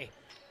underway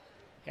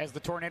as the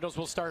Tornadoes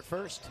will start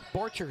first.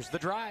 Borchers, the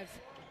drive.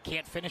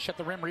 Can't finish at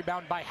the rim.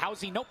 Rebound by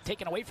Housey. Nope,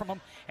 taken away from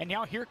him. And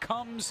now here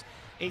comes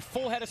a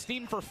full head of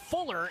steam for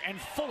Fuller, and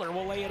Fuller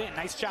will lay it in.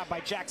 Nice job by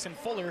Jackson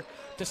Fuller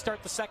to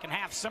start the second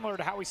half, similar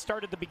to how he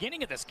started the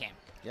beginning of this game.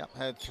 Yep,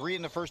 had 3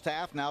 in the first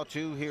half, now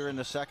 2 here in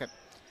the second.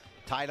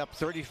 Tied up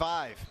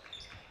 35.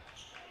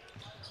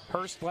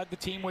 Hurst led the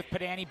team with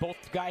Padani.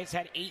 Both guys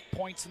had 8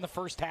 points in the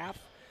first half.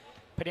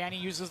 Padani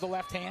uses the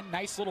left hand.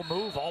 Nice little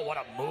move. Oh, what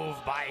a move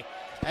by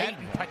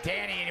Peyton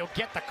Padani, and he'll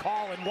get the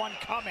call and one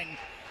coming.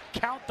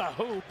 Count the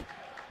hoop.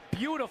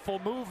 Beautiful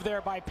move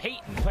there by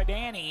Peyton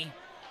Padani.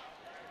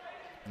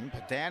 And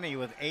Padani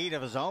with 8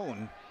 of his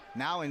own,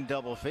 now in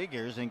double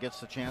figures, and gets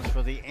the chance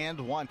for the and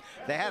one.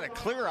 They had a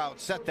clear out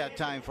set that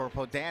time for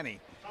Padani.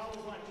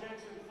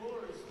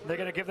 They're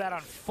going to give that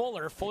on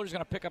Fuller. Fuller's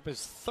going to pick up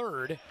his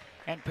third,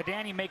 and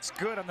Padani makes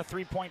good on the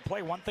three-point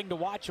play. One thing to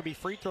watch will be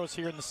free throws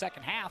here in the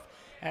second half,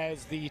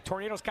 as the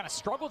Tornadoes kind of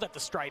struggled at the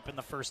stripe in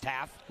the first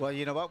half. Well,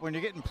 you know what? When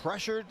you're getting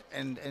pressured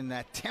and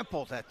that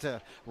tempo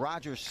that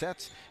Rogers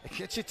sets, it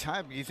gets you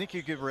time. You think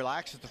you could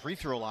relax at the free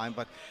throw line,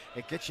 but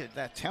it gets you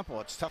that tempo.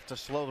 It's tough to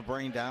slow the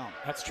brain down.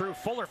 That's true.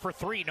 Fuller for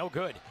 3, no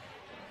good.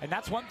 And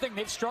that's one thing.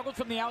 They've struggled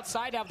from the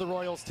outside, have the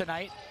Royals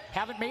tonight.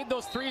 Haven't made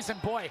those threes, and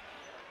boy,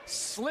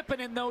 slipping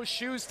in those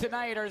shoes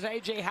tonight is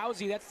A.J.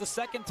 Housey. That's the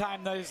second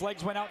time that his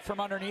legs went out from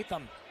underneath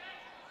him.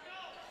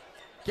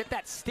 Get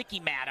that sticky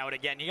mat out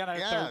again. You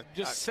gotta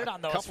just sit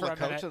on those for a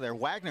minute. There.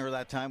 Wagner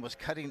that time was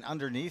cutting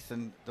underneath,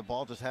 and the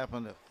ball just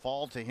happened to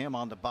fall to him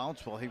on the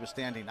bounce while he was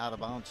standing out of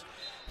bounds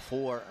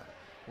for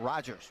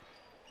Rogers.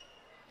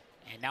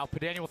 And now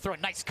Padani will throw a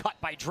nice cut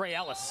by Dre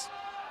Ellis.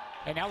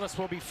 And Ellis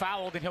will be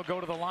fouled, and he'll go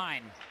to the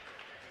line.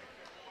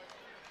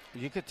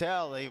 You could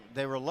tell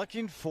they were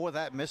looking for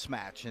that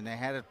mismatch, and they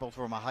had it both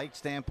from a height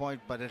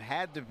standpoint, but it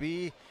had to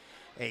be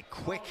a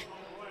quick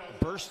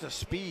burst of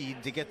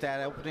speed to get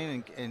that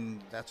opening, and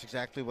that's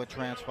exactly what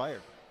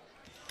transpired.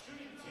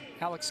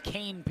 Alex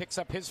Kane picks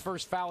up his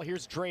first foul.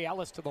 Here's Dre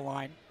Ellis to the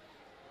line.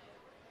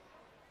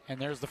 And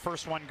there's the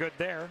first one good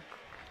there.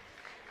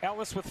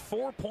 Ellis with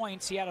 4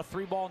 points. He had a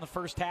 3-ball in the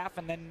first half,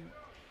 and then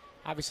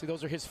obviously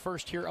those are his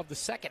first here of the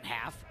second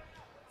half.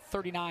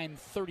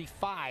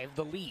 39-35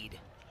 the lead.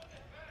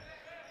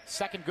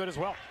 Second good as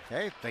well.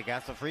 Hey, they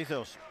got the free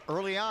throws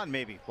early on,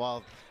 maybe,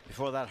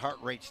 before that heart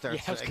rate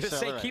starts to accelerate. I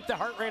was going to say, keep the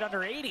heart rate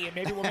under 80, and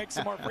maybe we'll make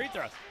some more free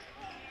throws.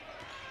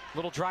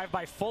 Little drive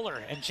by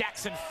Fuller, and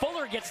Jackson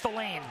Fuller gets the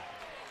lane.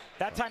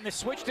 That time the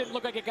switch didn't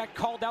look like it got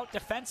called out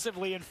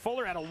defensively, and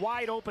Fuller had a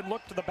wide open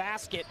look to the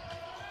basket.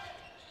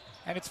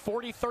 And it's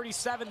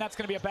 40-37. That's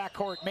going to be a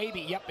backcourt, maybe.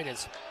 Yep, it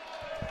is.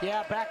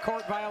 Yeah,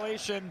 backcourt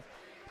violation.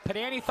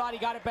 Padani thought he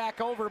got it back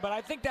over, but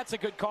I think that's a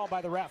good call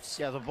by the refs.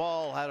 Yeah, the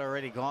ball had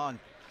already gone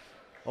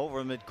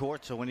over midcourt,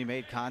 so when he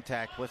made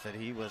contact with it,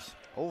 he was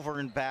over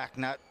and back,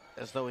 not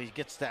as though he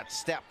gets that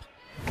step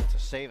to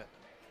save it.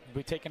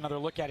 We take another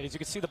look at it. As you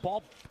can see, the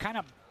ball kind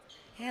of,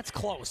 it's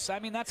close. I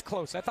mean, that's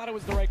close. I thought it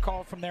was the right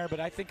call from there, but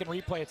I think in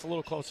replay it's a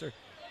little closer.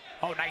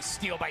 Oh, nice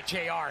steal by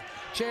JR.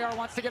 JR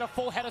wants to get a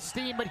full head of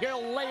steam, but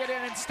he'll lay it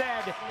in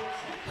instead.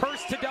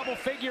 Hurst to double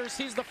figures.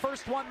 He's the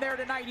first one there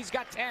tonight. He's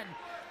got 10.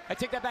 I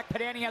take that back.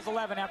 Padani has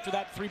 11 after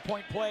that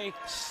three-point play.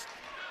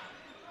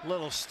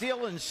 Little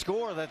steal and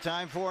score that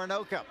time for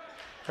Anoka.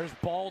 There's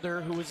Balder,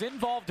 who was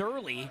involved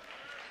early.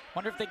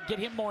 Wonder if they can get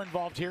him more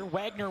involved here.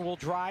 Wagner will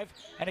drive.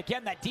 And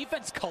again, that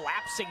defense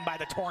collapsing by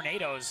the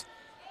Tornadoes.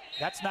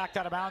 That's knocked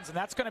out of bounds, and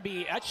that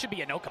should be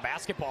Anoka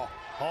basketball.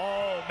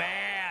 Oh,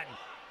 man.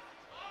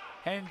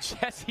 And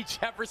Jesse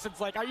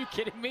Jefferson's like, are you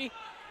kidding me?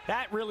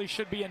 That really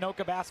should be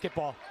Anoka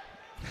basketball.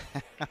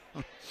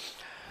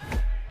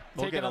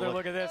 Take another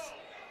look at this.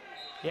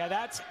 Yeah,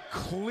 that's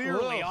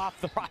clearly off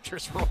the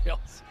Rogers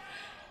Royals.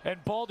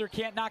 And Balder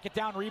can't knock it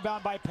down.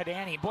 Rebound by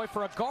Padani. Boy,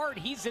 for a guard,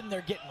 he's in there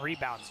getting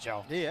rebounds,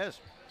 Joe. He is.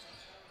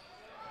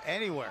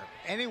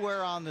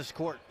 Anywhere on this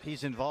court,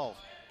 he's involved.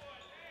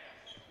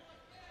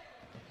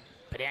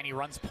 Padani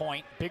runs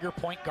point. Bigger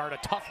point guard. A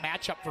tough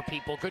matchup for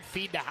people. Good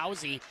feed to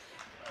Housey.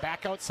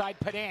 Back outside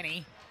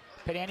Padani.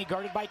 Padani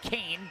guarded by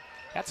Kane.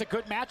 That's a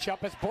good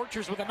matchup as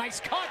Borchers with a nice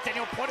cut, and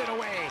he'll put it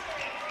away.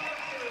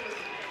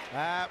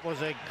 That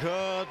was a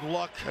good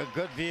look, a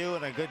good view,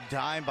 and a good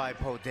dime by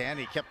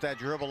Padani. Kept that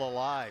dribble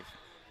alive.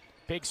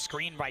 Big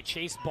screen by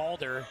Chase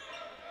Balder.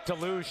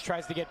 Deluge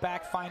tries to get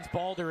back, finds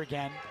Balder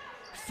again.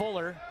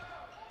 Fuller,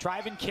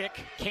 drive and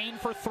kick. Kane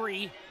for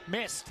 3,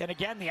 missed. And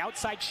again, the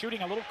outside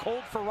shooting a little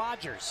cold for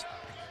Rogers.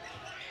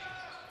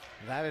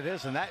 That it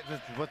is, and that is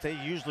what they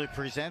usually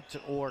present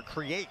or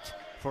create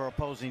for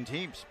opposing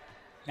teams.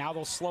 Now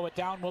they'll slow it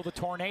down, will the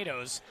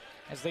Tornadoes,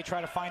 as they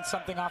try to find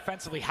something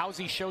offensively.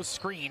 Housey shows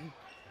screen.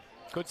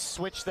 Good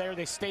switch there.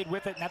 They stayed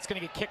with it, and that's going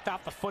to get kicked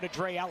off the foot of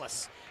Dre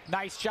Ellis.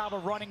 Nice job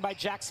of running by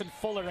Jackson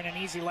Fuller and an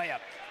easy layup.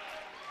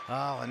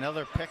 Oh,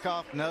 another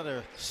pickoff,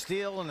 another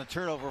steal, and a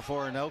turnover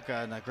for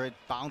Anoka, and a great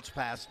bounce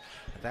pass.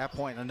 At that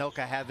point,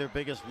 Anoka had their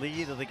biggest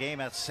lead of the game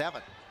at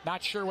 7.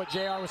 Not sure what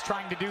JR was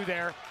trying to do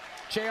there.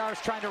 JR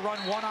is trying to run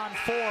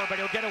 1-on-4, but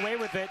he'll get away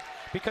with it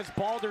because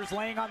Balder's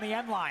laying on the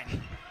end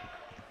line.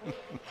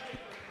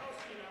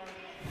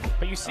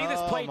 But you see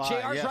this play,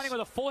 JR's running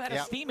with a full head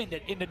of steam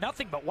into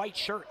nothing but white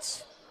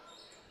shirts.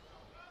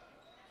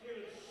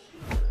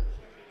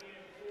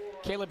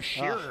 Caleb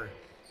Shearer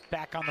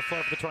back on the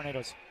floor for the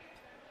Tornadoes.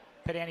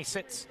 Padani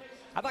sits.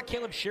 I thought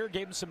Caleb Shearer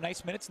gave him some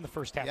nice minutes in the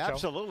first half, Yeah,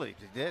 absolutely,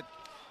 he did.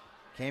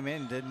 Came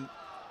in, didn't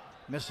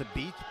miss a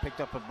beat, picked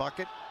up a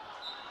bucket.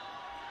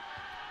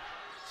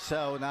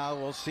 So now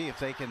we'll see if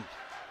they can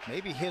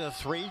maybe hit a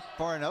 3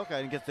 for Anoka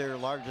and get their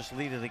largest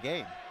lead of the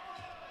game.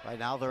 Right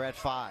now they're at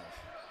 5.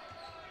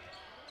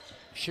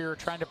 Shearer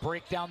trying to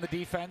break down the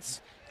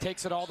defense.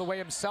 Takes it all the way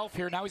himself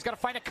here. Now he's got to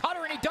find a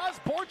cutter, and he does.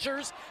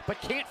 Borchers, but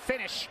can't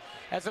finish,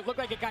 as it looked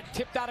like it got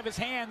tipped out of his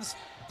hands.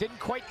 Didn't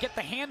quite get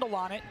the handle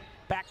on it.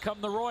 Back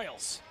come the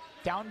Royals.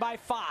 Down by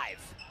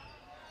 5.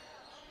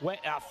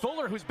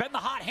 Fuller, who's been the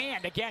hot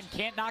hand, again,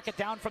 can't knock it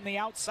down from the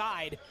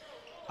outside.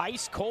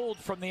 Ice cold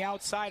from the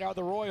outside are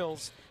the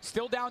Royals.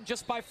 Still down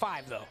just by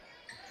 5, though.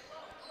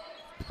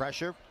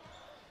 Pressure.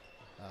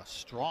 A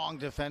strong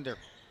defender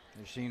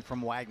you're seeing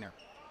from Wagner.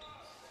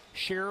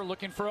 Shearer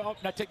looking for, oh,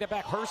 now take that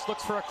back. Hurst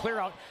looks for a clear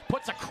out,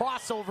 puts a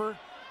crossover.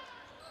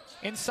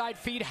 Inside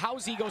feed,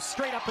 Housey goes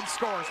straight up and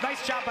scores.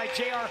 Nice job by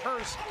J.R.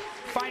 Hurst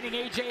finding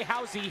A.J.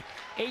 Housey.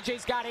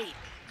 A.J.'s got 8.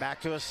 Back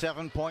to a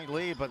 7-point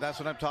lead, but that's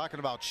what I'm talking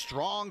about.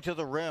 Strong to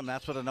the rim.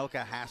 That's what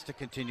Anoka has to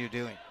continue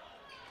doing.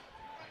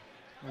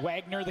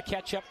 Wagner the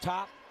catch up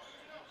top.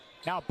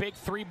 Now big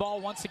 3-ball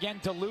once again,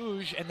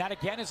 Deluge, and that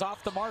again is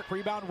off the mark.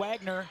 Rebound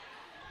Wagner.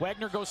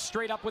 Wagner goes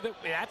straight up with it.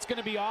 That's going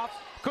to be off.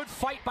 Good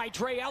fight by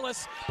Dre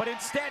Ellis, but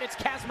instead it's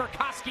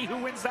Kazmarkowski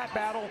who wins that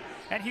battle,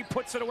 and he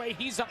puts it away.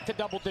 He's up to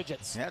double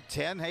digits. Yeah,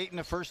 10-8 in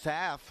the first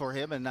half for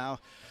him, and now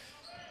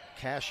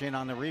cash in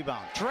on the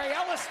rebound. Dre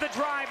Ellis the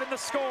drive and the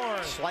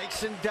score.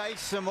 Slice and dice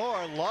some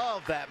more.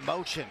 Love that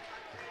motion.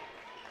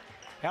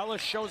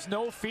 Ellis shows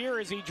no fear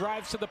as he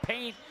drives to the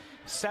paint.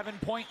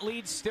 7-point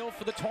lead still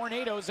for the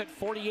Tornadoes at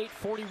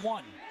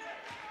 48-41.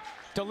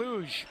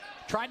 Deluge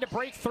trying to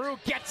break through,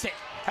 gets it.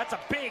 That's a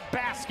big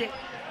basket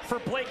for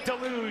Blake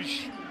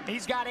Deluge.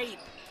 He's got 8.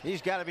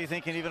 He's got to be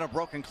thinking even a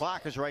broken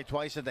clock is right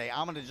twice a day.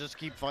 I'm going to just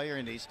keep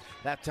firing these.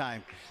 That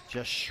time,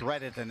 just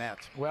shredded the net.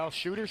 Well,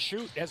 shooters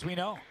shoot, as we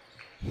know.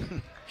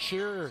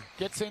 Shearer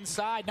gets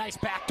inside. Nice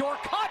backdoor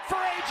cut for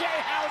A.J.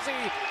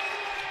 Housey.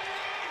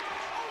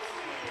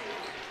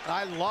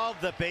 I love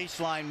the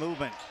baseline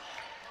movement.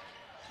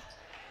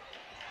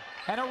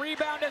 And a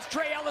rebound as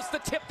Dre Ellis, the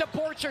tip to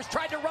Borchers,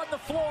 tried to run the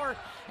floor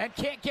and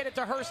can't get it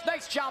to Hurst.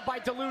 Nice job by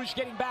Deluge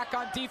getting back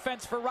on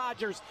defense for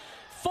Rogers.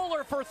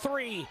 Fuller for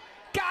 3.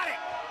 Got it!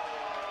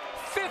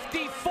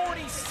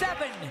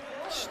 50-47.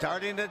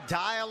 Starting to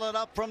dial it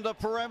up from the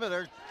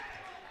perimeter.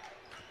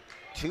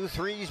 2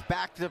 threes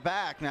back to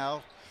back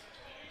now.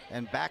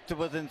 And back to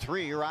within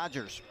 3,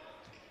 Rogers.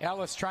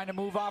 Ellis trying to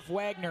move off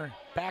Wagner.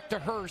 Back to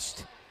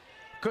Hurst.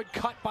 Good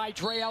cut by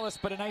Dre Ellis,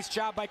 but a nice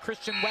job by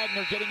Christian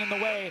Wagner getting in the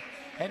way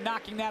and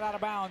knocking that out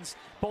of bounds.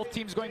 Both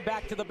teams going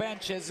back to the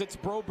bench as it's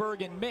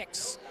Broberg and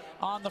Mix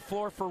on the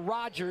floor for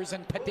Rogers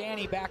and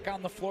Padani back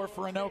on the floor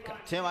for Anoka.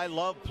 Tim, I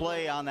love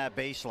play on that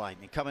baseline.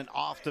 You're coming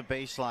off the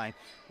baseline,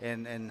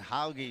 and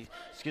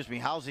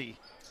Housey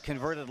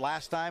converted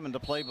last time and the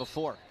play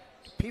before.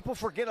 People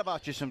forget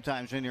about you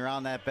sometimes when you're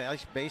on that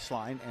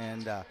baseline,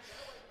 and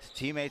his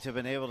teammates have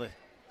been able to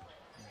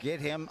get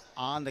him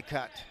on the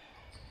cut.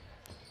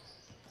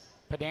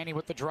 Padani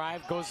with the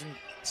drive, goes and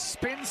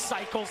spin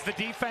cycles the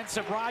defense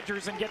of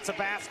Rogers and gets a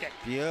basket.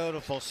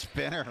 Beautiful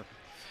spinner.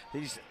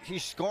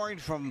 He's scoring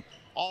from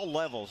all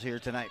levels here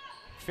tonight.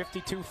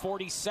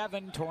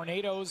 52-47,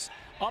 Tornadoes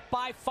up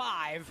by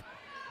 5.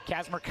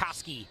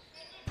 Kazmarkowski,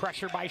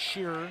 pressure by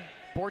Shearer.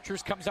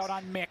 Borchers comes out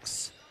on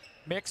Mix.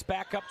 Mix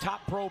back up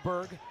top,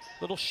 Broberg.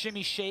 Little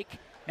shimmy shake.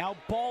 Now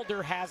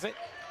Balder has it.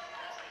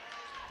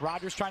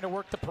 Rogers trying to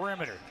work the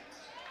perimeter.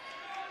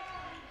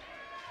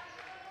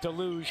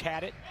 Deluge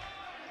had it.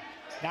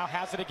 Now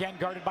has it again,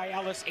 guarded by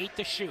Ellis, 8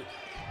 to shoot.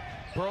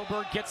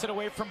 Broberg gets it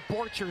away from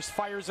Borchers,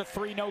 fires a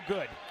 3, no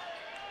good.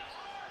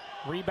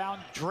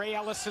 Rebound, Dre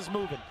Ellis is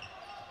moving.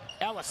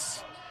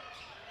 Ellis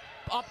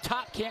up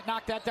top, can't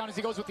knock that down as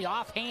he goes with the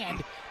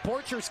offhand.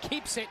 Borchers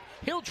keeps it,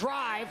 he'll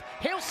drive,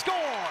 he'll score!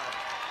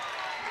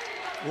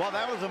 Well,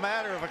 that was a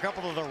matter of a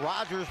couple of the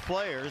Rogers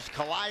players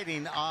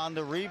colliding on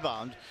the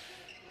rebound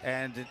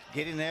and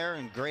getting there,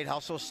 and great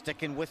hustle,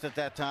 sticking with it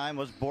that time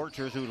was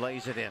Borchers, who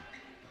lays it in.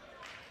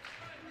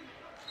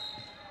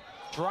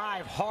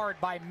 Drive hard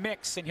by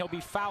Mix, and he'll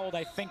be fouled,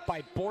 I think,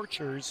 by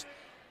Borchers,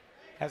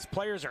 as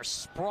players are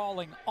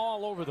sprawling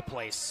all over the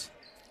place.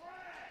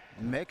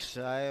 Mix,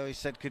 I always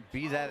said, could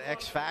be that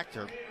X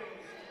factor.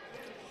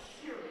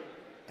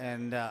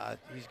 And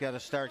he's got to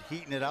start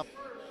heating it up.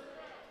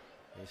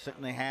 He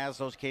certainly has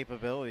those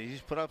capabilities.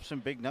 He's put up some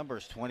big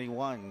numbers,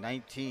 21,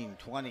 19,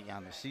 20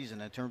 on the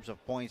season in terms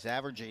of points,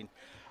 averaging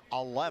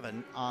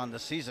 11 on the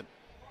season.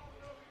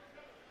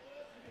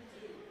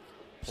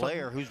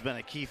 Player who's been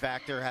a key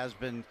factor has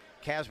been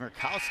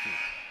Kazmarkowski.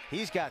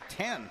 He's got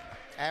 10,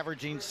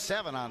 averaging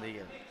 7 on the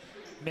year.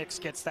 Mix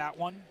gets that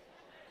one.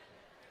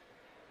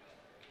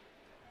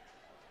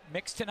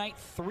 Mix tonight,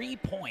 3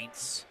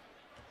 points.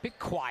 Bit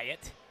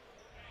quiet.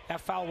 That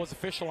foul was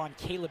official on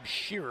Caleb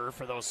Shearer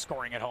for those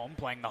scoring at home,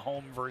 playing the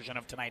home version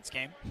of tonight's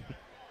game.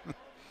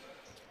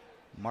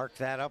 Mark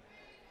that up.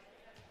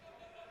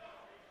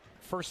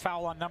 First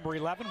foul on number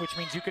 11, which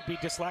means you could be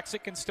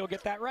dyslexic and still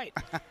get that right.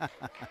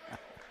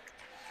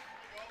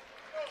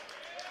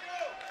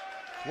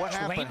 What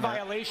happened? Lane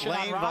violation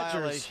on Rogers.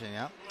 Lane violation,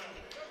 yeah.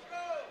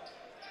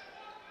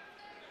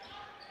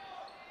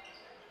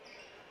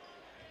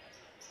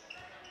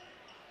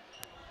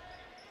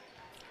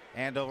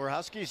 Andover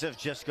Huskies have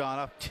just gone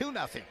up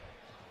 2-0.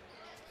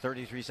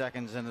 33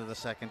 seconds into the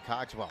second.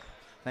 Cogswell,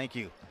 thank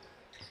you.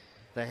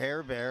 The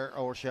hair bear,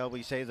 or shall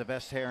we say the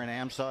best hair in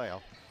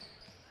Amsoil,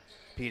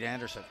 Pete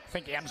Anderson. I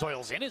think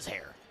Amsoil's in his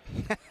hair.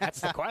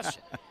 That's the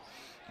question.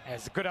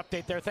 As a good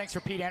update there. Thanks for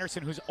Pete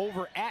Anderson, who's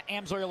over at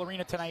Amsoil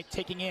Arena tonight,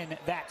 taking in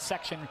that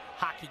section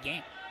hockey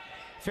game.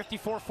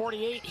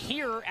 54-48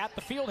 here at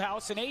the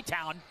Fieldhouse in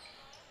A-Town.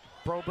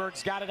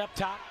 Broberg's got it up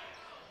top.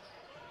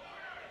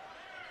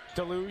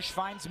 Deluge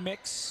finds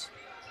Mix,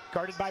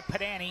 guarded by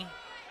Padani.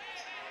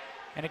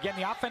 And again,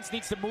 the offense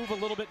needs to move a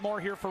little bit more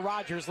here for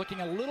Rogers,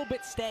 looking a little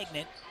bit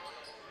stagnant.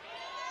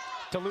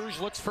 Deluge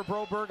looks for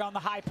Broberg on the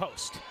high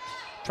post,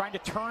 trying to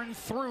turn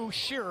through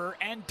Shearer,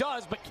 and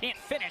does, but can't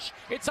finish.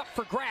 It's up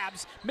for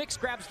grabs. Mix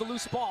grabs the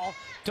loose ball.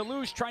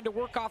 Deluge trying to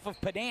work off of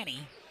Padani.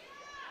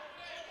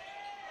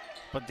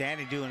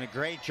 Padani doing a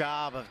great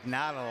job of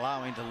not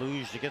allowing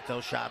Deluge to get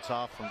those shots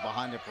off from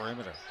behind the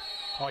perimeter.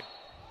 Oh,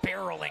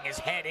 barreling his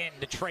head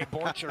into Trey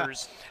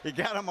Borchers. He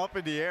got him up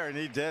in the air, and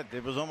he did.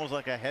 It was almost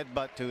like a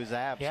headbutt to his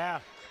abs. Yeah.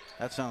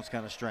 That sounds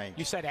kind of strange.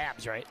 You said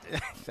abs, right?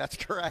 That's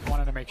correct.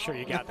 Wanted to make sure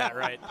you got that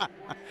right.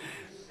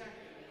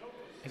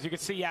 As you can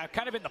see, yeah,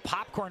 kind of in the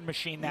popcorn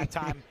machine that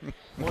time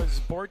was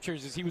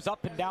Borchers, as he was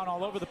up and down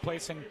all over the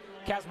place, and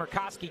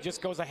Kazmarkowski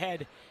just goes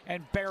ahead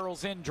and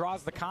barrels in,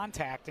 draws the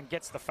contact, and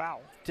gets the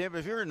foul. Tim,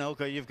 if you're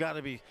Anoka, you've got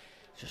to be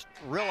just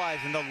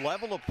realizing the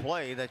level of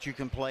play that you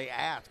can play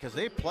at, because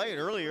they played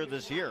earlier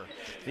this year,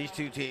 these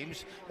two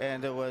teams,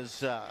 and it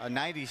was a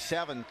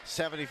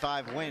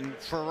 97-75 win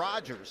for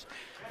Rogers.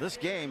 This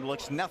game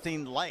looks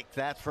nothing like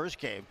that first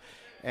game.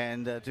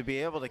 And to be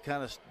able to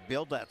kind of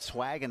build that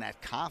swag and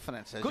that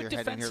confidence as Good you're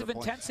heading here to defensive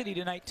intensity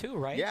tonight too,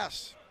 right?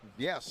 Yes,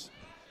 yes.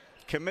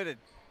 Committed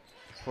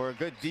for a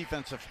good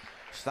defensive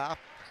stop.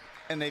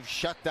 And they've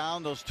shut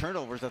down those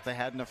turnovers that they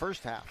had in the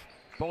first half.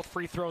 Both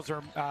free throws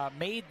are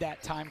made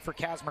that time for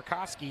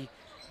Kazmarkowski,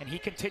 and he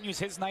continues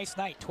his nice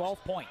night,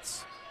 12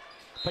 points.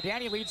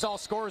 Padani leads all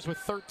scorers with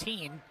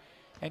 13.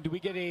 And do we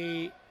get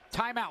a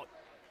timeout?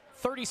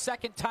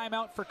 30-second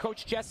timeout for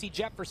Coach Jesse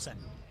Jefferson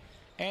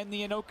and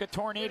the Anoka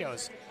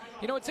Tornadoes.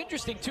 You know, it's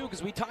interesting too,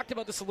 because we talked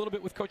about this a little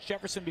bit with Coach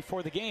Jefferson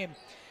before the game.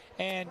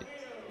 And,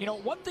 you know,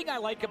 one thing I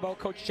like about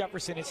Coach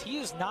Jefferson is he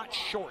is not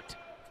short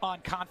on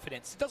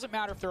confidence. It doesn't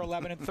matter if they're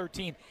 11 and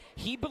 13.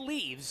 He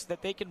believes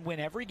that they can win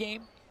every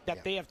game,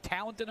 that they have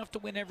talent enough to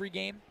win every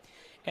game,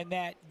 and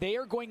that they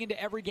are going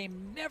into every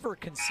game never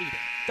conceding.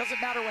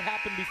 Doesn't matter what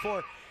happened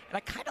before. And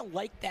I kind of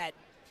like that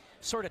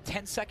sort of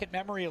 10-second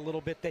memory a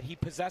little bit that he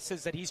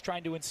possesses, that he's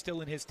trying to instill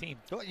in his team.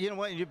 Well, you know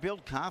what? You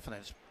build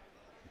confidence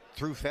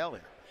through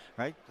failure,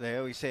 right? They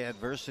always say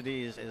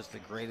adversity is the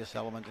greatest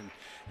element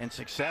in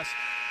success.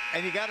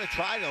 And you got to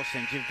try those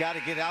things. You've got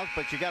to get out,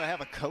 but you got to have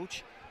a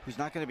coach who's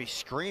not going to be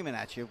screaming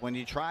at you when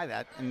you try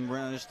that, and we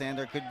understand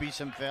there could be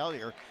some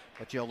failure,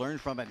 but you'll learn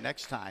from it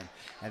next time.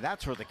 And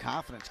that's where the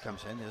confidence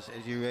comes in, is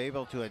you're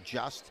able to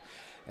adjust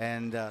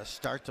and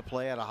start to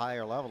play at a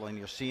higher level, and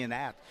you're seeing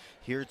that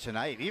here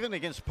tonight. Even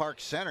against Park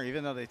Center,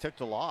 even though they took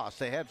the loss,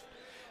 they had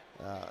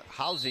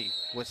Housey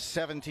with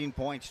 17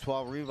 points,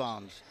 12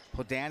 rebounds.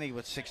 Podani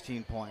with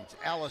 16 points.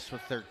 Ellis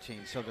with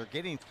 13. So they're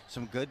getting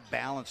some good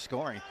balanced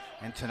scoring.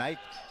 And tonight,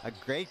 a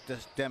great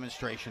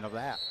demonstration of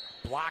that.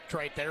 Blocked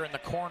right there in the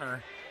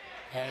corner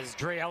as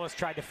Dre Ellis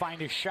tried to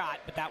find his shot,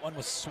 but that one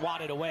was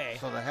swatted away.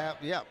 So the half,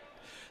 yeah.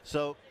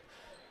 So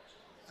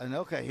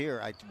Anoka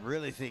here, I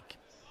really think,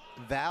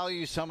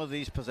 value some of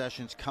these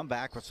possessions, come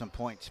back with some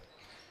points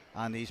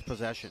on these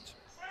possessions.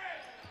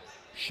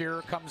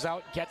 Shearer comes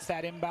out, gets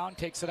that inbound,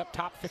 takes it up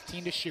top,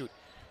 15 to shoot.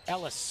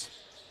 Ellis,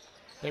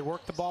 they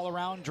work the ball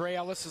around. Dre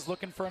Ellis is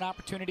looking for an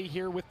opportunity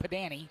here with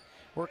Padani,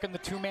 working the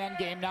two-man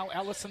game. Now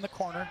Ellis in the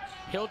corner.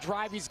 He'll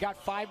drive, he's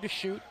got 5 to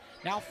shoot,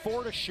 now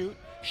 4 to shoot.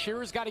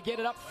 Shearer's got to get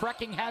it up.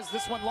 Frecking has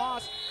this one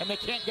lost, and they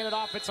can't get it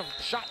off. It's a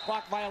shot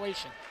clock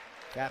violation.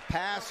 That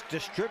pass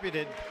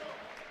distributed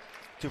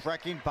to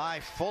Frecking by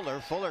Fuller.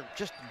 Fuller,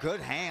 just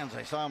good hands.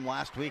 I saw him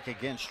last week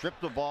again.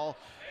 Stripped the ball,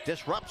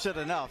 disrupts it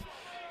enough,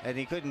 and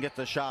he couldn't get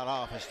the shot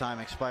off. His time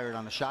expired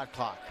on the shot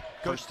clock.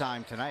 First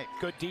time tonight.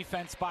 Good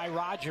defense by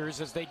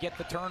Rogers as they get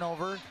the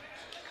turnover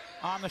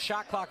on the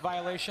shot clock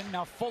violation.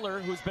 Now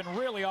Fuller, who's been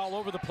really all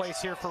over the place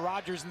here for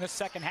Rogers in this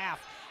second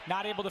half,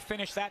 not able to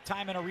finish that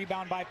time, in a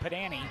rebound by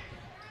Padani.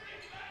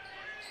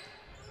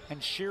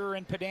 And Shearer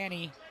and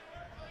Padani,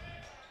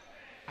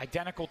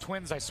 identical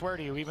twins, I swear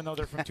to you, even though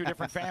they're from two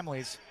different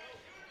families.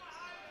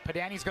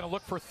 Padani's going to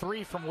look for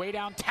 3 from way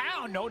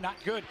downtown. No, not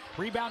good.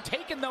 Rebound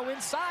taken, though,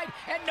 inside.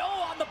 And no,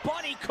 on the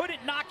bunny,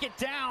 couldn't knock it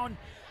down.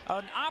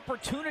 An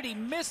opportunity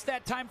missed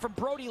that time from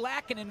Brody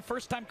Lackinen.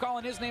 First time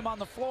calling his name on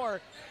the floor.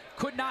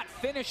 Could not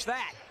finish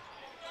that.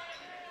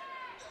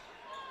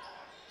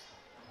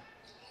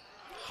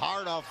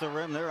 Hard off the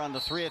rim there on the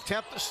 3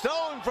 attempt.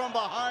 Stone from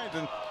behind,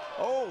 and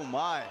oh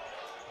my.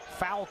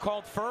 Foul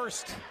called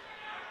first.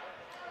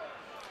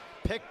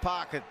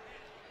 Pickpocket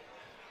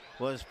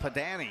was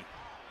Padani.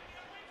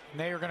 And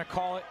they are going to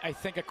call it, I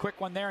think, a quick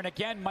one there. And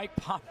again, Mike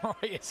Pomeroy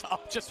is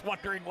up, just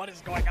wondering what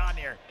is going on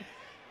here.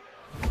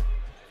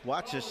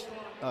 Watch this.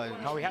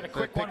 Oh, we had a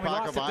quick one. We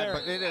lost it there.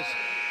 But it is.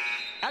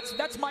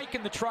 That's Mike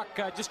in the truck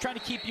just trying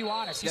to keep you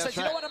honest. He says,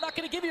 you know what, I'm not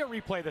going to give you a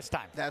replay this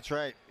time. That's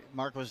right.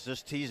 Mark was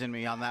just teasing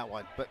me on that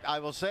one. But I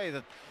will say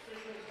that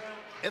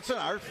it's an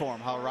art form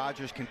how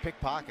Rogers can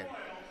pickpocket.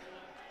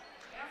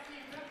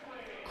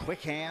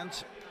 Quick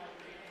hands.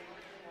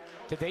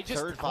 Did they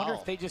just, I wonder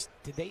if they just,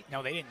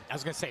 no, they didn't. I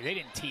was going to say, they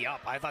didn't tee up.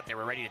 I thought they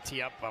were ready to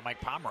tee up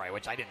Mike Pomeroy,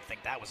 which I didn't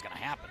think that was going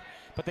to happen.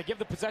 But they give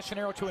the possession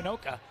arrow to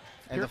Anoka.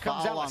 And Here the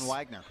comes foul Ellis. on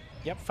Wagner.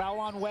 Yep, foul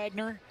on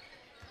Wagner.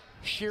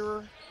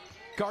 Shearer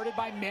guarded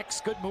by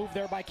Mix. Good move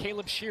there by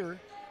Caleb Shearer.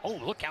 Oh,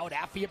 look out,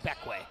 Afia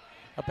Bekwe.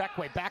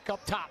 Bekwe back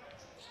up top.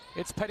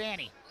 It's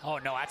Padani. Oh,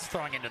 no, that's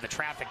throwing into the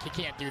traffic. He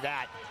can't do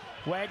that.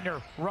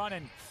 Wagner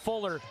running.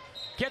 Fuller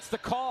gets the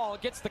call,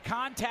 gets the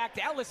contact.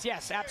 Ellis,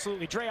 yes,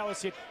 absolutely. Dre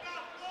Ellis.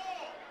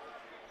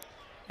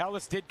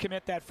 Ellis did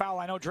commit that foul.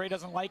 I know Dre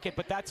doesn't like it,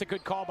 but that's a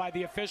good call by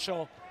the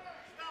official.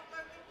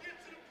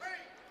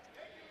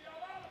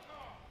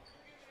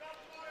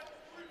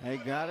 They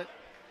got it.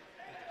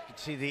 You can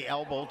see the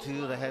elbow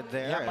to the head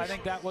there. Yep, I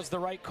think that was the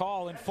right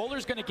call. And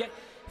Fuller's going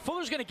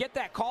to get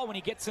that call when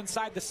he gets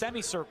inside the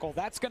semicircle.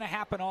 That's going to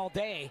happen all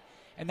day.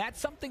 And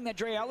that's something that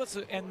Dre Ellis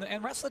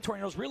and rest of the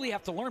Tornadoes really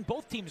have to learn.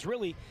 Both teams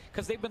really,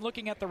 because they've been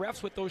looking at the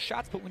refs with those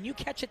shots. But when you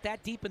catch it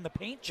that deep in the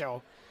paint,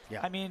 Joe,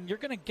 I mean, you're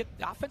going to get,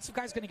 the offensive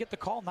guy's going to get the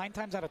call 9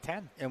 times out of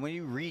 10. And when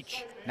you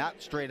reach,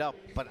 not straight up,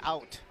 but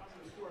out,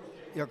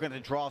 you're going to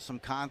draw some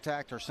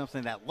contact or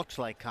something that looks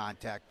like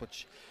contact,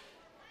 which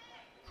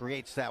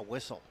creates that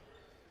whistle.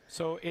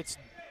 So it's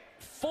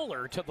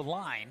Fuller to the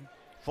line.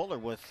 Fuller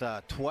with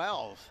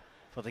 12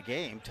 for the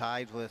game,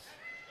 tied with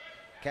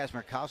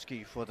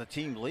Kazmarkowski for the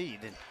team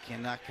lead, and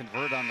cannot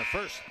convert on the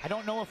first. I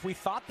don't know if we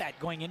thought that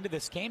going into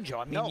this game,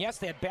 Joe. I mean, yes,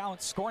 they had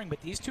balanced scoring, but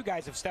these two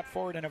guys have stepped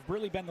forward and have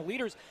really been the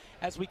leaders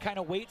as we kind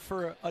of wait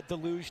for a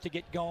deluge to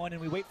get going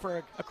and we wait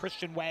for a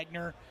Christian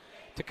Wagner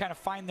to kind of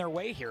find their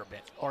way here a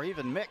bit. Or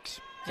even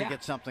Mix to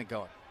get something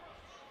going.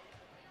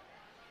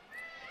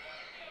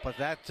 But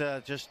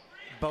that just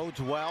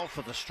bodes well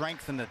for the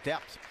strength and the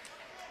depth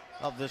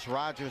of this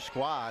Rogers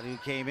squad, who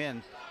came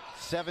in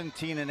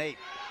 17-8.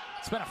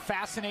 It's been a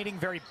fascinating,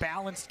 very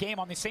balanced game.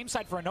 On the same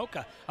side for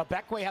Anoka,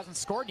 Bekwe hasn't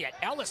scored yet.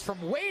 Ellis from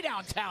way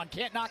downtown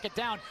can't knock it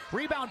down.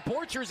 Rebound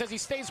Borchers as he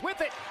stays with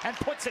it and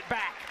puts it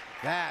back.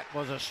 That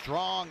was a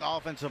strong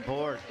offensive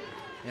board.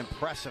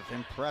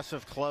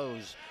 Impressive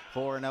close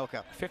for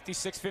Anoka.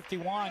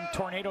 56-51,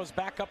 Tornadoes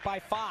back up by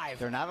 5.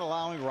 They're not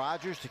allowing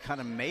Rogers to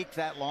kind of make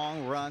that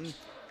long run.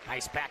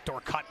 Nice backdoor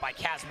cut by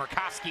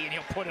Kazmarkowski, and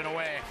he'll put it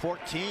away.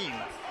 14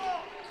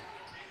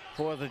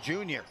 for the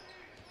junior.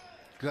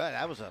 Good,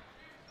 that was a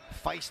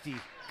feisty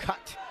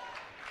cut.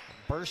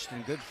 Burst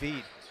and good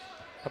feed.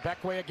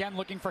 Bekwe again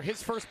looking for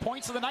his first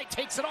points of the night,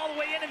 takes it all the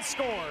way in and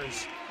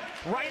scores.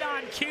 Right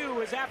on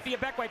cue is Afia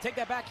Bekwe. Take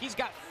that back, he's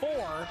got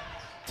 4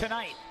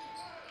 tonight.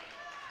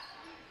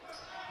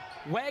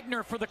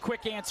 Wagner for the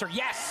quick answer,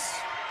 yes!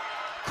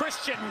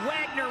 Christian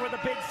Wagner with a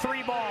big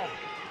 3 ball.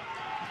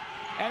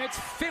 And it's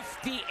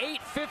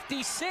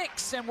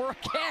 58-56, and we're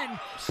again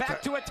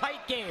back to a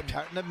tight game.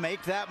 Starting to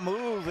make that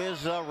move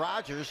is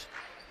Rogers.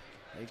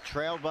 They've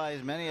trailed by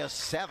as many as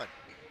 7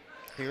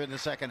 here in the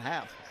second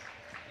half.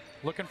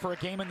 Looking for a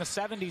game in the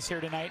 70s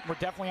here tonight. We're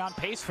definitely on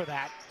pace for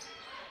that.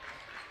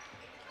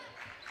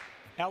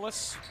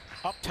 Ellis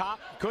up top.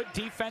 Good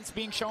defense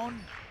being shown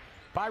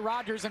by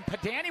Rogers, and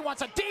Padani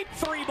wants a deep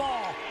 3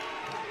 ball.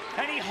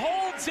 And he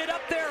holds it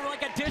up there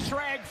like a dish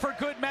rag for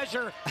good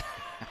measure.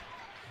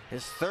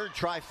 His third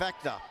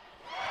trifecta.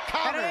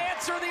 And an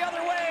answer the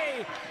other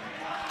way.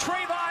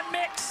 Trayvon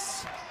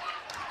Mix.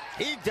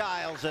 He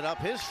dials it up,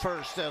 his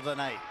first of the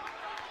night.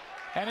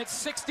 And it's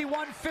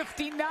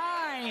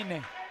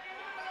 61-59.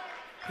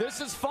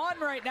 This is fun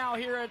right now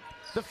here at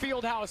the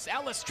Fieldhouse.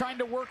 Ellis trying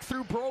to work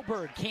through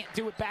Broberg. Can't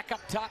do it, back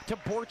up top to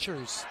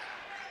Borchers.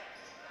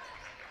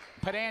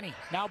 Padani,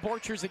 now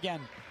Borchers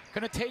again.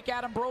 Gonna take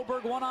Adam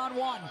Broberg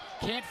one-on-one.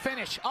 Can't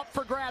finish, up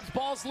for grabs,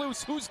 ball's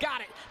loose. Who's got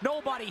it?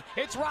 Nobody,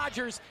 it's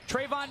Rogers.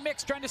 Trayvon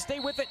Mix trying to stay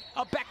with it.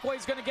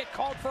 Bekwe's gonna get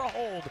called for a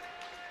hold.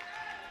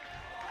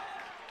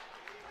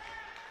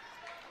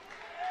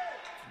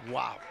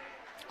 Wow.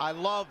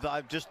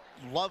 I've just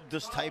loved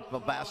this type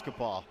of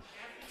basketball.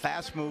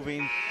 Fast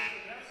moving,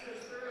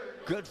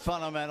 good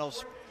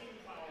fundamentals,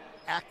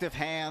 active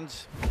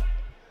hands,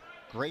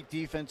 great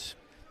defense,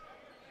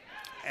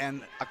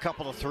 and a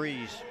couple of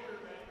threes.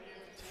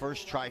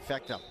 First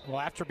trifecta. Well,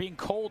 after being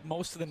cold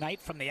most of the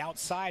night from the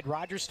outside,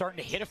 Rogers starting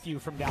to hit a few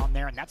from down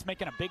there, and that's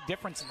making a big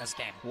difference in this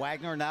game.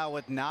 Wagner now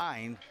with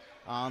 9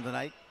 on the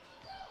night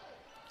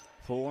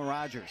for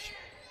Rogers.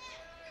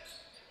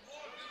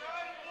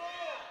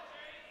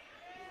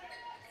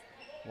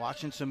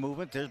 Watching some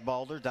movement. There's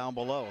Balder down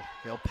below.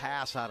 He'll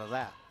pass out of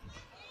that.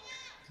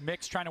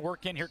 Mix trying to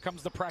work in. Here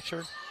comes the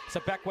pressure.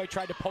 Bekwe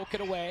tried to poke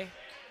it away.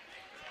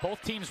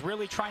 Both teams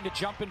really trying to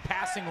jump in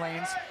passing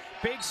lanes.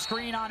 Big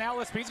screen on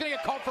Ellis, but he's going to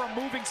get called for a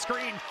moving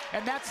screen,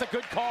 and that's a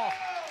good call.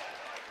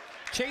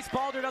 Chase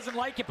Balder doesn't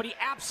like it, but he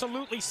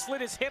absolutely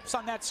slid his hips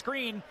on that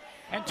screen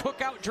and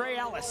took out Dre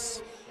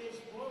Ellis.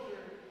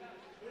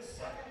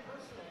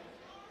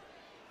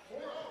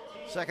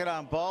 Second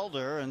on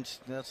Balder, and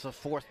that's the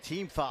fourth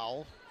team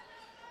foul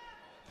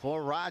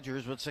for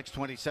Rogers with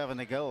 6:27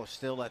 to go.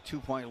 Still that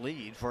 2-point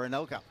lead for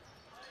Anoka.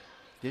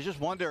 You just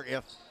wonder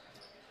if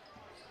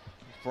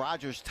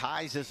Rogers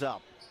ties this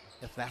up,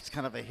 if that's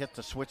kind of a hit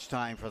to switch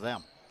time for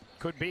them.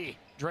 Could be.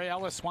 Dre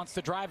Ellis wants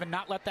to drive and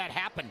not let that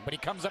happen, but he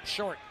comes up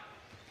short.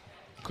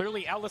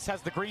 Clearly Ellis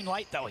has the green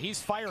light, though.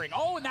 He's firing.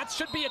 Oh, and that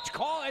should be a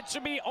call. It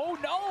should be, oh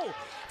no!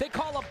 They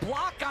call a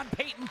block on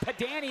Peyton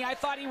Padani. I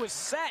thought he was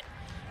set,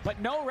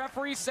 but no,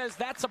 referee says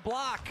that's a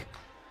block.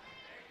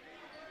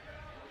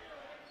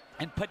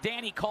 And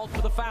Padani called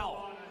for the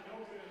foul.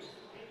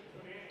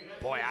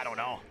 Boy, I don't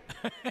know.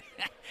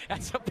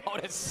 That's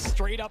about as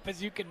straight up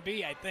as you can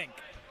be, I think.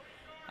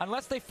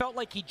 Unless they felt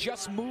like he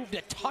just moved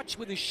a touch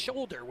with his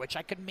shoulder, which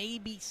I could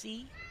maybe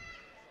see.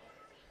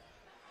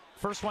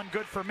 First one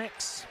good for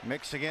Mix.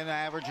 Mix again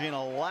averaging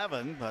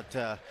 11, but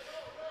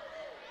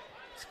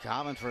it's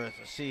common for us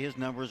to see his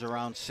numbers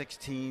around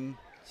 16,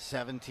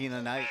 17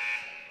 a night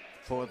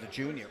for the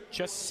junior.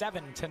 Just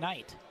 7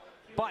 tonight,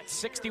 but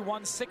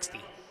 61-60.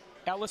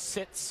 Ellis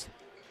sits.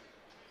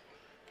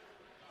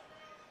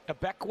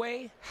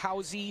 Abekwe,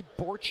 Housey,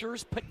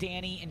 Borchers,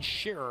 Padani, and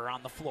Shearer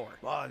on the floor.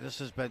 Wow, this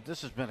has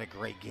been a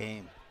great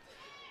game.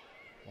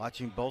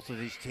 Watching both of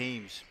these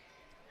teams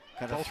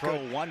kind of throw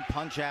one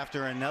punch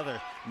after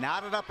another.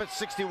 Knotted up at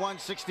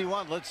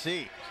 61-61. Let's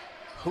see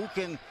who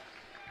can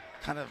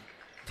kind of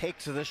take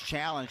to this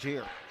challenge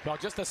here. Well,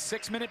 just a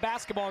 6-minute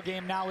basketball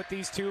game now with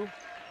these two.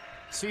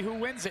 See who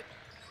wins it.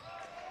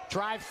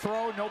 Drive,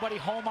 throw, nobody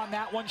home on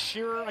that one.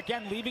 Shearer,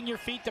 again, leaving your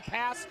feet to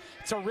pass.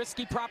 It's a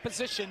risky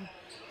proposition.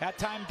 That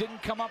time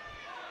didn't come up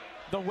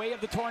the way of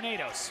the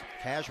Tornadoes.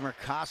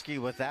 Kazmarkowski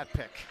with that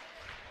pick.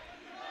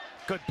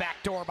 Good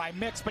backdoor by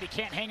Mix, but he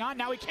can't hang on.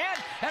 Now he can,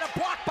 and a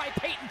block by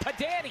Peyton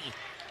Padani.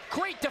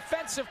 Great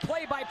defensive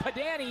play by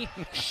Padani.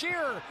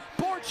 Shearer,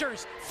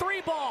 Borchers,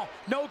 3-ball,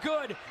 no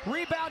good.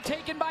 Rebound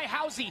taken by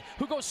Housey,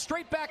 who goes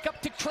straight back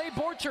up to Trey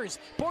Borchers.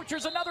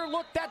 Borchers another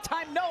look, that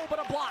time no, but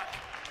a block.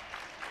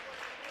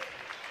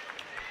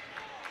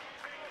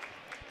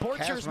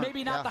 Borchers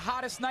maybe not the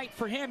hottest night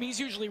for him. He's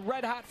usually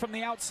red hot from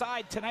the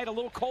outside. Tonight a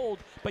little cold,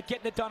 but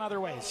getting it done other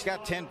ways. He's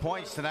got 10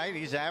 points tonight.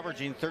 He's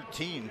averaging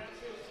 13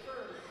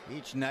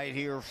 each night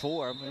here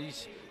for him.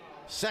 He's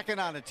second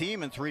on the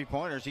team in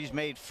three-pointers. He's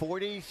made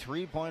 40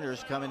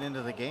 three-pointers coming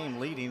into the game.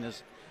 Leading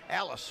is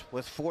Ellis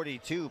with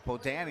 42.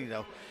 Podani,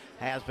 though,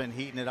 has been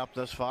heating it up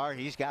thus far.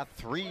 He's got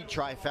 3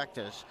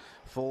 trifectas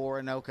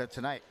for Anoka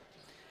tonight.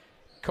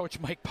 Coach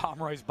Mike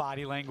Pomeroy's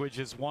body language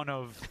is one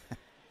of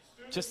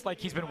just like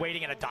he's been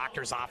waiting in a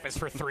doctor's office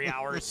for 3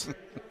 hours.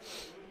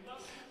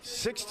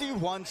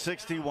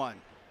 61-61.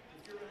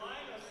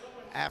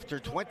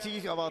 After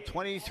about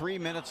 23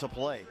 minutes of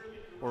play,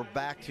 we're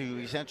back to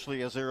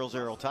essentially a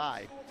 0-0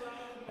 tie.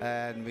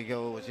 And we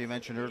go, as you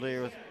mentioned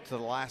earlier, to the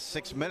last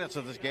 6 minutes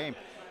of this game.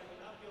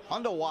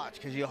 Fun to watch,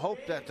 because you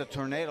hope that the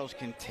Tornadoes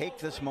can take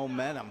this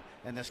momentum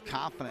and this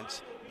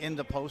confidence in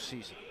the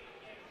postseason,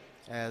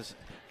 as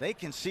they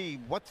can see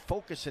what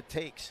focus it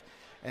takes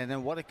and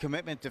then what a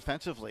commitment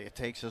defensively it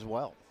takes as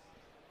well.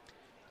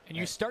 And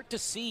you start to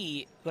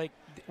see, like,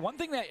 one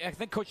thing that I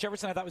think Coach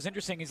Jefferson I thought was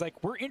interesting, he's like,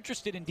 we're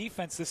interested in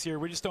defense this year,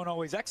 we just don't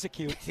always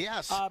execute.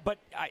 Yes. But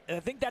I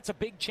think that's a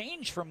big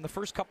change from the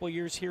first couple of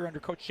years here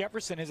under Coach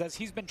Jefferson, is as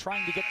he's been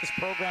trying to get this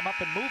program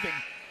up and moving,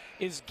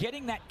 is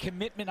getting that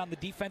commitment on the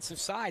defensive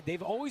side.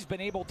 They've always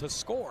been able to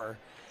score,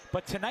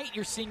 but tonight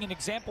you're seeing an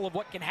example of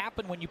what can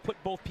happen when you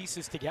put both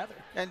pieces together.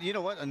 And you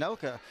know what,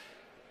 Anoka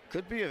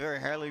could be a very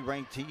highly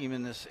ranked team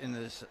in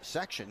this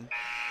section.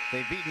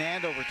 They've beaten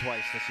Andover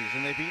twice this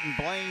season. They've beaten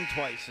Blaine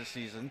twice this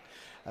season.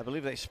 I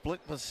believe they split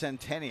with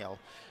Centennial.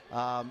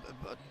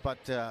 But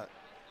they're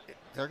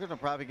going to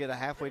probably get a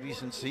halfway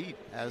decent seed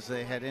as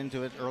they head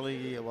into it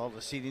early. Well,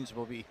 the seedings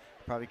will be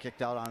probably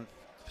kicked out on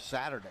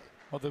Saturday.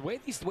 Well, the way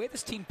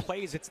this team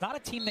plays, it's not a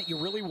team that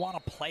you really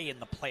want to play in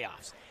the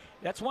playoffs.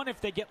 That's one,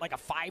 if they get like a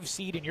 5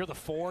 seed and you're the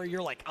 4,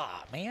 you're like,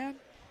 ah, man,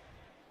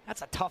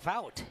 that's a tough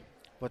out.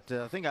 But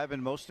the thing I've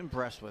been most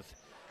impressed with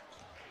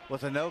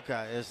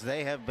Anoka is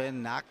they have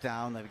been knocked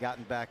down. They've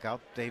gotten back up.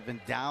 They've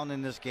been down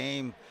in this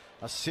game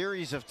a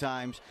series of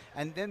times,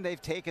 and then they've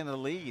taken the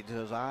lead to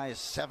as high as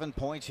 7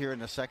 points here in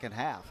the second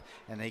half.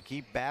 And they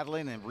keep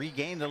battling and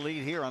regain the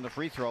lead here on the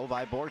free throw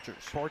by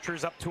Borchers.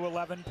 Borchers up to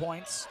 11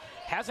 points.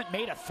 Hasn't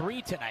made a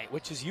 3 tonight,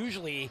 which is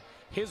usually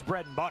his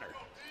bread and butter.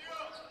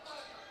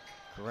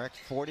 Correct.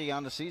 40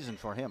 on the season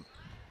for him.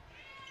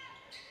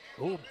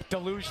 Ooh,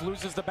 Deluge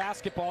loses the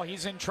basketball.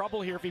 He's in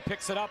trouble here if he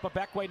picks it up.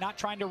 Abekwe not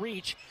trying to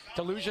reach.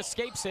 Deluge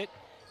escapes it,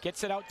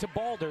 gets it out to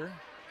Balder.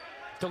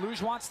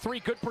 Deluge wants 3.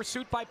 Good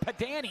pursuit by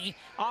Padani.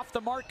 Off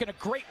the mark, and a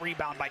great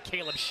rebound by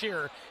Caleb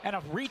Shearer. And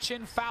a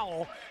reach-in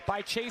foul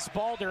by Chase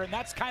Balder. And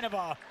that's kind of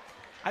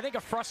I think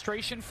a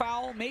frustration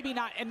foul. Maybe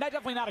not, and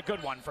definitely not a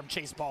good one from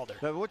Chase Balder.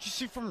 But what you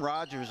see from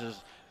Rogers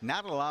is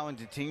not allowing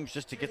the teams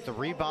just to get the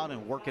rebound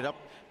and work it up.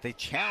 They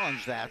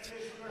challenge that,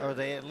 or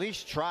they at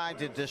least try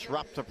to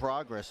disrupt the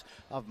progress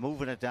of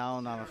moving it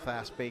down on a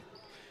fast break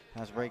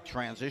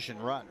transition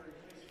run.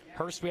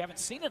 Hurst, we haven't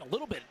seen it a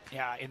little bit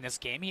in this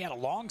game. He had a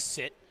long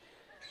sit.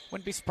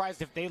 Wouldn't be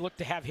surprised if they look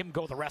to have him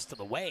go the rest of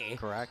the way.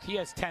 Correct. He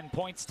has 10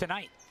 points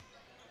tonight.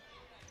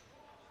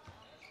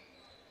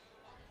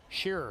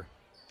 Shearer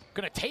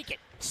gonna take it.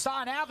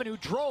 Saw an avenue,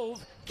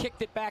 drove,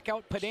 kicked it back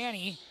out.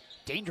 Padani,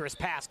 dangerous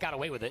pass, got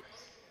away with it.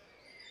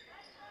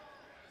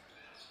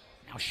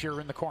 Now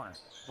Shearer in the corner,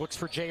 looks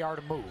for JR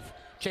to move.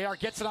 JR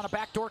gets it on a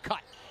backdoor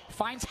cut.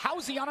 Finds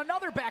Housey on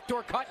another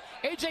backdoor cut.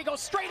 AJ goes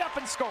straight up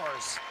and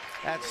scores.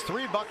 That's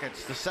 3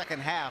 buckets the second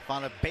half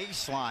on a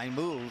baseline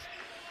move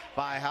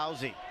by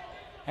Housey.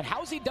 And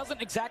Housey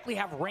doesn't exactly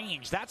have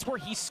range. That's where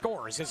he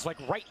scores, is like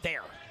right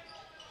there.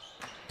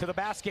 To the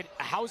basket,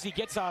 Housey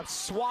gets a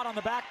swat on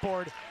the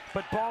backboard,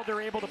 but Balder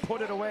able to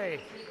put it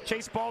away.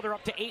 Chase Balder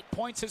up to 8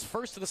 points, his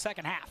first of the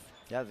second half.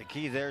 Yeah, the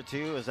key there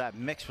too is that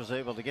Mix was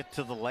able to get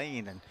to the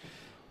lane and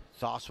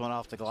toss one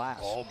off the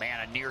glass. Oh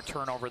man, a near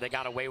turnover. They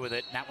got away with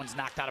it. And that one's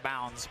knocked out of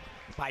bounds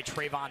by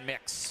Trayvon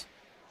Mix.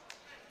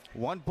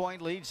 1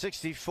 point lead,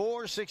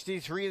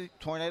 64-63.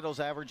 Tornadoes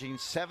averaging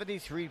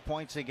 73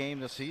 points a game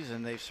this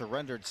season. They've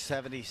surrendered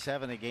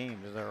 77 a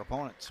game to their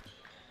opponents.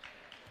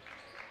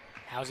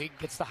 Housey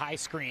gets the high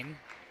screen,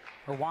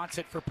 or wants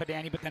it for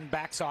Padani, but then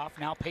backs off.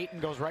 Now Peyton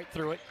goes right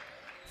through it.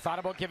 Thought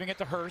about giving it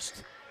to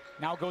Hurst.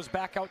 Now goes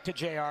back out to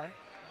JR.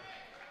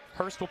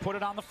 Hurst will put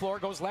it on the floor,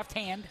 goes left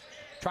hand,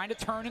 trying to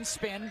turn and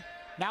spin.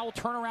 Now will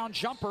turn around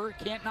jumper,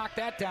 can't knock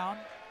that down.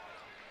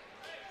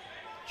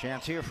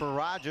 Chance here for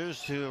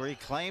Rogers to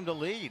reclaim the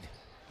lead.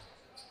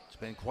 It's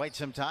been quite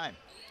some time.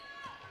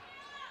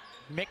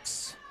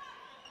 Mix.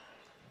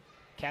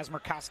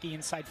 Kazmarkowski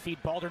inside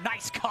feed. Balder,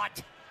 nice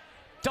cut.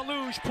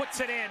 Deluge puts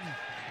it in.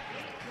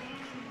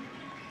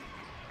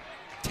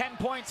 10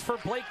 points for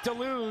Blake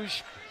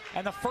Deluge,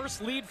 and the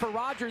first lead for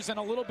Rogers in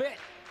a little bit.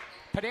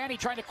 Padani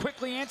trying to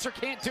quickly answer,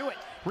 can't do it.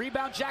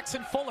 Rebound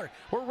Jackson Fuller.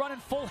 We're running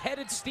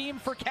full-headed steam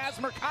for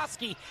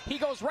Kazmarkowski. He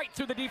goes right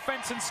through the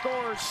defense and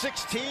scores.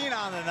 16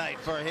 on the night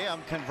for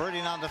him,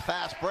 converting on the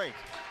fast break.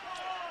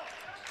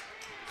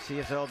 See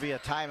if there'll be a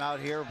timeout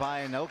here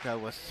by Anoka.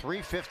 With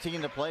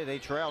 3:15 to play, they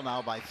trail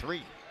now by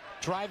 3.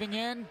 Driving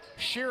in,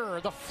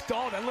 Shearer, the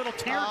little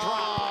teardrop.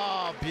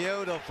 Oh,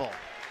 beautiful.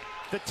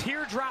 The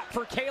teardrop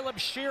for Caleb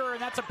Shearer,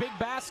 and that's a big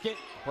basket.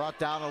 Brought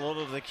down a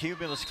little of the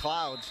cumulus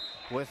clouds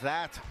with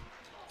that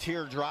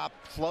teardrop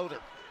floater.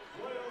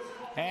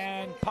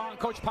 And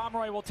Coach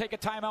Pomeroy will take a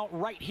timeout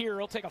right here.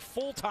 He'll take a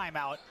full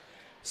timeout.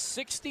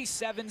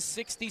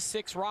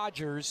 67-66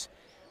 Rogers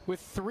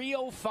with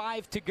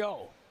 3:05 to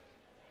go.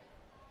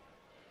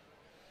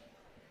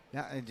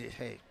 Yeah, and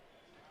hey,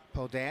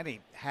 Podani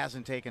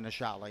hasn't taken a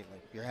shot lately.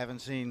 You haven't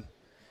seen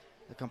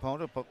the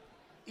component, but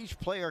each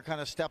player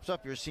kind of steps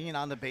up. You're seeing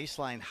on the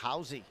baseline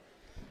Housey,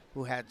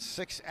 who had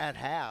 6 at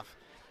half,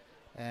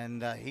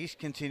 and he's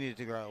continued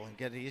to grow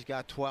and he's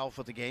got 12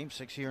 for the game,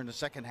 6 here in the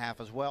second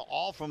half as well,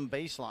 all from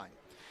baseline.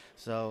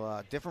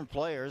 So different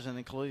players, and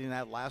including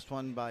that last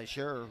one by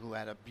Shearer, who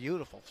had a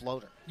beautiful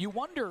floater. You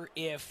wonder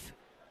if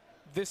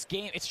this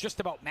game, it's just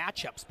about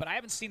matchups, but I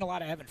haven't seen a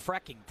lot of Evan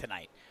Frecking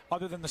tonight.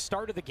 Other than the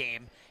start of the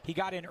game, he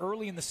got in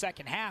early in the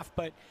second half,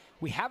 but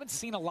we haven't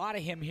seen a lot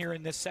of him here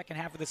in this second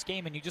half of this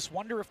game, and you just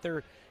wonder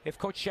if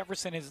Coach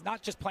Jefferson is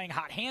not just playing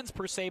hot hands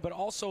per se, but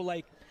also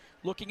like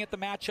looking at the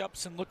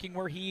matchups and looking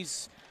where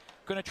he's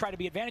going to try to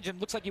be advantaged. And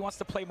it looks like he wants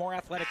to play more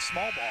athletic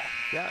small ball.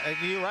 Yeah,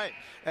 you're right.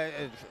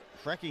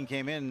 Frecking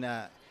came in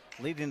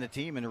leading the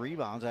team in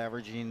rebounds,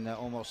 averaging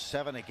almost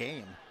 7 a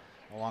game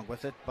along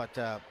with it, but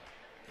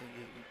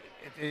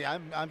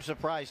I'm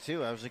surprised too.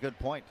 That was a good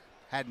point.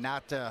 Had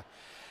not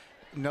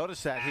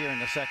noticed that here in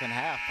the second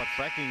half, but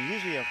Frecking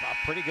usually a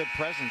pretty good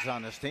presence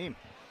on this team.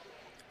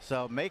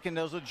 So making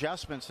those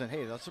adjustments, and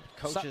hey, that's what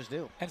coaches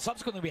do. And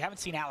subsequently, we haven't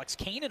seen Alex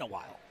Kane in a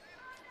while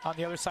on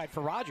the other side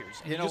for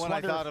Rogers. And you know when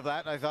I thought of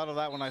that? I thought of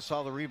that when I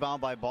saw the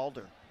rebound by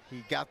Balder.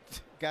 He got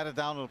it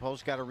down to the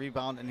post, got a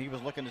rebound, and he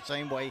was looking the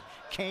same way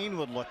Kane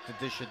would look to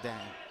dish it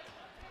down.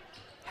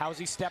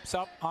 Housey steps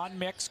up on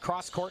Mix,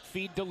 cross-court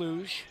feed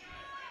Deluge.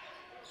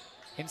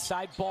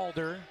 Inside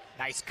Balder,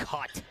 nice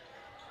cut.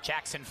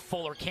 Jackson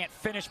Fuller can't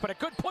finish, but a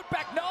good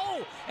putback,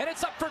 no! And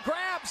it's up for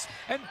grabs,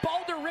 and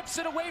Balder rips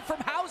it away from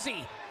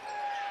Housey.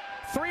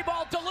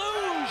 3-ball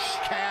Deluge!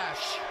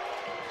 Cash.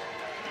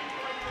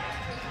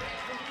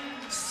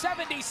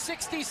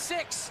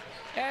 70-66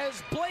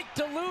 as Blake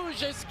Deluge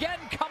has again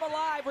come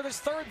alive with his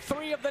third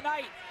 3 of the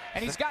night,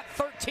 and he's got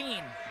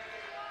 13.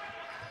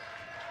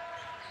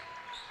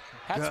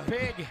 That's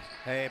big.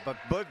 Hey, but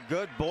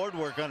good board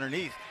work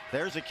underneath.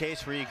 There's a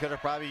case where you could have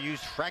probably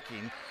used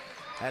Frecking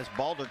as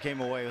Balder came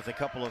away with a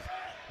couple of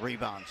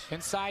rebounds.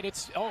 Inside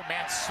it's, oh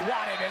man,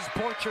 swatted as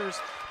Borchers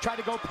tried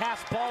to go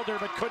past Balder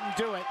but couldn't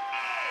do it.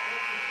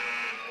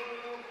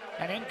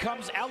 And in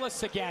comes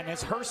Ellis again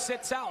as Hurst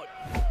sits out.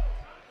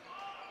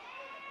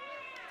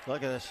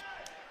 Look at this.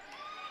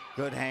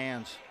 Good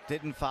hands.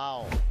 Didn't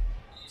foul.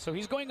 So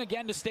he's going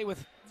again to stay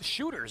with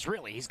shooters,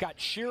 really. He's got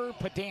Shearer,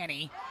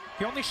 Padani.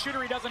 The only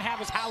shooter he doesn't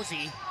have is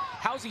Housey.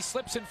 Housey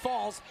slips and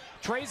falls.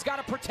 Trey's got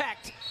to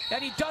protect.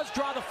 And he does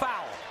draw the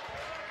foul.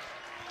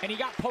 And he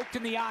got poked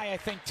in the eye, I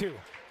think, too.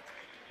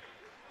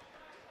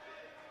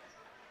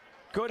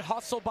 Good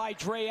hustle by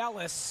Dre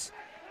Ellis,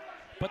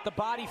 but the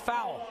body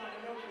foul.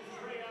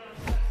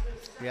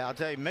 Yeah, I'll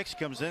tell you, Mix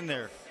comes in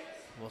there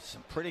with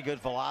some pretty good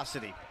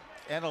velocity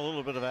and a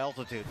little bit of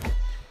altitude.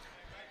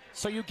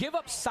 So you give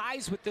up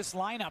size with this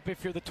lineup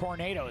if you're the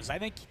Tornadoes. I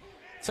think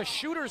it's a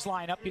shooter's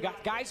lineup. You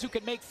got guys who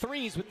can make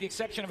threes with the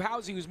exception of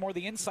Housey, who's more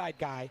the inside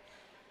guy.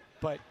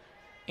 But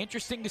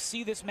interesting to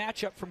see this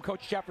matchup from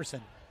Coach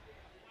Jefferson.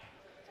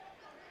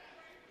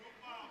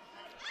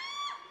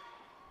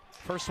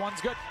 First one's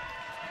good.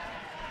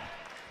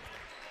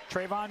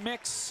 Trayvon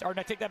Mix, or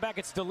no, take that back,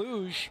 it's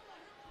Deluge.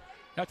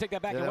 No, take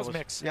that back, it was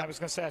Mix. Yeah. I was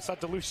going to say, I saw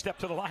Deluge step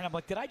to the line. I'm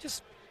like, did I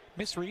just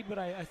misread? But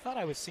I thought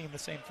I was seeing the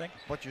same thing.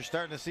 But you're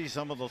starting to see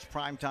some of those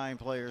primetime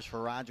players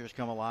for Rogers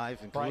come alive,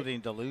 including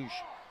right. Deluge.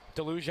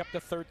 Deluge up to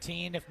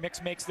 13. If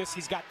Mix makes this,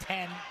 he's got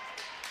 10.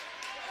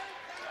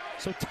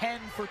 So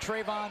 10 for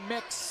Trayvon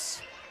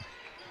Mix.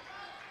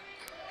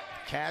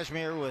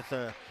 Kashmir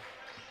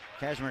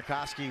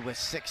Koski with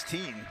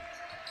 16.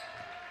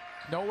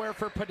 Nowhere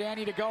for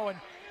Padani to go, and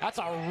that's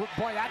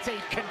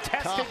a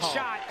contested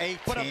shot, 18.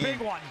 But a big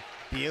one.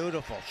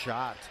 Beautiful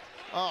shot.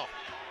 Oh,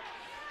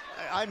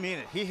 I mean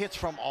it. He hits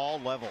from all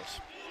levels.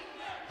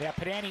 Yeah,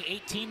 Padani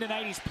 18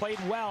 tonight. He's played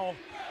well.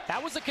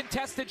 That was a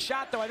contested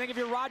shot, though. I think if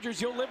you're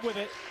Rogers, you'll live with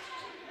it.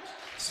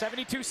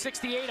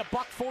 72-68,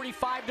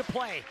 $1:45 to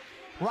play.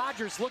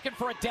 Rogers looking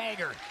for a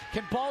dagger.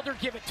 Can Balder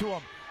give it to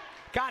him?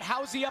 Got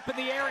Housey up in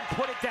the air and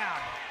put it down.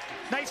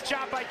 Nice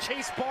job by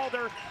Chase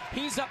Balder.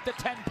 He's up to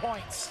 10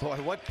 points. Boy,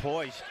 what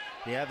poise.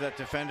 You have that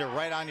defender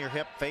right on your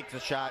hip, fake the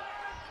shot.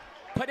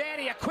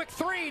 Padani, a quick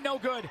three, no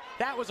good.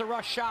 That was a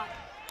rush shot.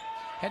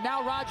 And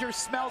now Rogers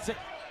smells it.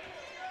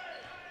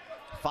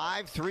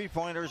 5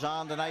 3-pointers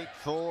on the night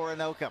for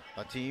Anoka,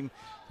 a team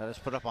that has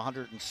put up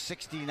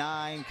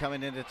 169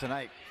 coming into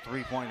tonight.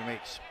 3-point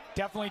makes.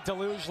 Definitely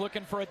Deluge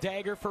looking for a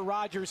dagger for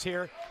Rogers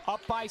here.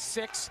 Up by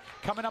 6,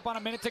 coming up on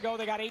a minute to go.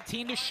 They got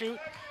 18 to shoot.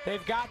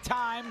 They've got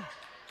time.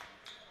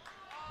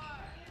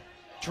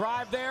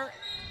 Drive there,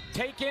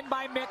 take in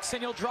by Mix,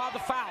 and he'll draw the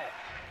foul.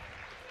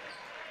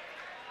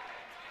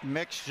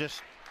 Mix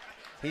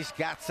he's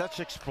got such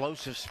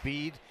explosive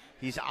speed.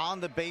 He's on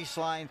the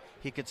baseline.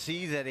 He could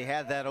see that he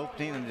had that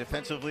opening, and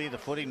defensively the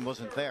footing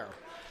wasn't there.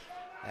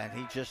 And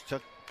he just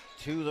took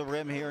to the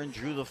rim here and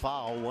drew the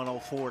foul.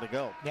 1:04 to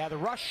go. Yeah, the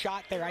rush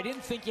shot there. I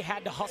didn't think you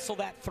had to hustle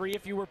that three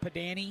if you were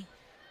Padani.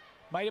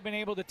 Might have been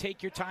able to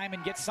take your time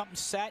and get something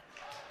set.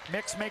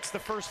 Mix makes the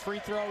first free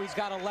throw. He's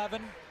got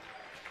 11.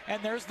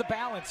 And there's the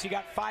balance. You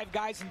got 5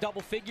 guys in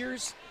double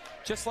figures,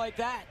 just like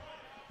that.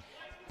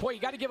 Boy, you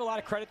got to give a lot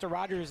of credit to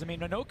Rogers. I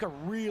mean, Anoka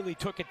really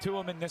took it to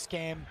him in this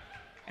game,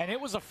 and it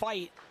was a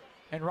fight.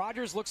 And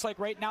Rogers looks like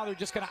right now they're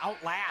just going to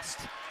outlast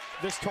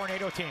this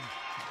Tornado team.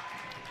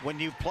 When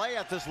you play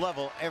at this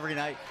level every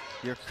night,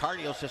 your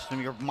cardio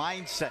system, your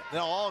mindset, it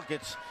all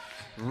gets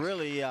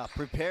really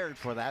prepared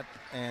for that.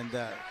 And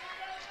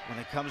when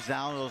it comes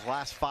down to those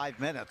last 5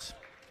 minutes,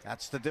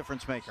 that's the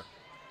difference maker.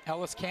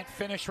 Ellis can't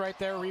finish right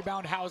there.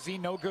 Rebound Housey,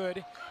 no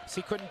good.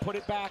 So he couldn't put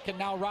it back, and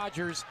now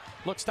Rogers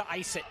looks to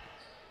ice it.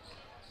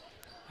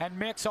 And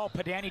Mix,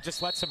 Padani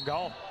just lets him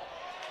go.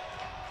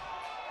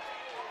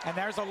 And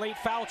there's a late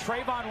foul.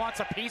 Trayvon wants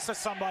a piece of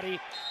somebody,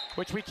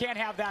 which we can't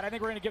have that. I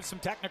think we're going to give some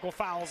technical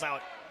fouls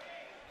out.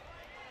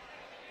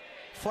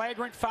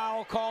 Flagrant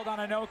foul called on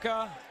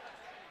Anoka.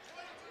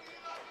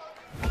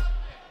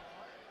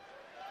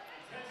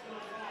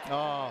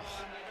 Oh,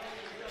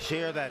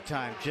 Shear that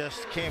time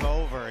just came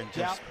over and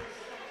just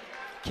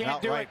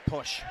can't do it.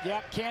 Push.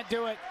 Yep, can't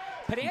do it.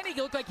 Padani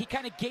looked like he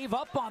kind of gave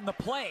up on the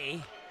play,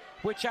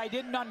 which I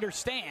didn't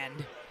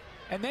understand.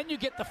 And then you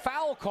get the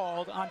foul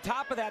called. On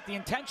top of that, the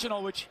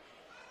intentional, which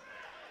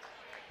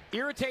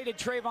irritated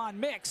Trayvon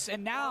Mix,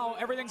 and now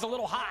everything's a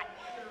little hot.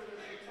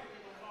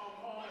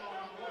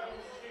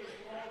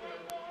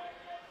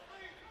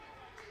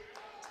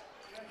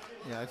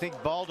 Yeah, I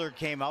think Balder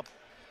came up.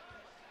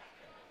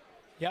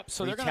 Yep,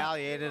 so they're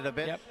retaliated a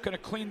bit. Yep, going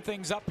to clean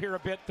things up here a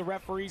bit. The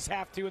referees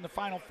have to in the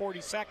final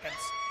 40 seconds.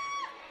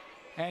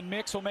 And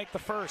Mix will make the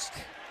first.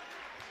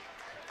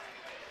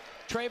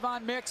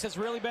 Trayvon Mix has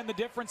really been the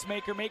difference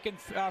maker, making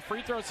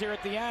free throws here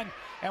at the end,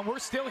 and we're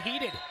still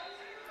heated.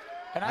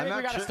 And I think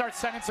we got to start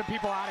sending some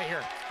people out of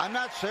here. I'm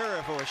not sure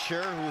if it was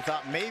Shear who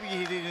thought maybe he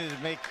needed to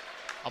make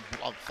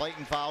a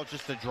flagrant foul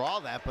just to draw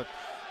that, but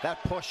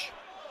that push.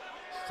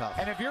 Tough.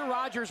 And if you're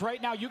Rogers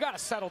right now, you got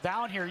to settle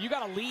down here. You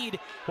got to lead.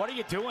 What are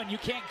you doing? You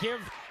can't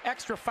give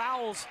extra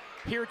fouls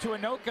here to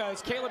Anoka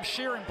as Caleb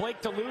Shear and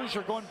Blake Deluge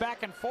are going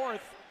back and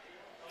forth.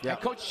 Yep.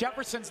 And Coach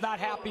Jefferson's not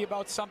happy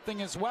about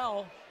something as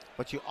well.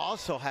 But you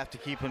also have to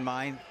keep in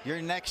mind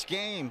your next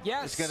game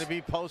is going to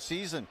be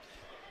postseason.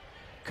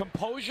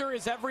 Composure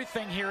is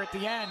everything here at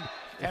the end.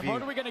 And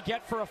what are we going to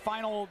get for a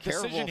final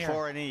decision here? Careful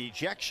for any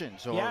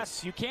ejections. Or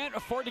yes, you can't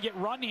afford to get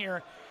run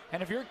here.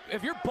 And if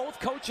you're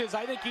both coaches,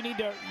 I think you need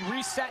to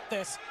reset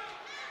this.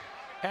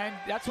 And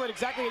that's what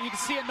exactly, you can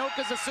see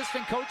Anoka's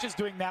assistant coach is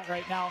doing that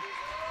right now.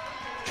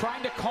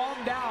 Trying to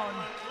calm down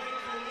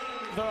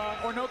the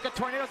Anoka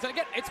Tornadoes. And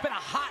again, it's been a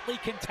hotly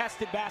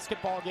contested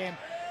basketball game.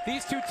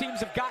 These two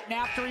teams have gotten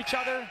after each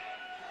other.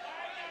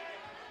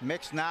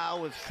 Mix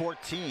now with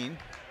 14.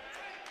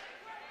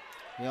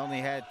 He only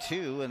had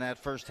 2 in that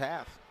first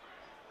half.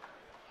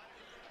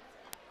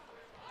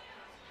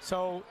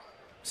 So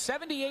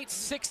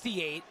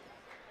 78-68.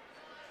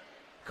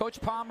 Coach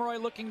Pomeroy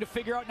looking to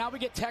figure out. Now we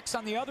get Tex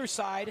on the other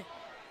side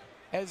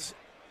as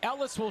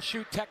Ellis will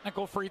shoot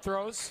technical free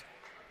throws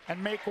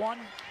and make one.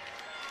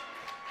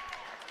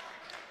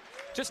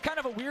 Just kind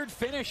of a weird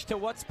finish to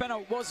what's been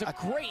was a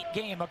great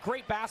game, a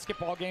great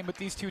basketball game with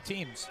these two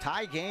teams.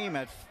 Tie game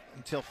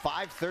until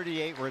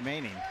 5:38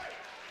 remaining.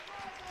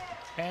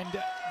 And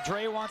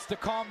Dre wants to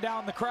calm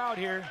down the crowd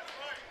here.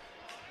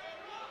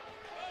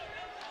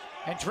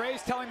 And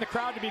Dre's telling the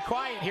crowd to be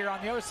quiet here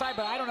on the other side,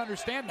 but I don't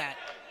understand that.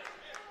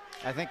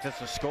 I think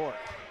that's a score.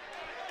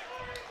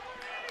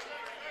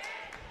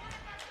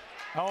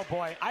 Oh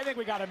boy, I think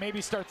we got to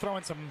maybe start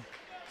throwing some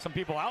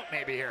people out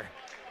maybe here.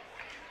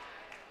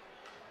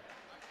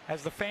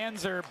 As the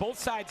fans are both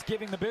sides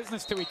giving the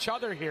business to each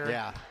other here.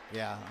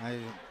 Yeah.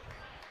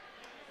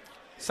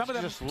 Some of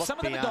them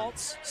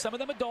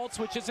adults,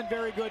 which isn't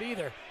very good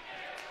either.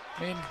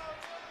 I mean,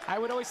 I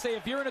would always say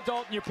if you're an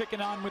adult and you're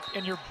picking on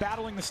and you're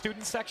battling the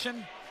student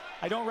section,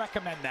 I don't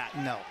recommend that.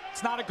 No.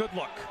 It's not a good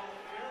look.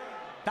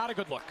 Not a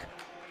good look.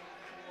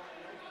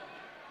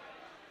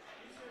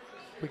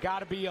 We got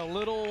to be a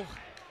little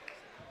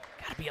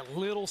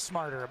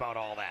smarter about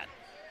all that.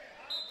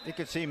 You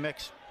could see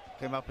Mix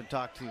came up and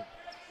talked to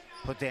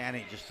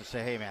Danny just to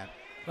say, hey man,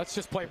 let's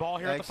just play ball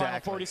here at the final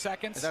 40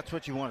 seconds. That's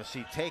what you want to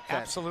see. Take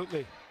that.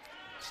 Absolutely.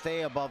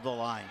 Stay above the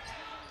line.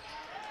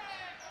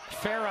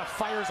 Farah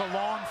fires a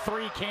long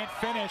 3, can't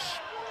finish.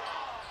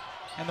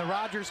 And the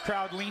Rogers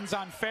crowd leans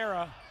on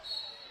Farah.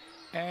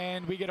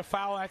 And we get a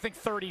foul, I think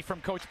 30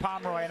 from Coach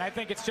Pomeroy. And I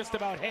think it's just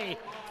about, hey,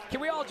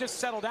 can we all just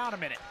settle down a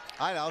minute?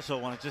 I also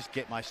want to just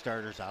get my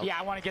starters out. Yeah,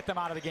 I want to get them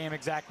out of the game,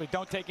 exactly.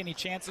 Don't take any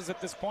chances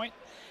at this point.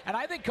 And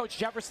I think Coach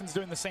Jefferson's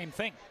doing the same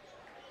thing.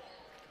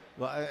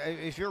 Well,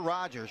 if you're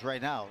Rogers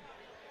right now,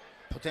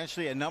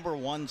 potentially a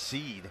 #1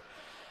 seed,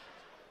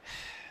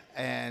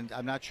 and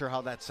I'm not sure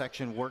how that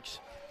section works,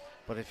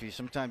 but if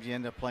sometimes you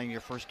end up playing your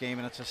first game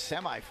and it's a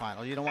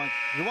semifinal, you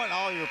want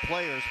all your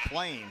players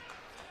playing,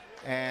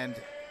 and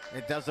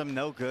it does them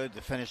no good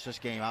to finish this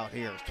game out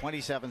here.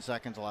 27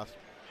 seconds left.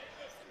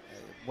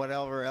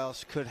 Whatever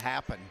else could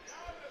happen,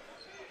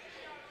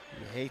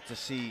 you hate to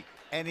see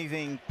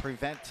anything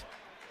prevent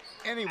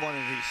any one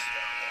of these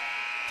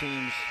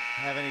teams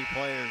have any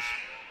players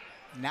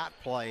not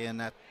play in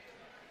that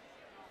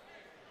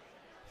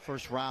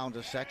first round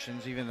of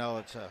sections, even though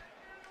it's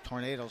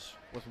Tornadoes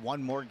with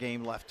one more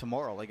game left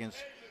tomorrow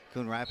against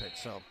Coon Rapids.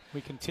 So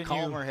we continue.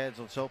 Calmer heads,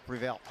 let's hope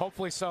prevail.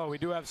 Hopefully so. We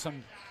do have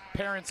some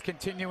parents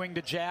continuing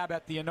to jab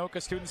at the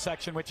Anoka student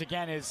section, which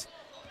again is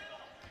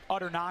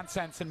utter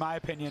nonsense in my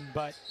opinion,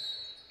 but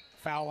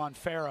foul on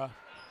Farah.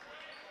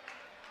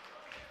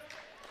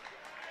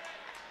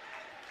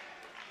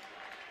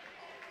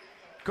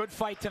 Good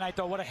fight tonight,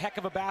 though. What a heck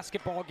of a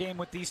basketball game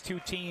with these two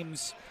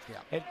teams.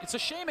 Yeah. It's a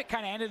shame it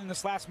kind of ended in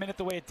this last minute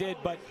the way it did,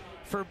 but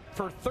for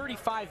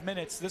 35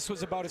 minutes, this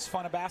was about as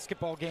fun a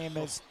basketball game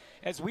as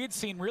we had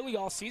seen really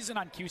all season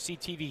on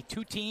QCTV.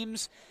 Two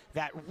teams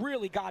that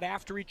really got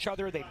after each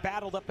other. They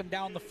battled up and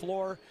down the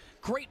floor.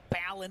 Great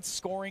balance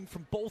scoring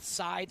from both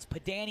sides.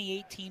 Padani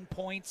 18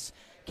 points.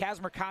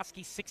 Kaz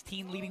Murkowski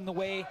 16 leading the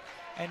way.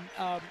 And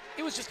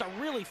it was just a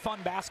really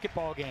fun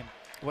basketball game.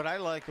 What I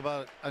like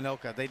about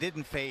Anoka, they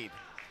didn't fade.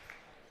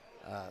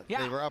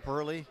 They were up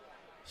early,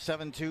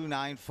 7-2,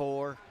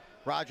 9-4.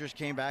 Rogers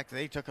came back.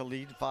 They took a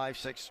lead,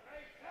 5-6.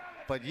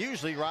 But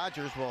usually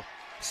Rogers will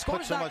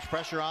put so much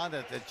pressure on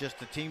that just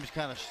the teams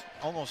kind of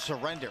almost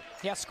surrender.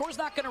 Yeah, score's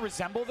not going to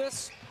resemble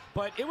this,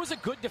 but it was a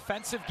good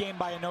defensive game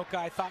by Anoka,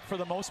 I thought, for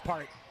the most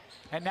part.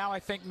 And now I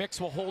think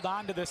Mix will hold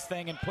on to this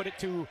thing and put it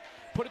to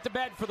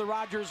bed for the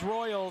Rogers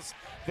Royals.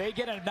 They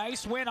get a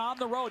nice win on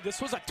the road.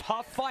 This was a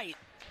tough fight.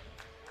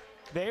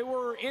 They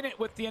were in it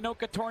with the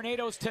Anoka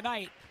Tornadoes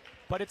tonight,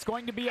 but it's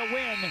going to be a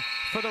win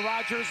for the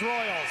Rogers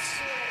Royals.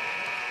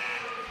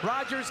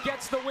 Rogers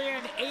gets the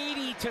win,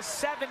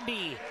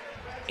 80-70.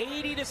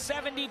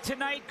 80-70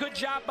 tonight. Good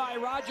job by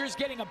Rogers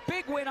getting a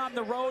big win on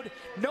the road,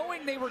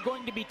 knowing they were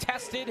going to be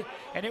tested,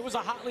 and it was a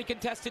hotly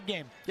contested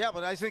game. Yeah,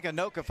 but I think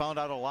Anoka found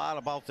out a lot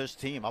about this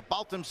team,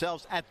 about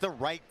themselves at the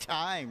right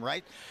time,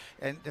 right?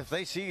 And if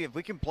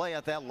we can play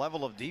at that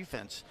level of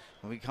defense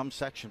when we come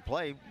section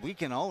play, we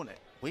can own it.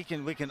 We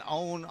can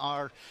own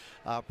our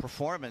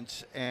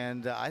performance,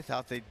 and I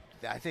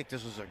think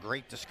this was a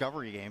great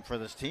discovery game for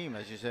this team.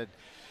 As you said,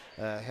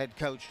 head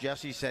coach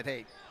Jesse said,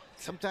 hey,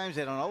 sometimes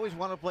they don't always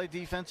want to play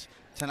defense.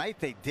 Tonight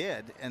they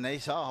did, and they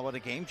saw what a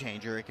game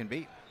changer it can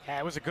be. Yeah,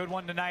 it was a good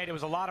one tonight. It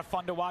was a lot of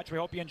fun to watch. We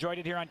hope you enjoyed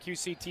it here on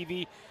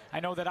QCTV. I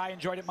know that I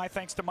enjoyed it. My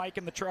thanks to Mark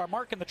in the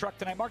truck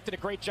tonight. Mark did a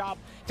great job.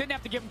 Didn't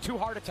have to give him too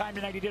hard a time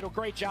tonight. He did a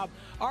great job.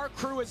 Our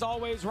crew, as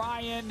always,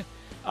 Ryan,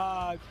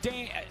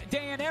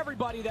 Dan,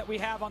 everybody that we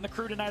have on the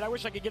crew tonight. I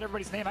wish I could get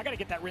everybody's name. I got to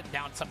get that written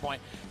down at some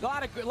point. A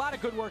lot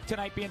of good work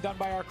tonight being done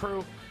by our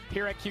crew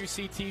here at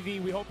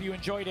QCTV. We hope you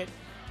enjoyed it.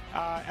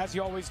 as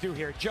you always do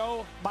here.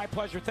 Joe, my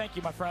pleasure. Thank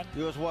you, my friend.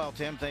 You as well,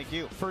 Tim. Thank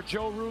you. For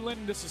Joe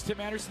Rulin, this is Tim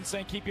Anderson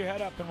saying keep your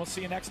head up, and we'll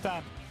see you next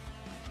time.